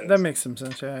probably what it that is. makes some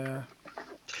sense. Yeah.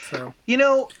 So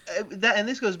That, and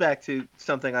this goes back to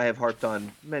something I have harped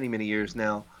on many years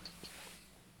now.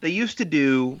 They used to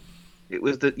do, it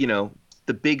was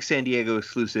the big San Diego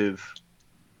exclusive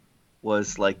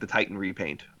was like the Titan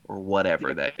repaint or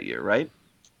whatever that year, right?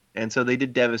 And so they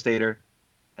did Devastator,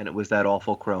 and it was that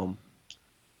awful chrome.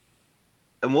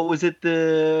 And what was it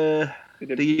the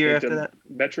year they after did that?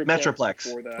 Metroplex. Metroplex.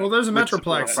 Before that. Well, there's a With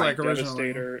Metroplex like originally.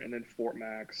 Devastator, and then Fort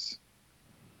Max,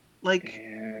 Like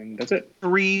and that's it.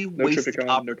 3 No wasted Tropicon,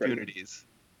 no opportunities.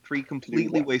 3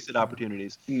 completely what? wasted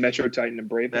opportunities. Metro Titan and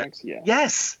Brave That- Max. Yeah.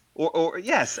 Yes. Or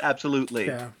yes, absolutely.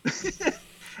 Yeah.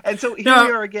 And so here No.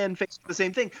 we are again facing the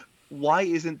same thing. Why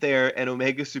isn't there an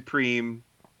Omega Supreme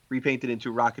repainted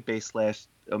into Rocket Base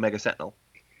 / Omega Sentinel?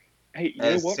 Hey, you know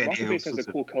As what? San Rocket Diego Base has a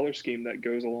exclusive. cool color scheme that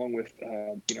goes along with,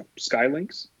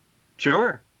 Skylinks,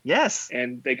 Sure. Yes.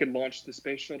 and they could launch the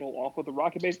space shuttle off of the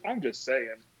Rocket Base. I'm just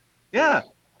saying. Yeah.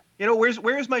 You know,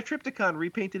 where's my Trypticon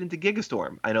repainted into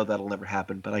Gigastorm? I know that'll never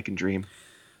happen, but I can dream.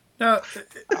 No,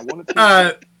 I want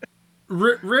to.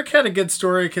 Rick had a good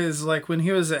story because, like, when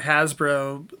he was at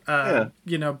Hasbro, Yeah.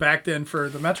 you know, back then for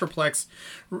the Metroplex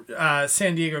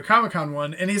San Diego Comic-Con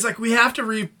one, and he's like, we have to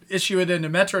reissue it into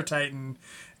Metro Titan,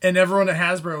 and everyone at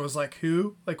Hasbro was like,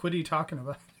 who? Like, what are you talking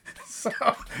about? so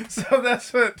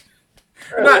that's what.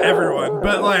 Not everyone,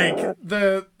 but like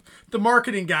the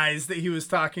marketing guys that he was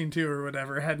talking to or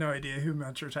whatever had no idea who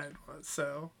Metro Titan was.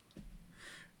 So,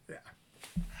 yeah.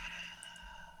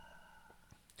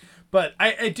 But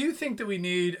I do think that we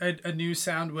need a new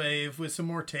Soundwave with some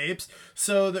more tapes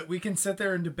so that we can sit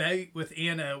there and debate with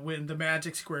Anna when the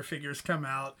Magic Square figures come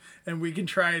out, and we can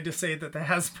try to say that the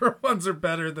Hasbro ones are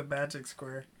better than Magic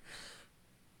Square.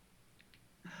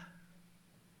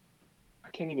 I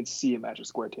can't even see a Magic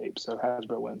Square tape, so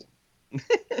Hasbro wins.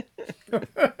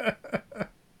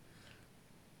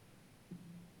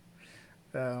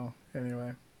 So,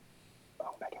 anyway.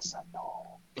 Omega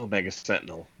Sentinel. Omega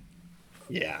Sentinel.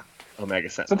 Yeah. Omega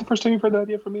Is that Sentinel. the first time you've heard that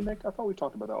idea from me, Nick? I thought we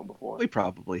talked about that one before. We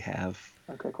probably have.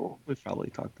 Okay, cool. We've probably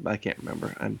talked about. I can't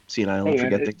remember. I'm senile Hey, and man,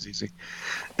 forget it- things easy.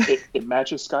 It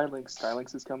matches Skylinks.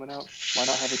 Skylinks is coming out. Why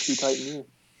not have a 2 Titan year?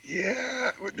 Yeah,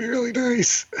 it would be really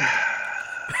nice.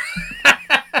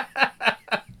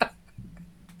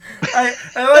 I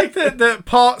like that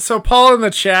Paul. So Paul in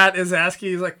the chat is asking.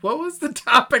 He's like, "What was the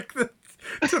topic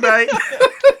tonight?"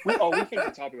 We finished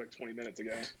the topic like 20 minutes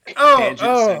ago. Tangent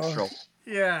oh, Central.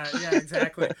 yeah,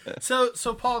 exactly. So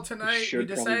Paul, tonight we should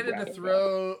probably decided wrap to it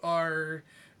throw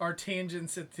our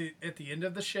tangents at the end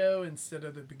of the show instead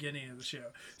of the beginning of the show.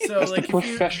 So That's like the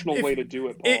professional way to do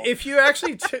it, Paul. If you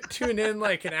actually tune in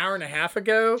like an hour and a half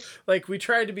ago, like we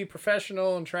tried to be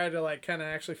professional and tried to like kind of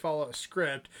actually follow a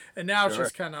script, and now it's Sure.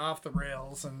 just kind of off the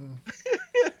rails and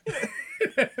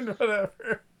and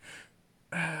whatever.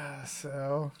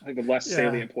 So I think the last Yeah.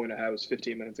 salient point I had was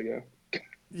 15 minutes ago.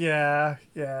 yeah,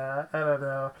 I don't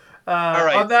know. All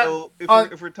right. On that, So if on-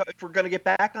 we're gonna get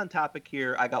back on topic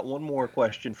here, I got one more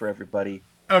question for everybody.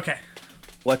 okay.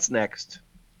 What's next?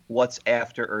 What's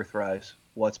after Earthrise?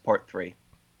 What's part 3?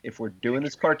 If we're doing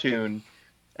this cartoon,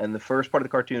 and the first part of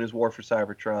the cartoon is War for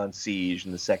Cybertron, Siege,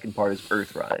 and the second part is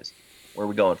Earthrise, where are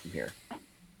we going from here?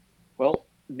 Well,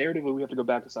 narratively, we have to go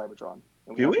back to Cybertron.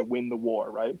 And we Do have we? to win the war,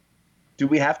 right? Do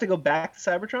we have to go back to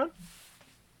Cybertron?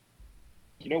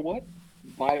 You know what?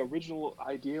 My original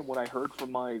idea, what I heard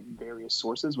from my various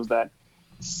sources, was that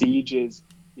Siege is,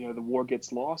 the war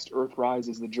gets lost. Earthrise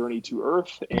is the journey to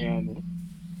Earth, and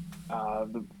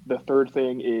the third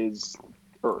thing is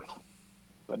Earth.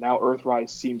 But now Earthrise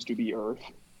seems to be Earth.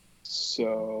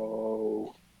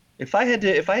 So If I had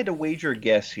to wager a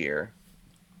guess here,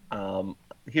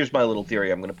 here's my little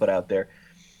theory I'm going to put out there.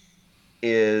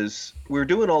 Is we're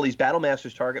doing all these Battle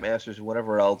Masters, Target Masters, and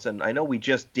whatever else, and I know we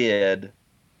just did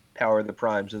Power of the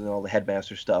Primes and all the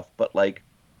Headmaster stuff, but like,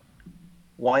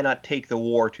 why not take the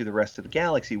war to the rest of the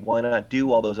galaxy? Why not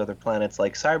do all those other planets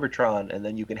like Cybertron, and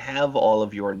then you can have all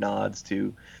of your nods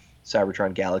to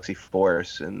Cybertron Galaxy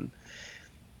Force and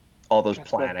all those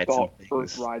that's what I planets thought and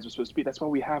things. Earthrise was supposed to be. That's why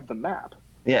we have the map.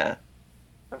 Yeah,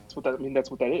 That's what that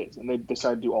is. And they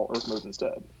decided to do all Earth modes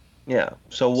instead. yeah.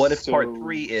 So what if part So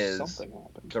 3 is something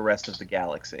happened? the rest of the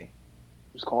galaxy?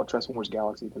 Just call it Transformers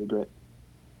Galaxy. That'd be great.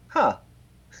 Huh.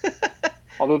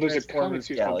 Although there's a Transformers comic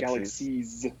series called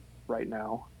Galaxies. Galaxies right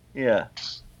now, Yeah.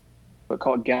 but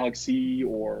call it Galaxy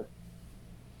or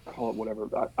call it whatever.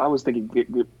 I was thinking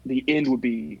the end would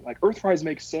be like Earthrise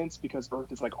makes sense because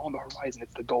Earth is like on the horizon.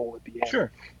 It's the goal at the end.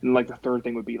 Sure. And like the third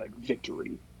thing would be like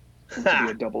Victory. It would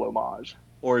be a double homage.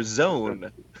 Or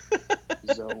Zone.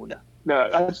 Zone. No,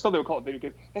 I just thought they would call it Victory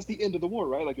because that's the end of the war,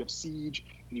 right? Like you have Siege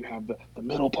and you have the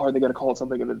middle part. They got to call it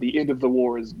something, and then the end of the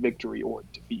war is Victory or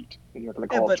Defeat, and you're going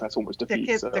to call but it Transformers There Defeat.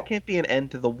 can't, there can't be an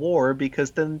end to the war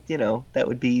because then,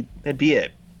 that'd be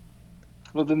it.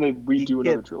 Well, then they redo You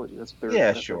another can't- trilogy. That's Yeah,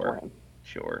 that's their sure. plan.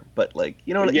 Sure. But like,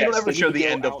 you But don't yes, ever they need show to the go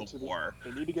end of out the to war.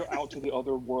 They need to go out to the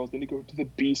other worlds. They need to go to the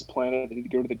Beast planet. They need to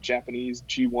go to the Japanese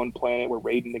G1 planet where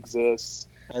Raiden exists.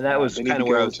 And that was They need kind to of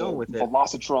where go I was to going with it.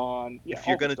 Velocitron. Yeah, If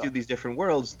you're all going the to do stuff. these different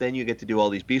worlds, then you get to do all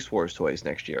these Beast Wars toys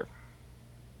next year.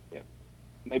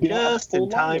 Maybe not a Just in full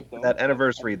line time of for them, that but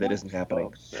anniversary that enough isn't happening.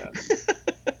 of them.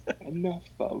 Enough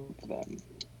of them.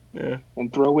 Yeah.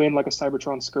 And throw in like a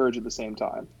Cybertron Scourge at the same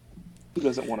time. Who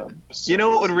doesn't want to? You know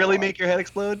what would really make your head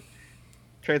explode?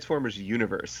 Transformers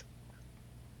Universe.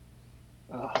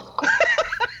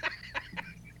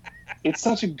 It's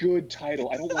such a good title.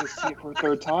 I don't want to see it for a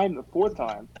third time, the fourth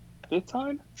time, fifth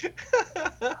time.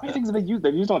 How many things have they used?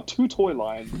 They've used it on 2 toy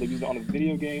lines. They've used it on a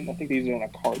video game. I think they used it on a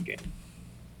card game.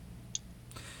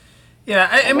 Yeah,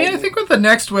 I mean, I think with the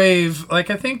next wave,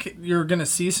 like, I think you're going to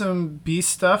see some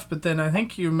Beast stuff, but then I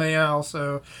think you may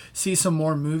also see some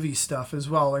more movie stuff as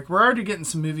well. Like, we're already getting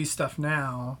some movie stuff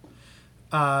now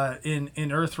in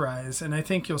Earthrise, and I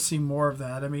think you'll see more of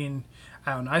that. I mean,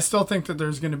 I don't know. I still think that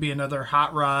there's going to be another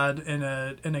Hot Rod and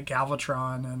a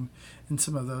Galvatron and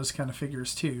some of those kind of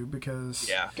figures, too, because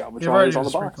Galvatron is on the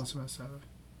sprinkled box. some of that stuff.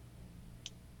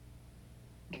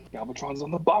 Galvatron's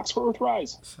on the box for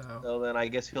Earthrise. So then I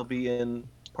guess he'll be in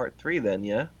part 3 then,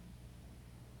 yeah?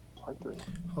 Part 3.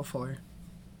 Hopefully.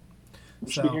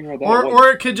 We So- should be hearing about that. or- What,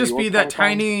 or it could just New be York that Comic-Con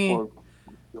tiny- or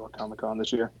New York Comic-Con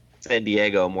this year. San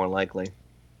Diego, more likely.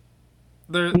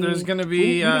 There's going to be...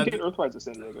 We didn't get Earthrise at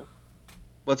San Diego.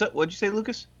 What's up? What'd you say,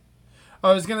 Lucas?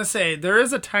 I was gonna say there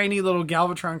is a tiny little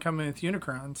Galvatron coming with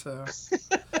Unicron, so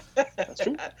That's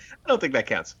true. I don't think that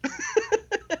counts.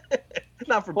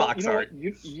 Not for Well, box you know art. what?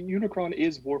 Unicron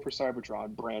is War for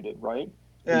Cybertron branded, right?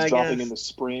 Yeah, He's I dropping guess. in the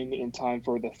spring in time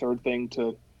for the third thing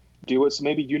to do it. So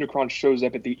maybe Unicron shows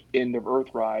up at the end of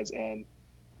Earthrise and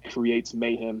creates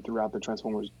mayhem throughout the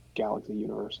Transformers Galaxy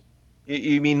universe.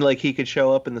 You mean like he could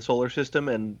show up in the solar system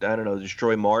and, I don't know,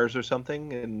 destroy Mars or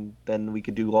something, and then we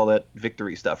could do all that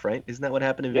Victory stuff, right? Isn't that what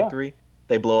happened in Yeah. Victory?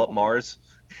 They blow up Mars?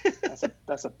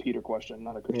 That's a Peter question,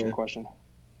 not a Christian Yeah. question.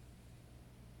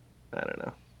 I don't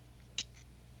know.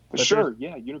 But But sure,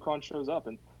 yeah, Unicron shows up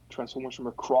and Transformers from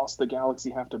across the galaxy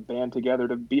have to band together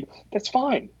to beat. That's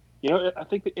fine. You know, I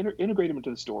think they integrate him into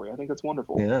the story. I think that's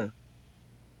wonderful. Yeah.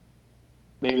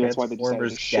 Maybe that's why they decided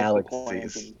to Transformers shift the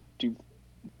plans Galaxies. and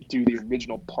do the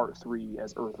original Part 3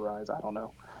 as Earthrise. I don't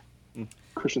know. Hmm.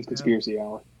 Christian's Conspiracy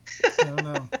Hour. I don't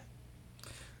know.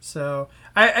 So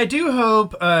I do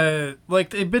hope like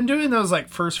they've been doing those like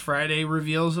First Friday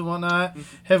reveals and whatnot.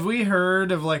 Have we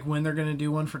heard of like when they're gonna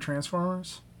do one for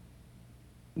Transformers?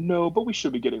 No, but we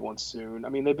should be getting one soon. I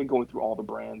mean, they've been going through all the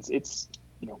brands. It's,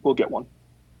 we'll get one.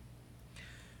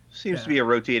 Seems Yeah. to be a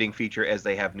rotating feature as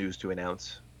they have news to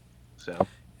announce. So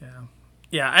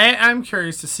Yeah, I'm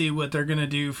curious to see what they're gonna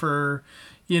do for,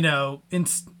 now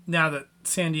that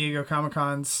San Diego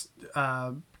Comic-Con's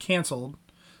canceled.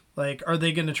 Like, are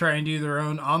they gonna try and do their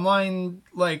own online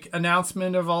like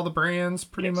announcement of all the brands,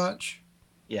 pretty Yes. much?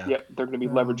 yeah. Yep, they're going to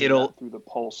be leveraging It'll- that through the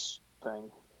Pulse thing.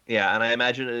 Yeah, and I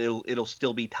imagine it'll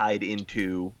still be tied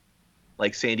into,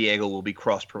 like, San Diego will be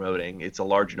cross promoting. It's a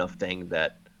large enough thing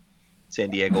that San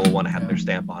Diego will want to have their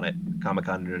stamp on it.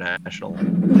 Comic-Con International,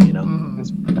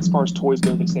 As far as toys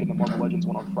go, they said in the Marvel Legends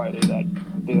one on Friday that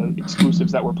the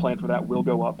exclusives that were planned for that will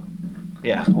go up.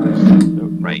 Yeah. Pulse, no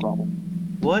Right.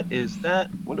 problem. What is that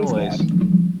What is noise?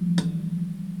 that?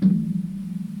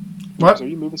 What? Are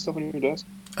you moving stuff on your desk?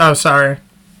 Oh, sorry.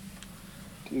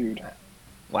 Dude.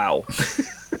 Wow.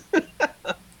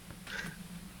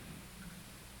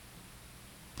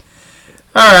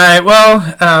 All right.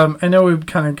 Well, I know we've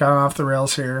kind of gone off the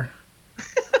rails here.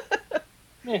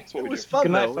 That's what It we was do. fun,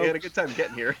 Good night, though. We had a folks. good time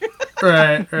getting here.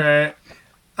 Right.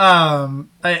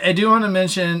 I do want to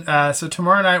mention, so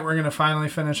tomorrow night we're going to finally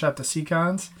finish up the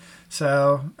Seacons.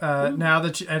 So now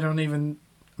that I'm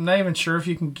not even sure if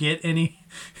you can get any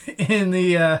in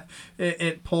the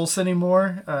at Pulse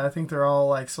anymore. I think they're all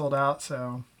like sold out.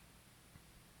 So,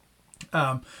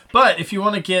 but if you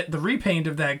want to get the repaint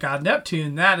of that God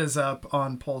Neptune, that is up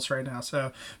on Pulse right now.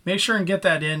 So make sure and get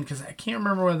that in because I can't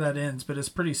remember when that ends, but it's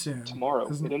pretty soon. Tomorrow.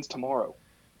 Isn't It ends tomorrow.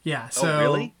 Yeah. So Oh,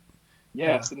 really?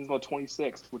 Yes, it ends on the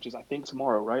 26th, which is, I think,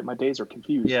 tomorrow, right? My days are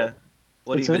confused. Yeah.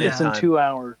 What It's, even in, is it's in time? 2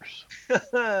 hours.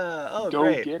 Oh, Go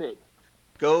great. get it.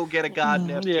 Go get a God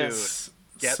Neptune. Yes.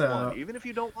 Get So- one. Even if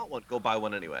you don't want one, go buy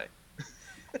one anyway.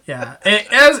 Yeah.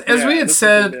 As Yeah, we had this is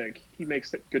said. big. He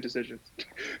makes good decisions.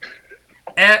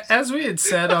 As we had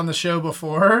said on the show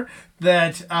before,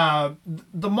 that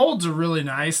the molds are really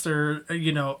nice. They're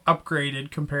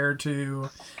upgraded compared to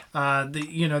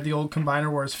the old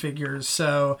Combiner Wars figures.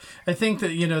 So I think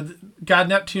that God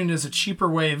Neptune is a cheaper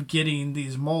way of getting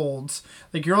these molds.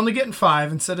 Like you're only getting 5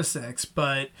 instead of 6,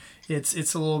 but it's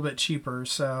a little bit cheaper.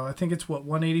 So I think it's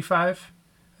 $185.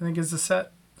 I think is the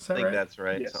set. Is that I think right? that's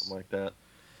right. Yes. Something like that.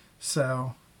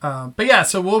 So But yeah,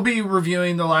 so we'll be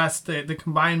reviewing the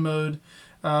combined mode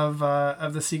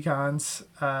of the Seacons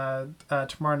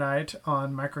tomorrow night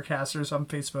on Microcasters on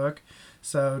Facebook.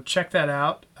 So check that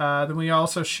out. Then we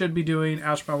also should be doing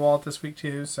Ouch My Wallet this week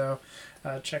too. So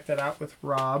check that out with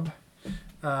Rob.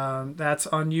 That's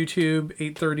on YouTube,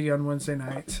 8:30 on Wednesday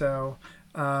night. So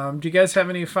do you guys have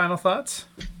any final thoughts?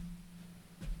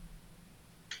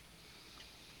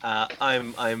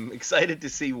 I'm excited to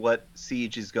see what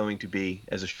Siege is going to be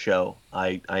as a show.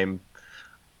 I'm,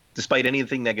 despite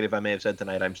anything negative I may have said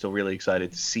tonight, I'm still really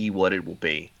excited to see what it will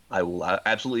be. I will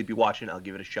absolutely be watching. I'll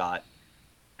give it a shot,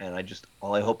 and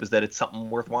all I hope is that it's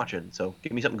something worth watching. So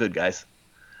give me something good, guys.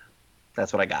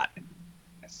 That's what I got.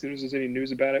 As soon as there's any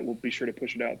news about it, we'll be sure to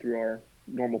push it out through our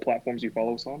normal platforms you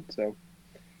follow us on. So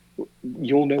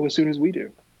you'll know as soon as we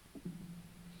do.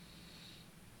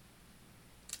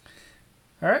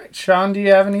 All right, Sean, do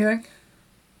you have anything?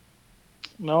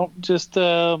 No, just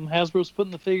Hasbro's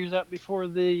putting the figures out before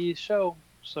the show,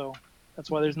 so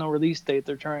that's why there's no release date.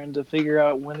 They're trying to figure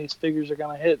out when these figures are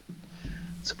going to hit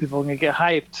so people can get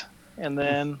hyped. And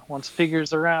then once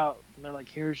figures are out, they're like,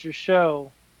 here's your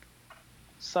show.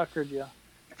 Suckered you.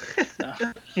 No.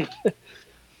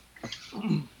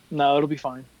 No, it'll be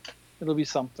fine. It'll be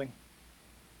something.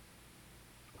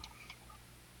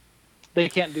 They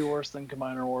can't do worse than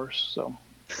Combiner Wars, so.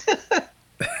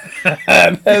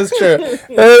 That's true.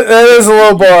 That is a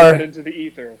low bar. Into the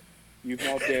ether. You've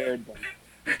now dared them.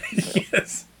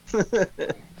 Yes.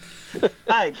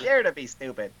 I dare to be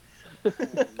stupid. Oh,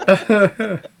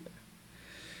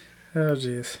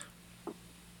 jeez.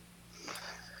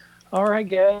 All right,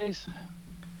 guys.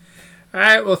 All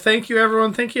right. Well, thank you,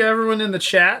 everyone. Thank you, everyone in the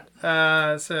chat.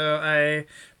 So I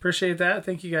appreciate that.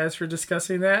 Thank you guys for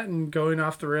discussing that and going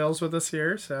off the rails with us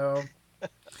here. So,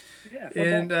 Yeah,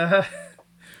 and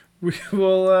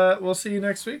we'll see you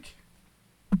next week.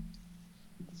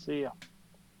 See ya.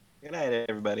 Good night,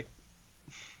 everybody.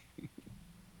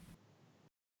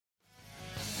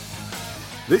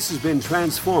 This has been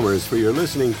Transformers for your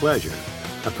listening pleasure,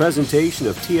 a presentation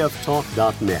of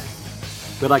tftalk.net.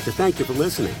 We'd like to thank you for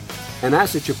listening and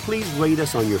ask that you please rate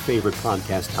us on your favorite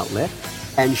podcast outlet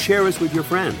and share us with your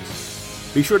friends.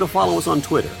 Be sure to follow us on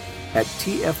Twitter at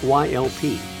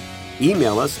TFYLP.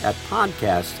 Email us at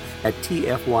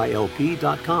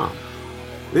podcast@tfylp.com.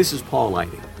 This is Paul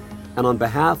Lighting, and on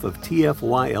behalf of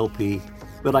TFYLP,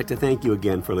 we'd like to thank you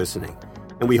again for listening.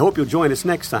 And we hope you'll join us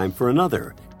next time for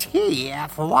another TFYLP.